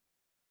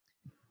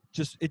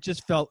 It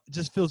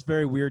just feels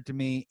very weird to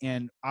me.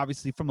 And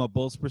obviously from a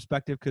Bulls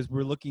perspective, because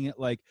we're looking at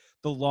like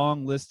the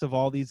long list of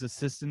all these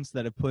assistants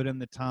that have put in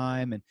the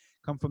time and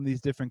come from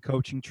these different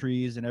coaching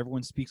trees, and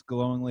everyone speaks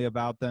glowingly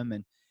about them.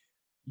 And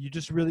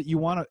you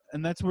want to,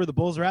 and that's where the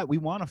Bulls are at. We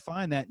want to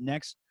find that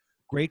next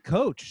great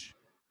coach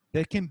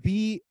that can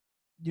be,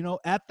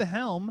 at the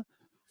helm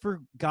for,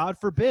 God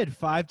forbid,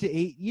 5 to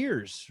 8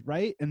 years.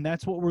 Right. And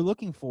that's what we're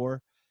looking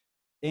for.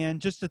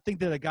 And just to think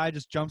that a guy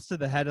just jumps to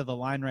the head of the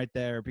line right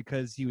there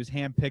because he was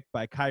handpicked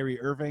by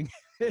Kyrie Irving,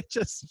 it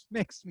just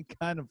makes me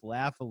kind of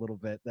laugh a little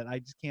bit, that I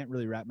just can't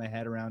really wrap my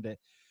head around it.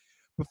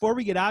 Before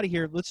we get out of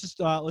here, let's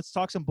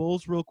talk some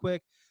Bulls real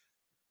quick.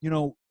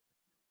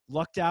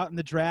 Lucked out in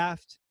the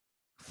draft,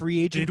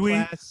 free agent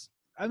class.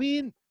 I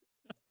mean,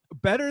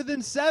 better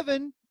than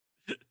 7.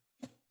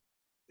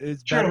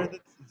 It's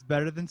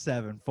better than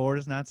 7. 4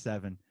 is not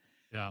 7.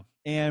 Yeah.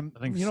 And I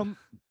think so.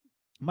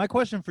 My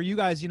question for you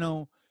guys,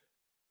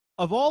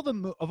 of all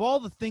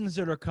the things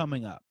that are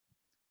coming up,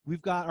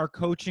 we've got our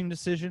coaching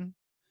decision,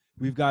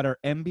 we've got our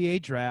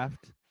NBA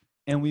draft,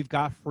 and we've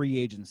got free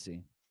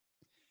agency.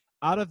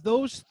 Out of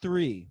those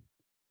three,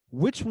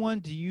 which one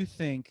do you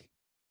think,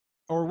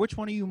 or which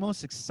one are you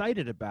most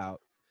excited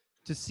about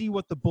to see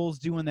what the Bulls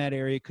do in that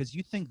area? Because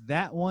you think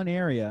that one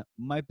area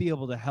might be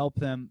able to help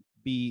them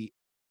be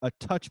a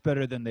touch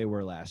better than they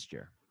were last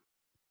year.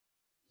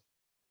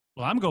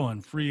 Well, I'm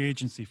going free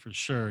agency for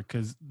sure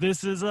because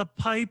this is a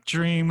pipe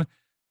dream,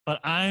 but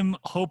I'm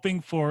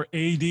hoping for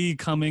AD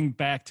coming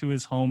back to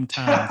his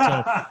hometown.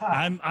 So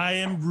I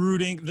am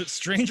rooting. The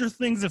stranger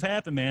things have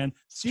happened, man.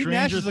 Steve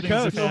Nash is the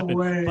coach. Have happened. No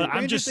way. But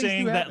I'm Stranger just things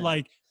saying do that, happen.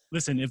 like,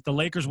 listen, if the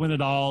Lakers win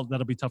it all,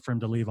 that'll be tough for him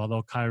to leave,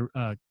 although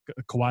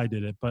Kawhi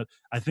did it. But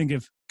I think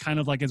if kind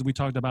of like as we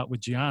talked about with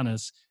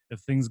Giannis,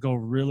 if things go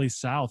really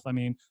south, I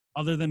mean,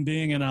 other than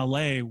being in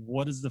LA,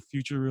 what does the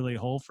future really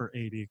hold for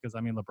AD? Because,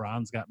 I mean,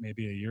 LeBron's got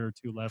maybe a year or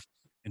two left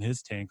in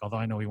his tank, although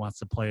I know he wants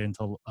to play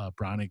until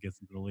Bronny gets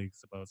into the league,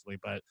 supposedly.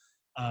 But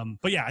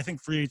yeah, I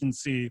think free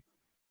agency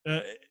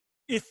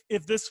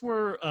if this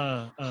were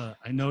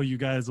I know you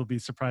guys will be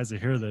surprised to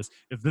hear this.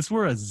 If this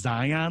were a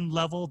Zion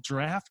level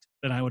draft,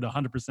 then I would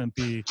 100%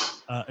 be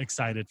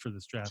excited for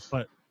this draft.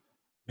 But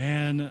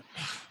man,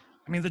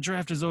 I mean, the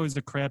draft is always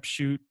a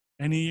crapshoot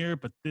any year,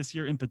 but this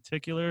year in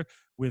particular,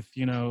 with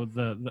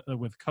the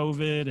with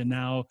COVID and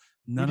now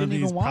none of these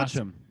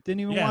didn't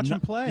even watch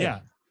him play. Yeah,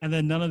 and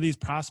then none of these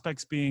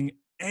prospects being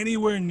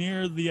anywhere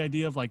near the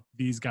idea of like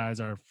these guys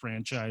are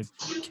franchise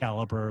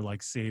caliber,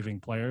 like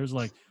saving players.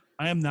 Like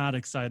I am not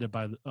excited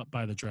by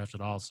the draft at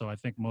all. So I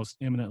think most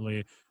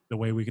imminently the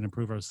way we can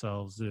improve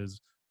ourselves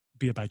is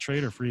be it by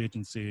trade or free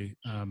agency,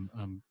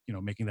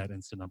 making that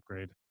instant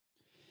upgrade.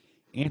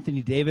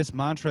 Anthony Davis,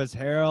 Montrezl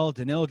Harrell,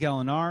 Danilo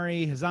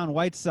Gallinari, Hassan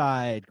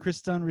Whiteside,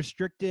 Chris Dunn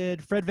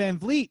restricted, Fred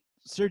VanVleet,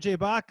 Serge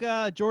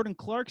Ibaka, Jordan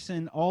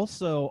Clarkson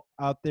also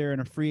out there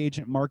in a free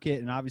agent market,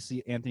 and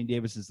obviously Anthony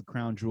Davis is the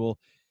crown jewel.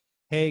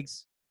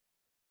 Hags,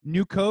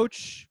 new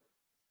coach,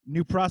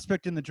 new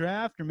prospect in the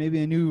draft, or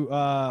maybe a new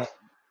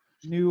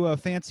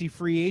fancy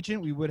free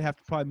agent. We would have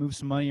to probably move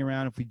some money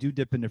around if we do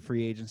dip into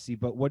free agency,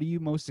 but what are you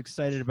most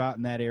excited about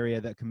in that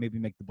area that can maybe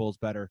make the Bulls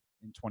better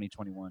in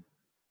 2021?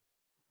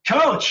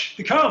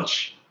 The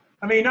coach.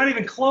 I mean, not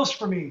even close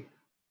for me.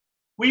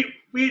 We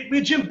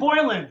had Jim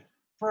Boylan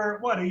for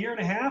a year and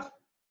a half,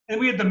 and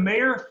we had the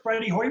mayor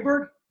Freddie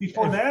Hoiberg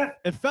before that.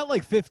 It felt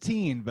like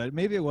 15, but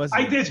maybe it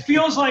wasn't. It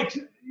feels like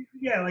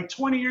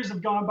 20 years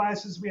have gone by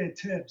since we had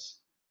Tibbs.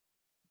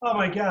 Oh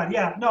my God,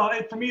 yeah. No,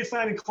 for me it's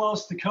not even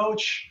close. The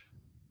coach.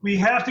 We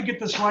have to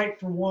get this right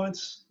for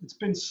once. It's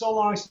been so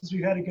long since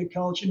we've had a good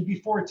coach, and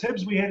before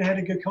Tibbs, we hadn't had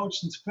a good coach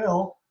since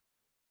Phil.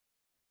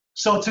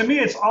 So to me,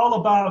 it's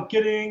all about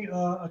getting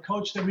a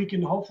coach that we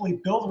can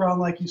hopefully build around,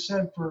 like you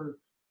said, for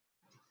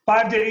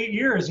 5 to 8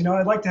 years.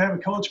 I'd like to have a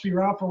coach be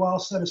around for a while,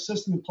 set a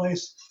system in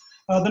place.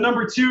 The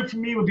number 2 for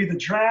me would be the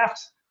draft.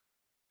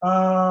 We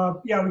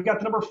got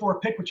the number 4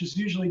 pick, which is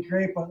usually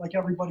great, but like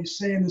everybody's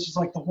saying, this is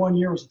like the 1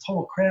 year was a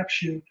total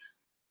crapshoot.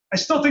 I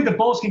still think the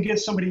Bulls can get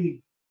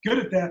somebody good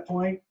at that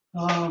point.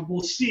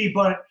 We'll see,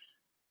 but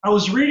I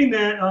was reading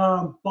that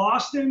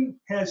Boston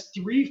has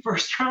 3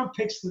 first-round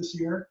picks this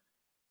year.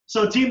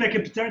 So a team that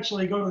could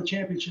potentially go to the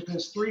championship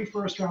has 3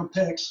 first-round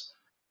picks.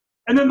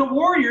 And then the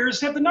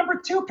Warriors have the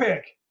number 2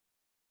 pick.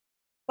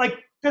 Like,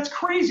 that's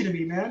crazy to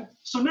me, man.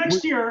 So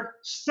next year,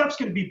 Steph's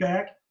going to be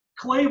back.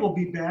 Clay will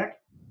be back.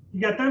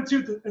 You got them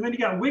 2, and then you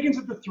got Wiggins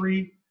at the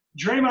 3,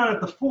 Draymond at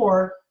the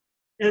 4,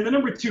 and the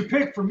number 2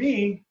 pick for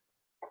me,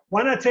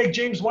 why not take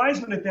James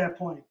Wiseman at that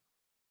point?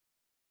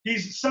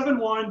 He's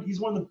 7'1".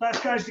 He's one of the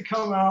best guys to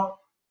come out.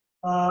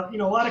 A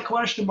lot of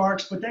question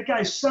marks, but that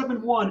guy's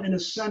 7'1" in a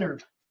center.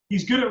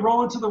 He's good at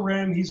rolling to the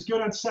rim. He's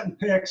good on setting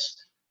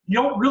picks. You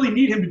don't really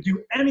need him to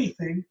do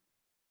anything.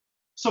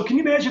 So can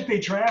you imagine if they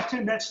draft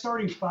him? That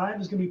starting 5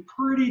 is going to be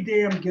pretty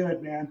damn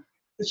good, man.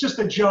 It's just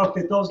a joke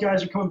that those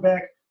guys are coming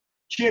back,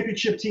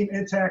 championship team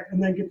intact,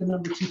 and then get the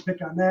number 2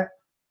 pick on that.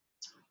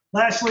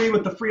 Lastly,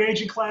 with the free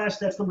agent class,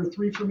 that's number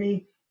 3 for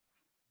me.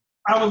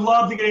 I would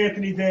love to get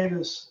Anthony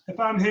Davis. If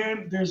I'm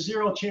him, there's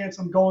 0 chance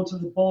I'm going to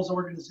the Bulls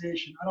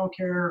organization. I don't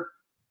care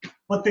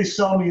what they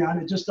sell me on.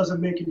 It just doesn't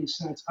make any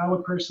sense. I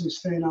would personally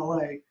stay in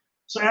LA.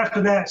 So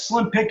after that,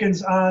 slim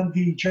pickings on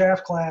the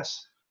draft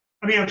class.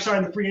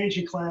 The free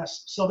agent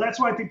class. So that's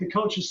why I think the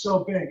coach is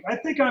so big. I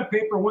think on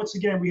paper, once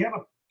again, we have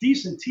a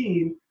decent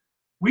team.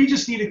 We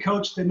just need a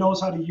coach that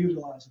knows how to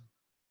utilize them.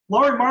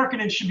 Lauri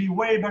Markkanen should be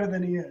way better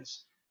than he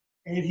is.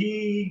 And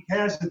he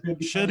hasn't been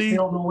because they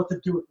don't know what to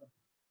do with him.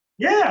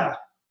 Yeah.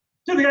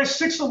 Dude, the guy's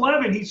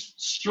 6'11". He's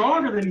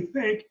stronger than you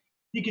think.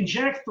 He can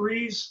jack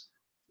threes.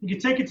 He can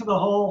take it to the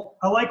hole.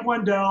 I like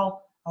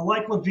Wendell. I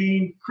like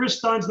Levine. Chris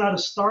Dunn's not a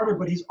starter,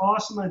 but he's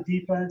awesome on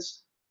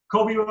defense.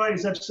 Kobe White,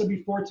 as I've said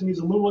before, to me, he's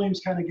a Lou Williams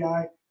kind of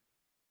guy.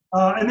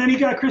 And then you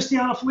got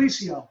Cristiano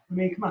Felicio. I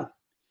mean, come on.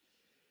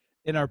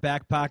 In our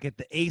back pocket,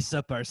 the ace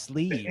up our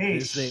sleeve,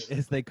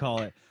 as they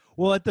call it.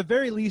 Well, at the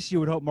very least, you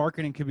would hope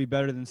Markkanen could be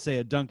better than, say,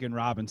 a Duncan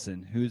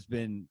Robinson, who's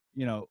been,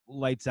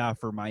 lights out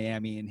for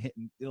Miami and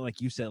hitting, like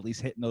you said, at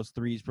least hitting those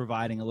threes,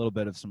 providing a little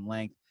bit of some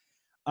length.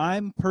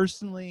 I'm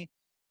personally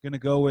going to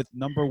go with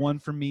number 1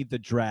 for me, the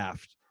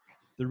draft.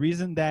 The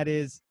reason that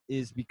is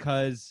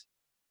because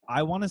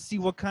I want to see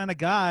what kind of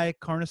guy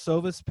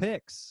Karnisovas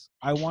picks.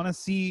 I want to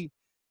see,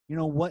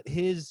 what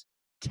his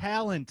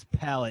talent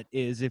palette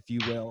is, if you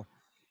will.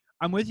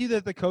 I'm with you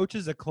that the coach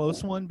is a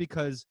close one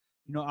because,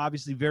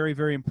 obviously very,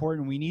 very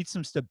important. We need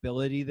some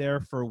stability there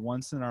for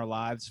once in our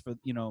lives for,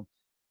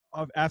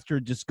 after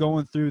just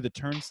going through the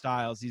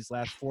turnstiles these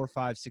last 4,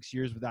 5, 6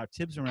 years without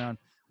Tibbs around.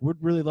 Would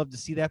really love to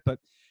see that. But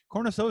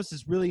Karnisovas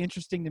is really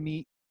interesting to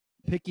me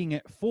picking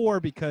at 4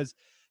 because,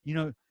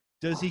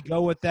 does he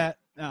go with that?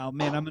 Oh,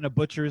 man, I'm going to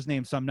butcher his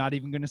name, so I'm not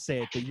even going to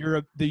say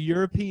it. The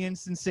European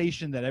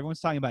sensation that everyone's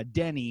talking about,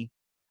 Denny.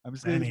 I'm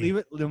just going to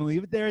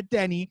leave it there at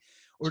Denny.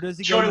 Or does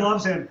he Troy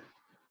loves him.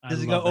 Does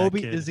he go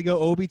Obi? Does he go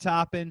Obi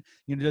Toppin?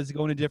 Does he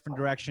go in a different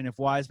direction? If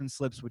Wiseman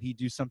slips, would he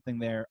do something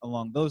there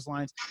along those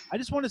lines? I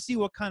just want to see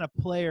what kind of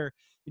player,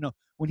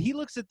 when he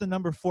looks at the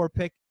number 4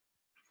 pick,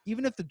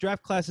 even if the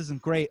draft class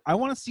isn't great, I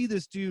want to see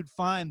this dude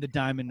find the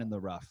diamond in the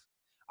rough.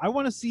 I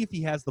want to see if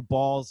he has the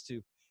balls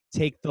to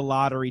take the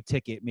lottery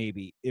ticket,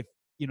 maybe. If,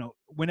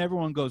 when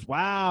everyone goes,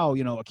 wow,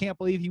 I can't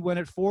believe he went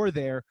at 4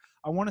 there.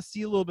 I want to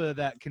see a little bit of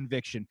that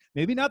conviction.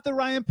 Maybe not the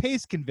Ryan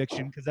Pace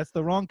conviction because that's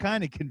the wrong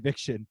kind of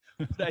conviction,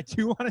 but I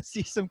do want to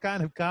see some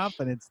kind of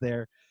confidence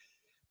there.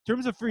 In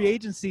terms of free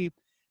agency,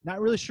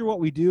 not really sure what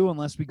we do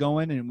unless we go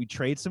in and we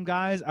trade some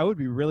guys. I would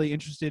be really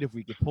interested if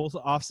we could pull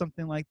off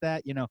something like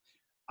that.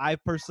 I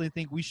personally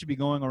think we should be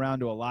going around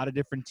to a lot of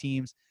different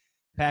teams,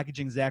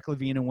 packaging Zach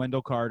LaVine and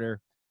Wendell Carter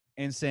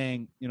and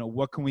saying,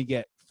 what can we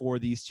get for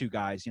these 2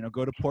 guys?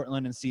 Go to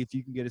Portland and see if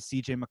you can get a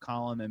CJ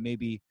McCollum and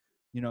maybe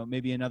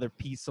another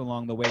piece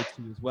along the way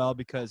too as well,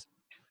 because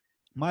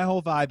my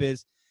whole vibe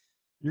is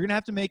you're going to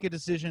have to make a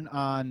decision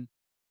on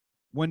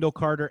Wendell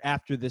Carter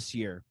after this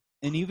year.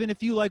 And even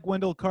if you like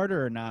Wendell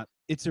Carter or not,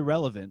 it's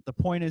irrelevant. The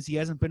point is he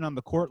hasn't been on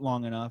the court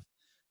long enough.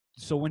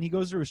 So when he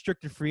goes to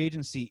restricted free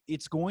agency,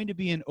 it's going to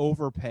be an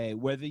overpay,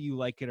 whether you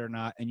like it or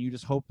not, and you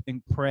just hope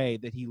and pray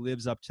that he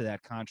lives up to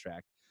that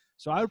contract.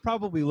 So I would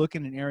probably look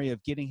in an area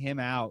of getting him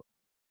out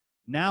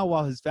now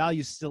while his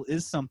value still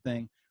is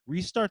something,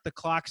 restart the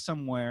clock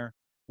somewhere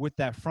with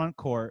that front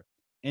court.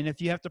 And if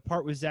you have to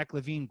part with Zach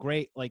LaVine,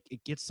 great. Like,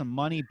 it gets some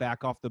money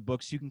back off the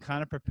books. You can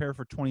kind of prepare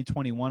for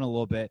 2021 a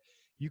little bit.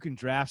 You can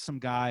draft some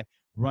guy,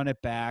 run it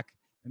back.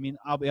 I mean,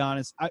 I'll be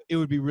honest, it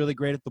would be really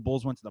great if the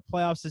Bulls went to the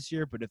playoffs this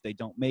year, but if they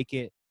don't make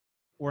it,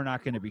 we're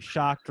not going to be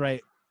shocked,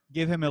 right?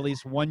 Give him at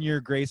least 1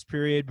 year grace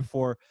period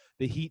before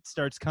the heat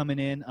starts coming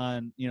in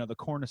on, the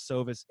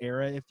Karnisovas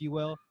era, if you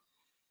will.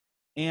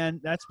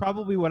 And that's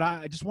probably what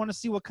I just want to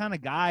see what kind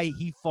of guy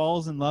he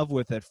falls in love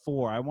with at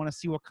 4. I want to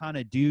see what kind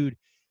of dude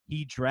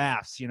he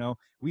drafts.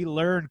 We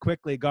learned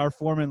quickly Gar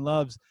Forman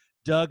loves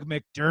Doug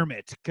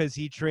McDermott because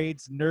he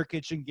trades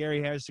Nurkic and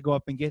Gary Harris to go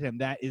up and get him.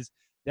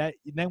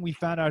 Then we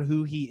found out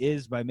who he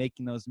is by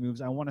making those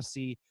moves. I want to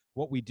see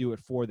what we do at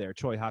 4 there.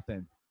 Troy, hop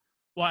in.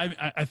 Well,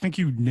 I think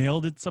you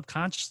nailed it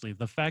subconsciously.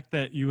 The fact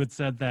that you had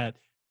said that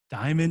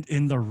diamond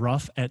in the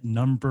rough at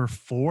number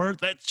 4,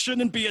 that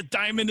shouldn't be a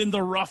diamond in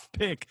the rough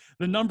pick.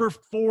 The number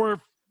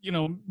 4,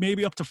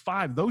 maybe up to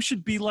 5, those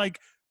should be like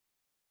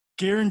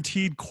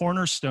guaranteed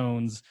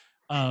cornerstones.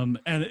 And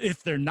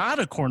if they're not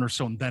a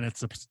cornerstone, then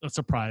it's a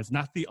surprise,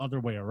 not the other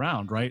way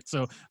around, right?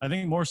 So I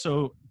think more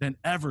so than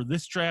ever,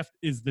 this draft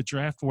is the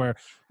draft where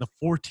the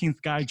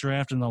 14th guy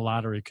drafted in the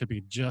lottery could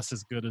be just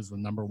as good as the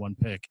number 1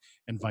 pick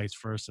and vice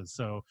versa.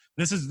 So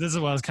this is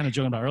what I was kind of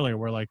joking about earlier,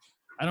 where like,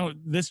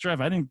 this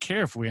draft, I didn't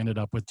care if we ended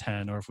up with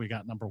 10 or if we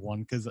got number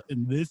 1, because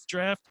in this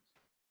draft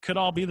could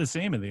all be the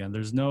same in the end.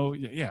 There's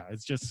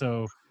it's just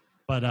so.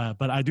 But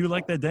I do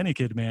like that Denny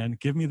kid, man.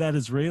 Give me that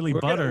Israeli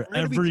butter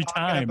every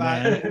time,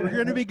 man. We're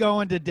going to be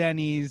going to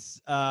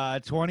Denny's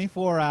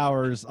 24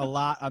 hours a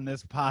lot on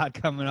this pod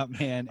coming up,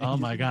 man. Oh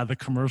my God, the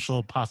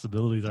commercial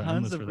possibilities are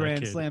endless for that kid. Tons of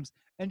grand slams.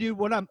 And dude,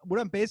 what I'm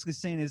basically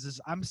saying is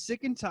I'm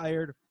sick and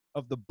tired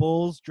of the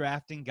Bulls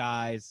drafting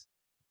guys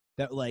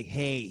that like,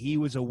 hey, he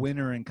was a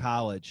winner in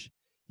college.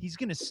 He's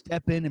going to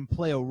step in and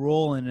play a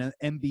role in an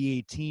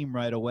NBA team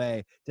right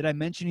away. Did I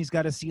mention he's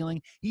got a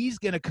ceiling? He's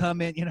going to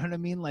come in, you know what I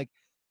mean? Like,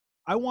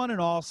 I want an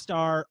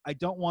all-star. I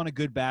don't want a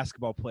good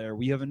basketball player.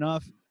 We have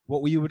enough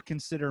what we would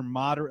consider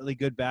moderately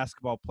good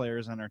basketball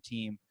players on our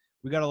team.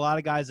 We got a lot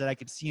of guys that I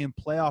could see in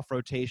playoff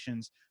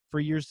rotations for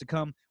years to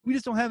come. We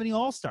just don't have any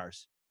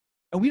all-stars.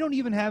 And we don't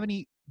even have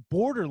any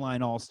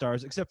borderline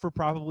all-stars except for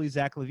probably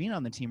Zach LaVine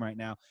on the team right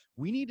now.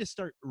 We need to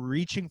start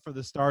reaching for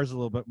the stars a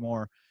little bit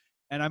more.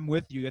 And I'm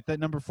with you. At that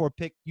number 4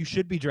 pick, you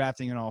should be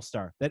drafting an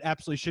all-star. That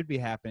absolutely should be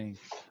happening.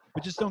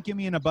 But just don't give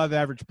me an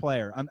above-average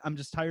player. I'm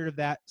just tired of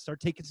that.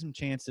 Start taking some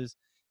chances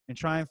and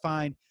try and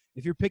find –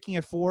 if you're picking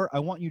at 4, I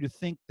want you to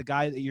think the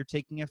guy that you're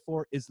taking at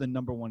 4 is the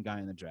number 1 guy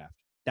in the draft.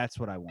 That's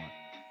what I want.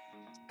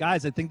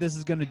 Guys, I think this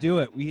is going to do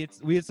it. We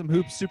hit some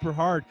hoops super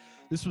hard.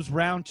 This was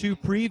round 2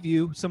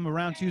 preview. Some of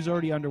round 2 is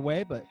already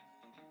underway, but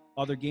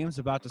other games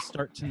about to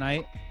start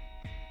tonight.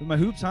 With my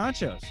Hoops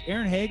Honchos,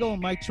 Aaron Hagel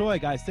and Mike Choi.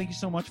 Guys, thank you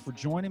so much for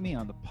joining me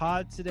on the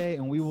pod today,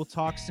 and we will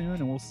talk soon,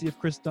 and we'll see if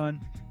Chris Dunn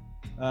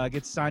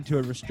gets signed to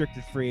a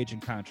restricted free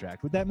agent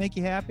contract. Would that make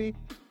you happy?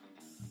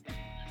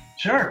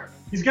 Sure.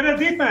 He's good at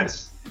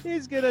defense.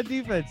 He's good at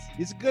defense.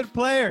 He's a good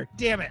player.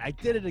 Damn it, I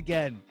did it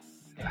again.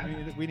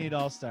 We need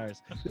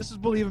all-stars. This is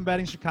Believe in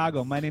Betting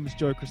Chicago. My name is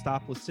Joey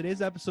Christopoulos.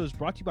 Today's episode is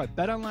brought to you by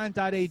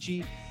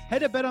BetOnline.ag. Head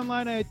to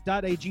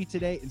BetOnline.ag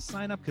today and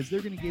sign up because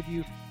they're going to give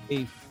you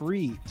a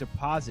free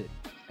deposit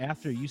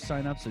after you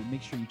sign up, so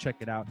make sure you check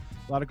it out.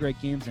 A lot of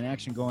great games and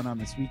action going on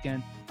this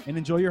weekend. And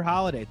enjoy your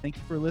holiday. Thank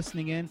you for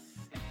listening in.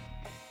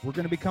 We're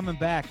going to be coming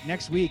back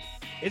next week.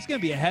 It's going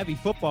to be a heavy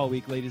football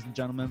week, ladies and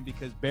gentlemen,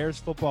 because Bears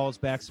football is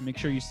back, so make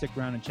sure you stick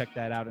around and check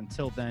that out.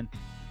 Until then,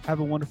 have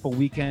a wonderful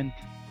weekend.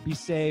 Be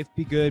safe,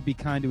 be good, be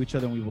kind to each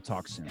other, and we will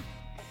talk soon.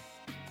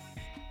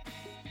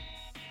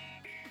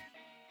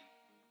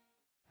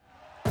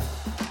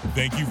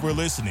 Thank you for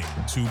listening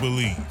to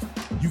Believe.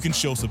 You can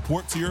show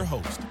support to your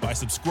host by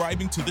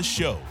subscribing to the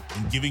show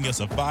and giving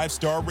us a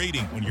 5-star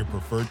rating on your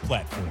preferred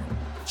platform.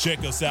 Check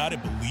us out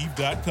at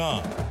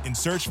Believe.com and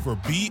search for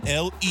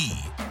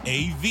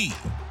BLEAV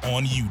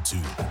on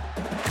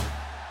YouTube.